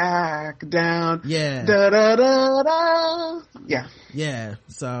back down. Yeah. Da da da da. Yeah.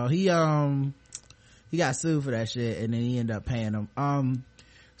 So he got sued for that shit, and then he ended up paying him.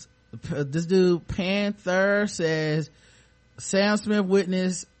 This dude Panther says Sam Smith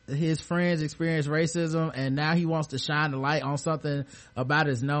witnessed his friends experience racism, and now he wants to shine the light on something about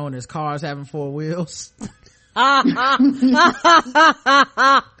his known as cars having four wheels.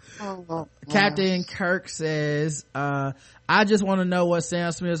 Captain Kirk says, I just want to know what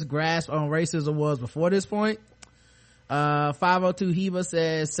Sam Smith's grasp on racism was before this point. 502 Heba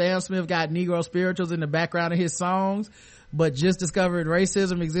says Sam Smith got Negro spirituals in the background of his songs, but just discovered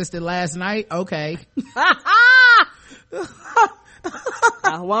racism existed last night. Okay.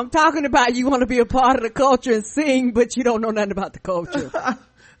 Well, I'm talking about you want to be a part of the culture and sing, but you don't know nothing about the culture.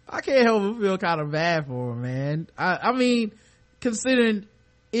 I can't help but feel kind of bad for him, man. I mean, considering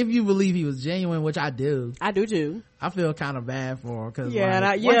if you believe he was genuine, which I do too, I feel kind of bad for him. Cause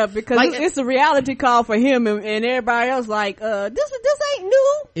because it's a reality call for him and everybody else. Like, this ain't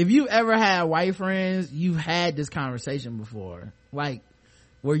new. If you ever had white friends, you've had this conversation before, like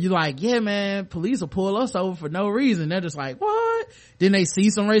where you like, yeah, man, police will pull us over for no reason. They're just like, what? Then they see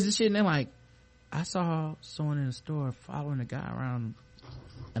some racist shit and they're like, I saw someone in the store following a guy around,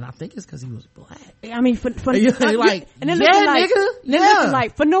 and I think it's because he was black. I mean, for like, and then nigga, looking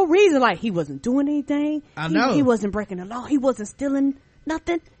like for no reason, like he wasn't doing anything. I know he wasn't breaking the law. He wasn't stealing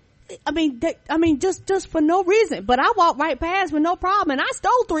nothing. I mean, just for no reason. But I walked right past with no problem, and I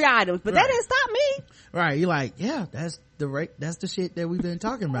stole 3 items, but that didn't stop me. Right? You're like, yeah, that's the shit that we've been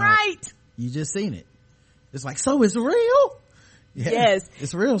talking about. Right? You just seen it. It's like, so it's real. Yeah, yes,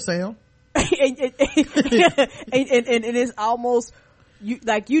 it's real, Sam. and it's almost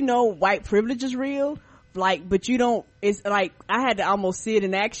white privilege is real, like, but you don't. It's like I had to almost see it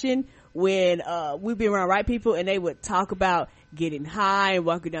in action when we'd be around white people and they would talk about getting high and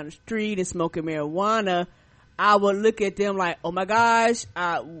walking down the street and smoking marijuana. I would look at them like, oh my gosh,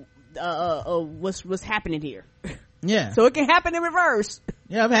 what's happening here? Yeah. So it can happen in reverse.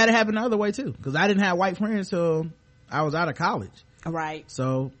 Yeah, I've had it happen the other way too, because I didn't have white friends till I was out of college. Right.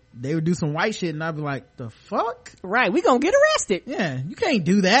 So they would do some white shit and I'd be like, the fuck? Right, we gonna get arrested. Yeah, you can't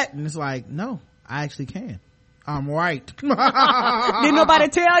do that. And it's like, no, I actually can. I'm white. Didn't nobody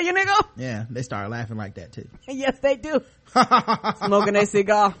tell you, nigga? Yeah, they started laughing like that too. Yes, they do. Smoking a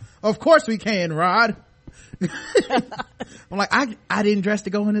cigar. Of course we can, Rod. I'm like, I didn't dress to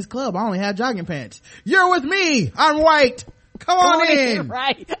go in this club. I only had jogging pants. You're with me. I'm white. Come on in.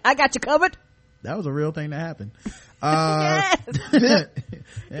 Right. I got you covered. That was a real thing that happened. Yes.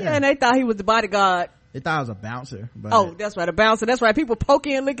 Yeah, and they thought he was the bodyguard. They thought I was a bouncer. But oh, that's right, a bouncer. That's right. People poke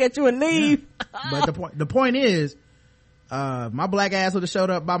in, look at you, and leave. Yeah. But the point is, my black ass would have showed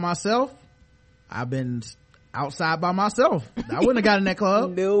up by myself. I've been outside by myself. I wouldn't have got in that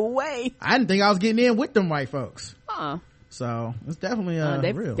club. No way. I didn't think I was getting in with them white folks. So it's definitely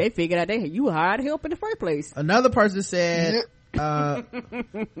real. They figured out you were hired help in the first place. Another person said,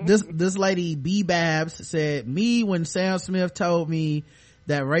 this lady B Babs said, me when Sam Smith told me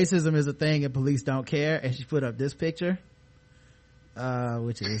that racism is a thing and police don't care, and she put up this picture,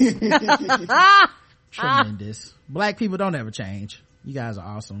 which is tremendous. Black people don't ever change. You guys are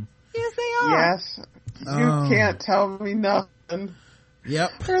awesome. Yes, they are. Yes, you can't tell me nothing.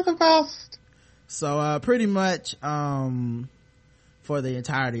 Yep, they're the best. So pretty much for the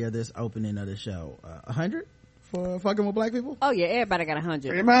entirety of this opening of the show, 100 for fucking with black people. Oh yeah, everybody got 100.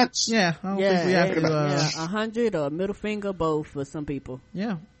 Pretty much. Yeah, I don't think we have to. 100 or middle finger, both for some people.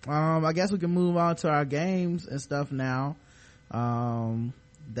 Yeah. I guess we can move on to our games and stuff now.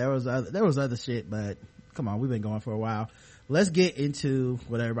 There was other shit, but come on, we've been going for a while. Let's get into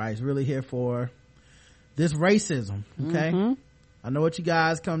what everybody's really here for. This racism, okay? Mm-hmm. I know what you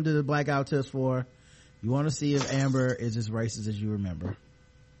guys come to the Blackout Tips for. You want to see if Amber is as racist as you remember.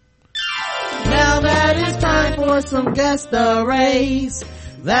 Now that it's time for some Guess the Race.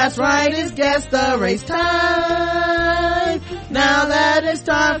 That's right, it's Guess the Race time. Now that it's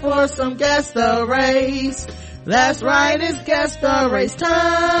time for some Guess the Race. That's right, it's Guess the Race time.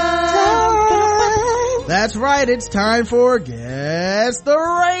 That's right, it's time for Guess the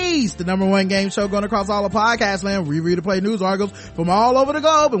Race, the #1 game show going across all of podcast land. We read and play news articles from all over the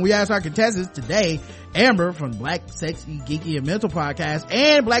globe, and we ask our contestants today, Amber from Black Sexy Geeky and Mental Podcast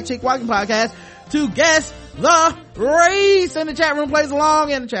and Black Chick Walking Podcast, to guess the race. And the chat room plays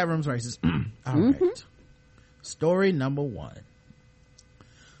along, and the chat room's racist. All right. Story number 1.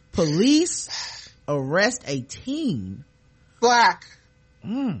 Police arrest a teen. Black.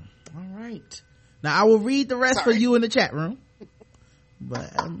 All right. Now I will read the rest for you in the chat room.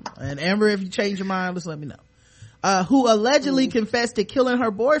 But and Amber, if you change your mind, just let me know. Who allegedly confessed to killing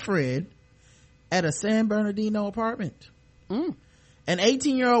her boyfriend at a San Bernardino apartment. An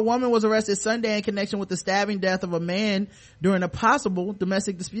 18-year-old woman was arrested Sunday in connection with the stabbing death of a man during a possible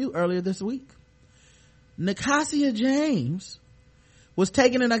domestic dispute earlier this week. Nicasia James was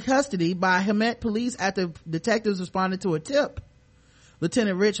taken into custody by Hemet police after detectives responded to a tip.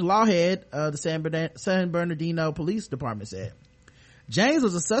 Lieutenant Rich Lawhead of the San Bernardino Police Department said. James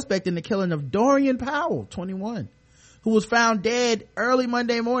was a suspect in the killing of Dorian Powell, 21, who was found dead early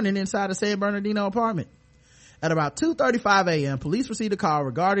Monday morning inside a San Bernardino apartment. At about 2:35 a.m., police received a call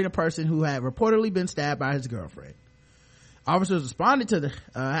regarding a person who had reportedly been stabbed by his girlfriend. Officers responded to the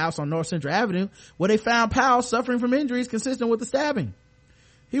house on North Central Avenue, where they found Powell suffering from injuries consistent with the stabbing.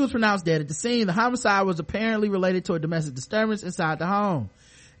 He was pronounced dead at the scene. The homicide was apparently related to a domestic disturbance inside the home.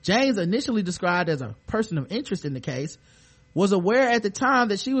 James, initially described as a person of interest in the case, was aware at the time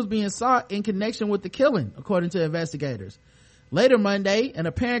that she was being sought in connection with the killing, according to investigators. Later Monday, an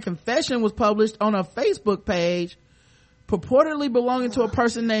apparent confession was published on a Facebook page purportedly belonging to a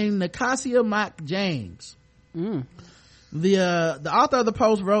person named Nicasia Mock James. The author of the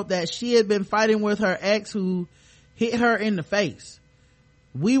post wrote that she had been fighting with her ex who hit her in the face.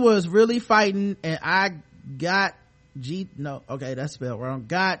 We was really fighting and I got that's spelled wrong.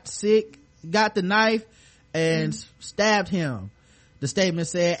 Got sick, got the knife and stabbed him. The statement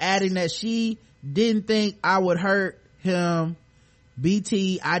said, adding that she didn't think I would hurt him.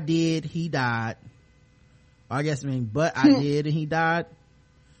 BT, I did, he died. I guess but I did and he died.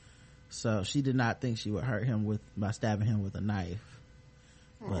 So she did not think she would hurt him by stabbing him with a knife.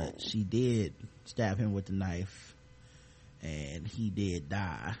 But she did stab him with the knife. And he did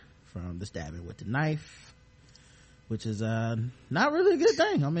die from the stabbing with the knife. Which is not really a good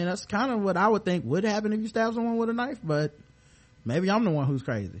thing. I mean, that's kind of what I would think would happen if you stab someone with a knife. But maybe I'm the one who's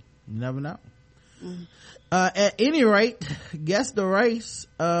crazy. You never know. At any rate, guess the race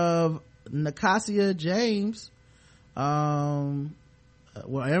of Nicasia James. Well,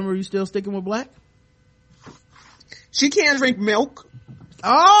 Amber, you still sticking with black? She can't drink milk.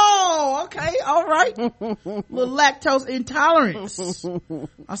 Oh, okay, all right. Little lactose intolerance.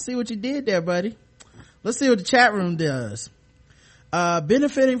 I see what you did there, buddy. Let's see what the chat room does.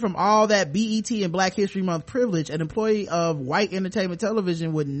 Benefiting from all that BET and Black History Month privilege, an employee of white entertainment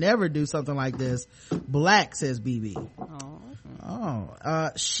television would never do something like this. Black, says BB.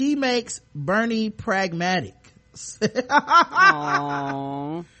 She makes Bernie pragmatic.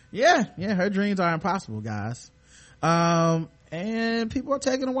 Yeah, her dreams are impossible, guys. And people are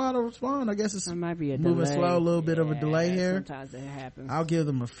taking a while to respond. I guess it might be moving delay. Slow, a little bit of a delay here. Sometimes that happens. I'll give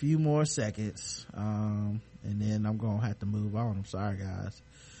them a few more seconds. And then I'm gonna have to move on. I'm sorry, guys,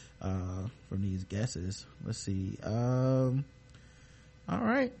 from these guesses. Let's see. All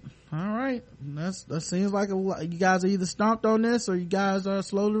right. That seems like you guys are either stomped on this or you guys are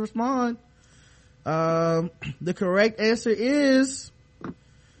slow to respond. The correct answer is,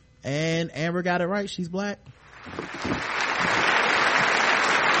 and Amber got it right, she's black.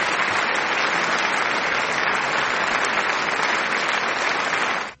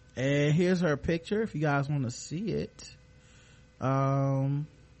 And here's her picture if you guys want to see it. Look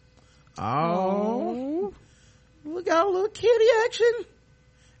at a little kitty action.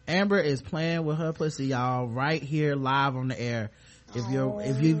 Amber is playing with her pussy, y'all, right here live on the air. If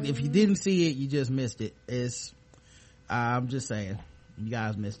you didn't see it, you just missed it. I'm just saying, you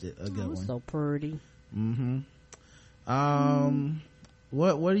guys missed it. A good one. So pretty.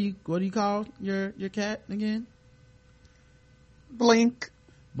 What do you call your cat again? Blink.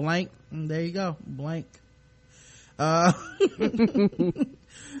 Blank. There you go. Blank. But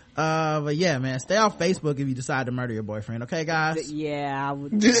yeah, man, stay off Facebook if you decide to murder your boyfriend. Okay, guys? Yeah, I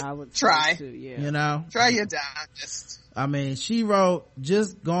would try to, yeah. You know? Try your damnedest. I mean, she wrote,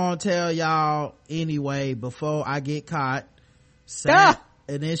 just gonna tell y'all anyway before I get caught. Sad.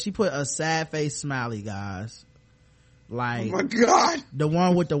 And then she put a sad face smiley, guys. Like, oh my God. The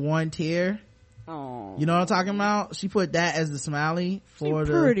one with the one tear. Oh, you know what I'm talking about? She put that as the smiley for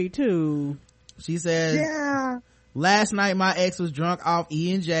she pretty too. She says, yeah, last night my ex was drunk off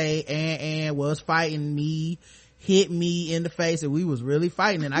E&J and was fighting me, hit me in the face, and we was really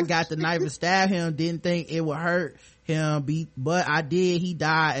fighting, and I got the knife and stabbed him. Didn't think it would hurt him, but I did. He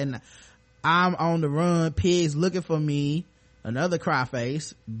died and I'm on the run. Pigs looking for me. Another cry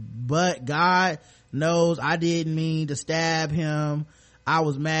face. But God knows I didn't mean to stab him. I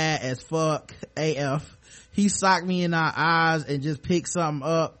was mad as fuck. AF. He socked me in our eyes and just picked something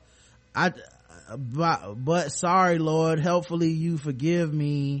up. But sorry, Lord. Hopefully you forgive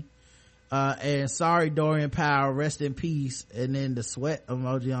me. And sorry, Dorian Powell. Rest in peace. And then the sweat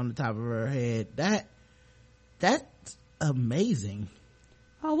emoji on the top of her head. That's amazing.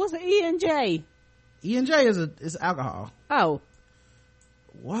 Oh, what's the E&J? E&J is alcohol. Oh.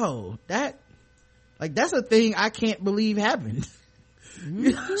 whoa, that's a thing I can't believe happened.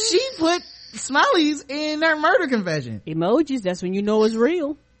 She put smileys in her murder confession. Emojis, that's when you know it's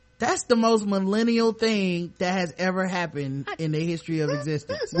real. That's the most millennial thing that has ever happened in the history of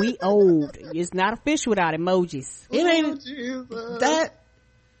existence. We old. It's not a fish without emojis. It ain't that,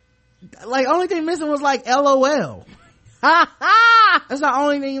 like, only thing missing was like LOL. That's the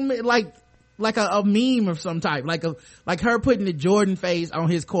only thing, like a meme of some type, like her putting the Jordan face on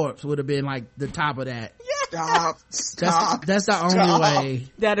his corpse would have been like the top of that. Stop. That's the only way.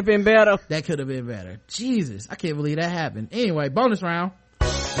 That'd have been better. That could have been better. Jesus, I can't believe that happened. Anyway, bonus round.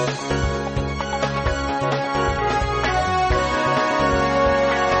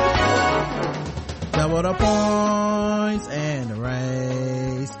 Double the points and the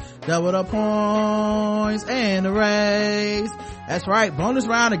race. Double the points and the race. That's right. Bonus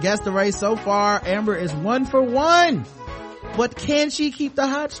round against the race so far. Amber is 1 for 1. But can she keep the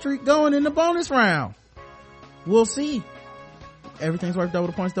hot streak going in the bonus round? We'll see. Everything's worth double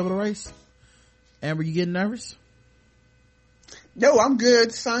the points, double the race. Amber, you getting nervous? No, I'm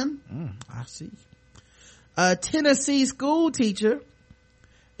good, son. I see. A Tennessee school teacher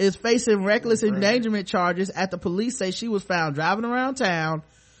is facing reckless endangerment charges after police say she was found driving around town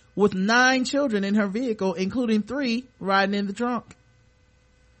with 9 children in her vehicle, including 3 riding in the trunk.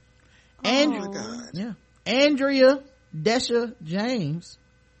 Oh my God. Yeah. Andrea Desha James,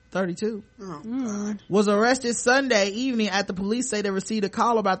 32, was arrested Sunday evening after police say they received a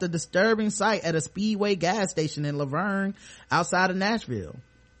call about the disturbing sight at a Speedway gas station in Laverne outside of Nashville.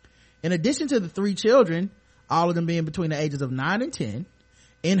 In addition to the 3 children, all of them being between the ages of 9 and 10,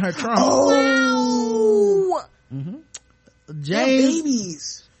 in her trunk.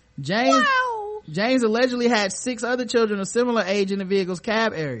 Babies. James allegedly had 6 other children of similar age in the vehicle's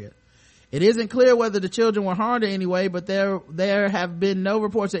cab area. It isn't clear whether the children were harmed in any way, but there have been no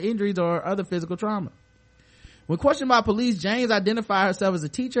reports of injuries or other physical trauma. When questioned by police, James identified herself as a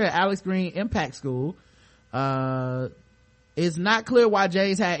teacher at Alex Green Impact School. It's not clear why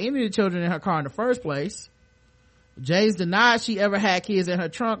James had any of the children in her car in the first place. James denied she ever had kids in her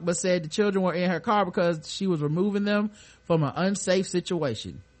trunk, but said the children were in her car because she was removing them from an unsafe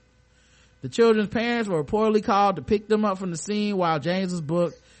situation. The children's parents were reportedly called to pick them up from the scene while James was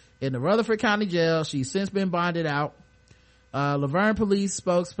booked in the Rutherford County Jail. She's since been bonded out. Laverne police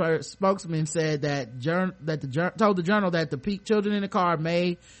spokesman said told the Journal that the children in the car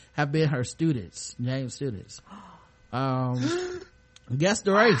may have been her students, James' students. Guess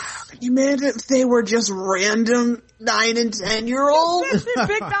the race. Can you imagine if they were just random 9 and 10-year-olds?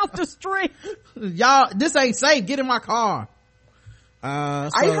 Picked off the street. Y'all, this ain't safe. Get in my car.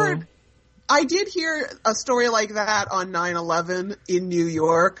 I did hear a story like that on 9/11 in New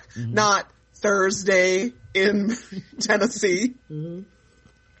York, not Thursday in Tennessee.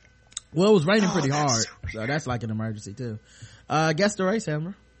 Well, it was raining pretty hard, so that's like an emergency too. Guess the race,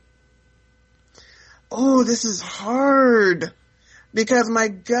 Amber. Oh, this is hard because my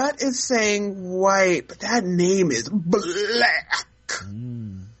gut is saying white, but that name is black.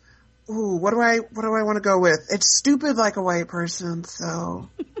 Ooh, what do I want to go with? It's stupid like a white person, so.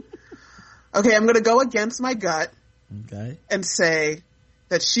 Okay, I'm gonna go against my gut. Okay. And say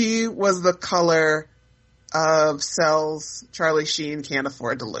that she was the color of cells Charlie Sheen can't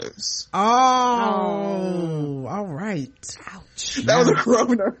afford to lose. Oh, all right. Ouch. That was a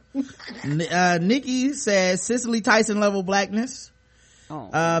groaner. Nikki says Cicely Tyson level blackness.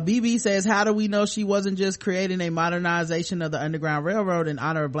 BB says, how do we know she wasn't just creating a modernization of the Underground Railroad in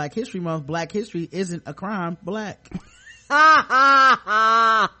honor of Black History Month? Black history isn't a crime. Black.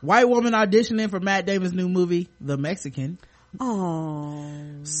 White woman auditioning for Matt Damon's new movie, The Mexican.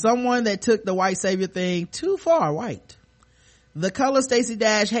 Someone that took the white savior thing too far. White. The color Stacey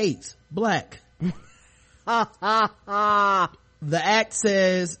Dash hates. Black. The act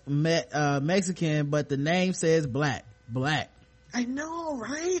says Mexican, but the name says black. Black. I know,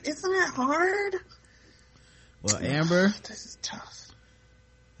 right? Isn't it hard? Well, Amber, this is tough.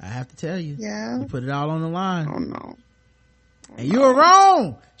 I have to tell you. Yeah. You put it all on the line. Oh no. And you were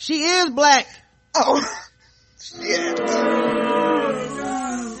wrong. She is black. Oh, shit. And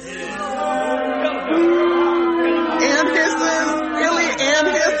hisses? Really? And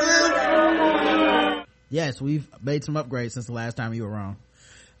hisses? Yes, we've made some upgrades since the last time you were wrong.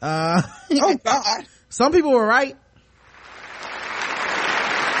 Oh God. Some people were right.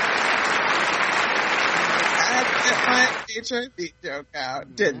 I get my HIV joke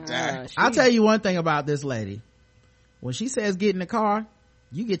out, didn't I? I'll tell you one thing about this lady. When she says get in the car,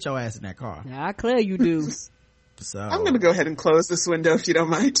 you get your ass in that car. I clear you do. So I'm gonna go ahead and close this window if you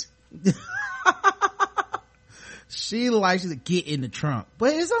don't mind. She said, get in the trunk.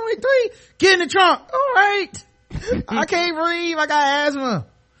 But it's only 3. Get in the trunk. All right. I can't breathe. I got asthma.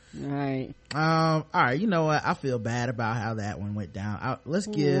 Right. All right. You know what? I feel bad about how that one went down. Let's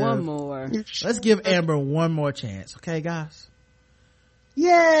give Amber one more chance. Okay, guys?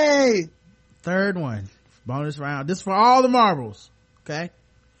 Yay! Third one. Bonus round. This is for all the marbles. Okay?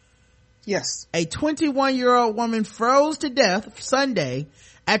 Yes. A 21-year-old woman froze to death Sunday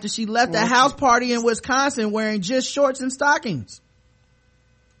after she left a house party in Wisconsin wearing just shorts and stockings.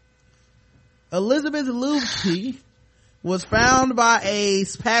 Elizabeth Lubke was found by a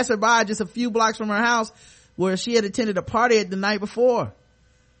passerby just a few blocks from her house where she had attended a party the night before.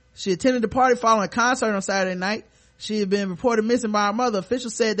 She attended the party following a concert on Saturday night. She had been reported missing by her mother.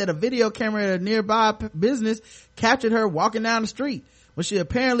 Officials said that a video camera at a nearby business captured her walking down the street when she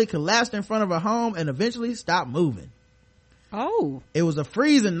apparently collapsed in front of her home and eventually stopped moving. Oh. It was a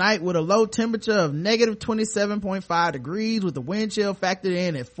freezing night with a low temperature of negative 27.5 degrees with the wind chill factored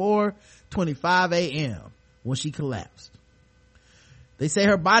in at 4:25 a.m. when she collapsed. They say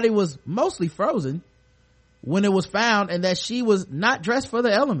her body was mostly frozen when it was found and that she was not dressed for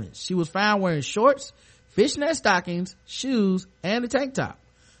the elements. She was found wearing shorts, fishnet stockings, shoes, and a tank top.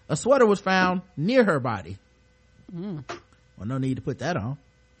 A sweater was found near her body. Well, no need to put that on.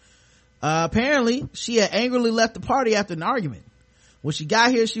 Apparently she had angrily left the party after an argument. When she got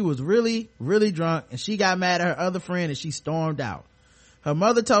here, she was really, really drunk and she got mad at her other friend and she stormed out. Her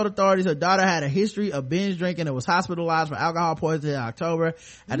mother told authorities her daughter had a history of binge drinking and was hospitalized for alcohol poisoning in October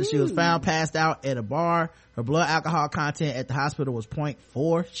after she was found passed out at a bar. Her blood alcohol content at the hospital was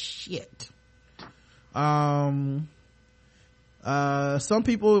 0.4. Shit. Some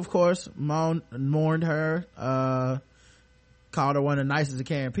people, of course, mourned her, called her one of the nicest and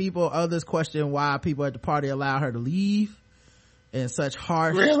caring people. Others questioned why people at the party allowed her to leave in such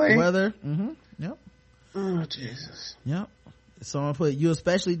harsh weather. Yep. Oh, Jesus. Yep. Someone put, you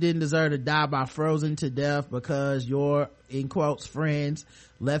especially didn't deserve to die by frozen to death because your, in quotes, friends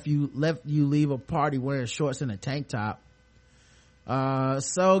left you leave a party wearing shorts and a tank top.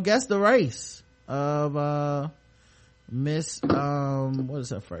 So guess the race of Miss what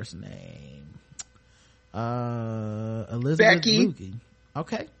is her first name? Elizabeth Becky. Lukey.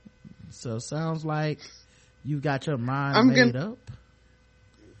 Okay. So sounds like you've got your mind made up.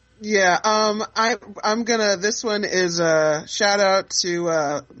 Yeah, I'm gonna, this one is a shout out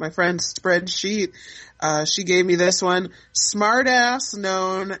to, my friend Spreadsheet. She gave me this one. Smartass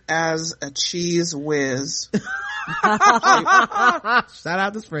known as a cheese whiz. Shout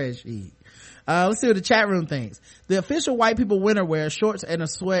out to Spreadsheet. Let's see what the chat room thinks. The official white people winner wears shorts and a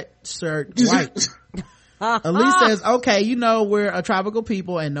sweatshirt white. Elise says, okay, you know, we're a tropical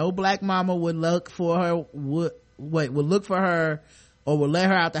people and no black mama would look for her, would look for her or would let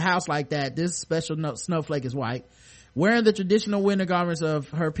her out the house like that. This special snowflake is white. Wearing the traditional winter garments of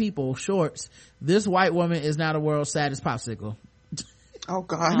her people, shorts, this white woman is now the world's saddest popsicle. Oh,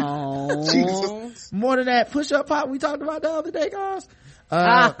 God. Jesus. More than that, push-up pop we talked about the other day, guys.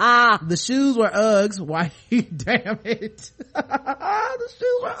 The shoes were Uggs. White. Damn it. The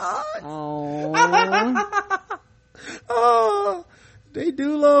shoes were Uggs. Oh, they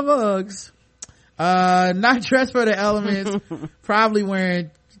do love Uggs. Not dressed for the elements, probably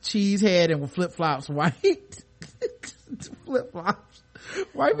wearing cheese head and with flip-flops. White. Flip-flops.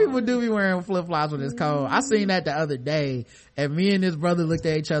 White people do be wearing flip-flops when it's cold. I seen that the other day and me and this brother looked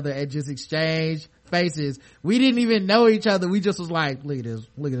at each other and just exchanged faces. We didn't even know each other. We just was like, look at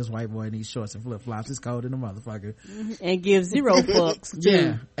this white boy in these shorts and flip-flops. It's cold in the motherfucker. And give zero fucks.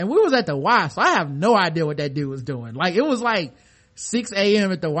 Yeah. And we was at the Y, so I have no idea what that dude was doing. Like, it was like 6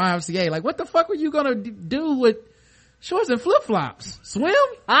 a.m. at the YMCA. Like, what the fuck were you gonna do with shorts and flip-flops? Swim?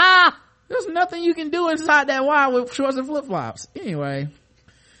 There's nothing you can do inside that Y with shorts and flip-flops. Anyway.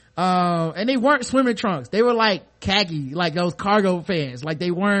 And they weren't swimming trunks. They were like khaki, like those cargo pants. Like, they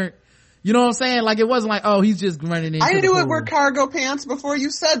weren't, you know what I'm saying? Like, it wasn't like, oh, he's just running into I the knew pool. it were cargo pants before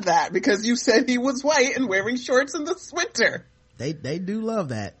you said that because you said he was white and wearing shorts in the winter. They do love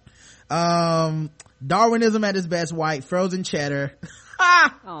that. Darwinism at its best, white, frozen cheddar.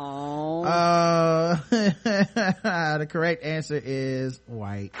 The correct answer is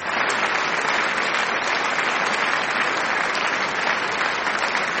white.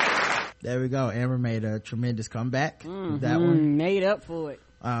 There we go. Amber made a tremendous comeback. That one made up for it.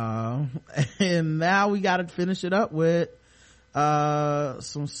 And now we gotta finish it up with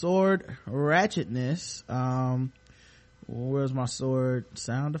some sword ratchetness. Where's my sword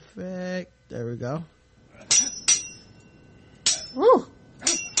sound effect? There we go. Woo!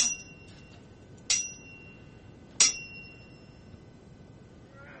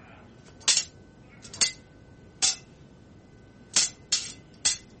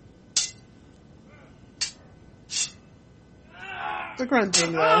 the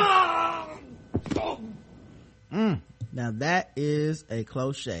crunching though. Now that is a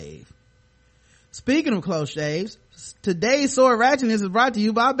close shave. Speaking of close shaves, today's Sword Ratchetness is brought to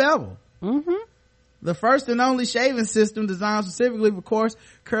you by Bevel. The first and only shaving system designed specifically for coarse,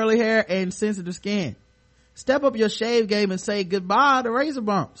 curly hair and sensitive skin. Step up your shave game and say goodbye to razor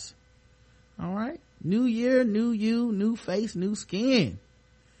bumps. All right. New year, new you, new face, new skin.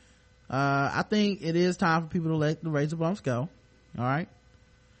 I think it is time for people to let the razor bumps go. All right.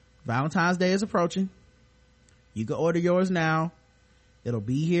 Valentine's Day is approaching. You can order yours now. It'll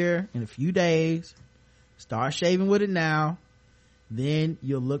be here in a few days. Start shaving with it now. Then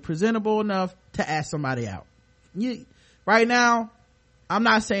you'll look presentable enough to ask somebody out. Right now, I'm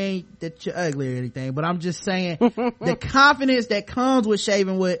not saying that you're ugly or anything, but I'm just saying the confidence that comes with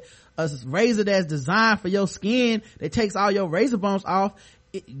shaving with a razor that's designed for your skin, that takes all your razor bumps off.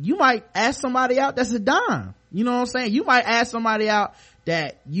 You might ask somebody out that's a dime. You know what I'm saying? You might ask somebody out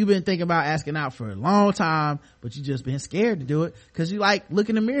that you've been thinking about asking out for a long time, but you just been scared to do it because you like look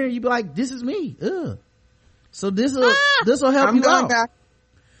in the mirror and you be like, this is me. Ugh. So this will help you out. Back.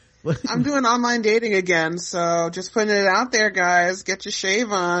 I'm doing online dating again, so just putting it out there, guys. Get your shave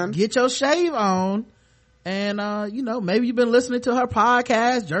on. Get your shave on. And maybe you've been listening to her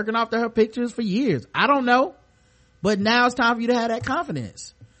podcast, jerking off to her pictures for years. I don't know. But now it's time for you to have that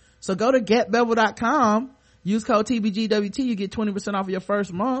confidence. So go to getbevel.com, use code TBGWT, you get 20% off of your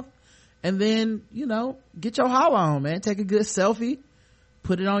first month. And then, get your holla on, man. Take a good selfie.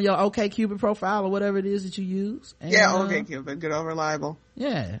 Put it on your OkCupid profile or whatever it is that you use. And, OkCupid, good old reliable.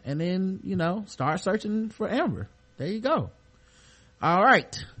 Yeah. And then, start searching for Amber. There you go. All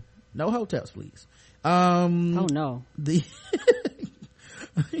right. No hotels, please. Oh no.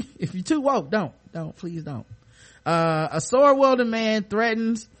 If you're too woke, please don't. A sword wielding man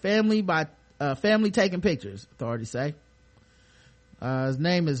threatens family by family taking pictures, authorities say. His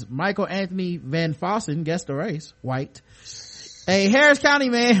name is Michael Anthony Van Fossen, guess the race, white. A Harris County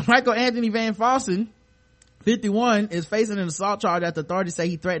man, Michael Anthony Van Fossen, 51, is facing an assault charge after authorities say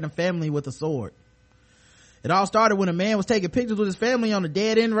he threatened a family with a sword. It all started when a man was taking pictures with his family on a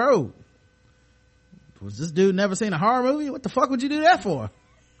dead end road. Was this dude never seen a horror movie? What the fuck would you do that for?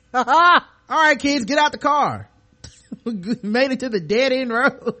 All right, kids, get out the car. Made it to the dead end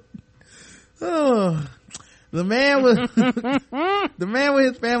road. Oh. The man with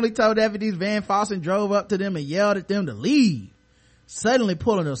his family told deputies Van Fossen drove up to them and yelled at them to leave, suddenly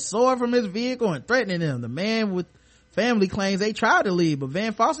pulling a sword from his vehicle and threatening them. The man with family claims they tried to leave, but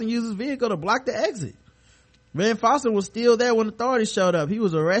Van Fossen used his vehicle to block the exit. Van Fossen was still there when authorities showed up. He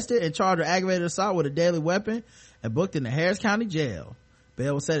was arrested and charged with aggravated assault with a deadly weapon and booked in the Harris County jail.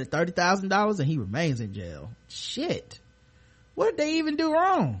 Bail was set at $30,000 and he remains in jail. Shit. What did they even do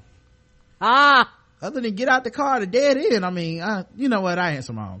wrong? Other than get out the car at a dead end. I mean, you know what? I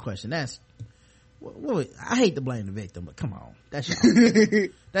answer my own question. I hate to blame the victim, but come on. That's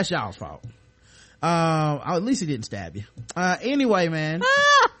y'all's fault. At least he didn't stab you. Anyway, man.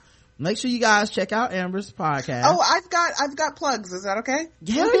 Make sure you guys check out Amber's podcast. Oh, I've got plugs. Is that okay?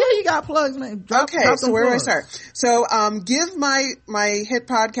 Yeah, you got plugs, man. Drop so where plugs. do I start? So, give my hit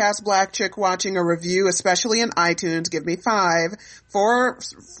podcast Black Chick Watching a review, especially in iTunes. Give me 5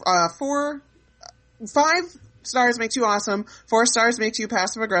 stars makes you awesome. 4 stars makes you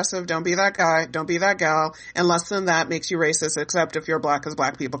passive aggressive. Don't be that guy. Don't be that gal. And less than that makes you racist, except if you're black, because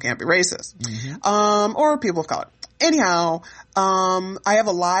black people can't be racist. Or people of color. Anyhow, I have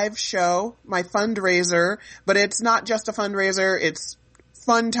a live show, my fundraiser, but it's not just a fundraiser. It's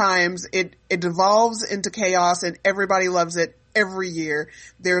fun times. It devolves into chaos and everybody loves it every year.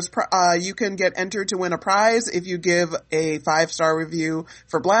 You can get entered to win a prize if you give a 5-star review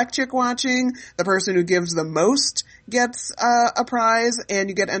for Black Chick Watching. The person who gives the most gets a prize, and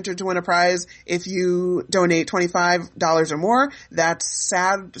you get entered to win a prize if you donate $25 or more. That's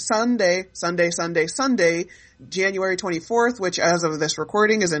Sunday, January 24th, which as of this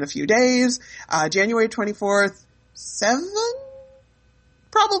recording is in a few days. January 24th, 7?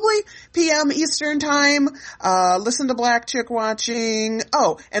 Probably p.m. Eastern time. Listen to Black Chick Watching.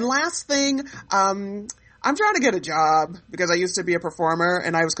 Oh, and last thing, I'm trying to get a job because I used to be a performer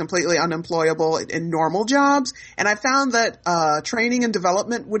and I was completely unemployable in normal jobs. And I found that training and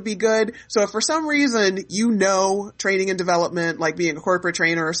development would be good. So if for some reason training and development, like being a corporate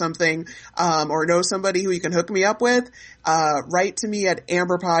trainer or something, or know somebody who you can hook me up with, write to me at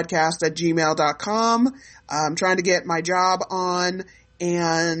amberpodcast@gmail.com. I'm trying to get my job on.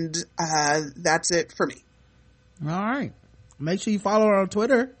 And that's it for me. All right. Make sure you follow her on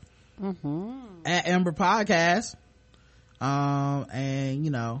Twitter at Amber Podcast. And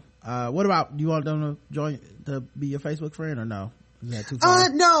what about, do you want them to join to be your Facebook friend or no? Is that too far?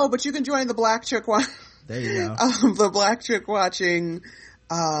 No, but you can join the Black Chick one. There you go. The Black Chick Watching,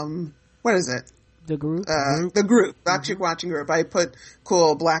 what is it? The group? The group. Black Chick Watching group. I put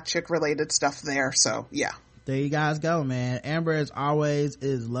cool Black Chick related stuff there, so yeah. There you guys go, man. Amber, as always,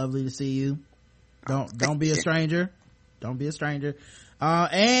 is lovely to see you. Don't be a stranger. Don't be a stranger.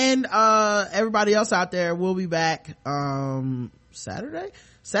 And everybody else out there, we'll be back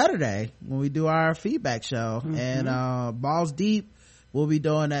Saturday when we do our feedback show. And Balls Deep we'll be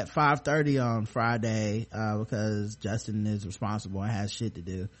doing at 5:30 on Friday because Justin is responsible and has shit to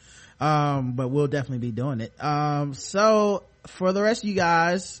do. But we'll definitely be doing it. So for the rest of you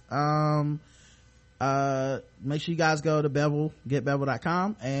guys, make sure you guys go to Bevel,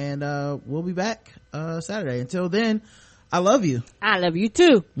 getbevel.com, and we'll be back Saturday. Until then, I love you. I love you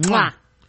too. Mwah.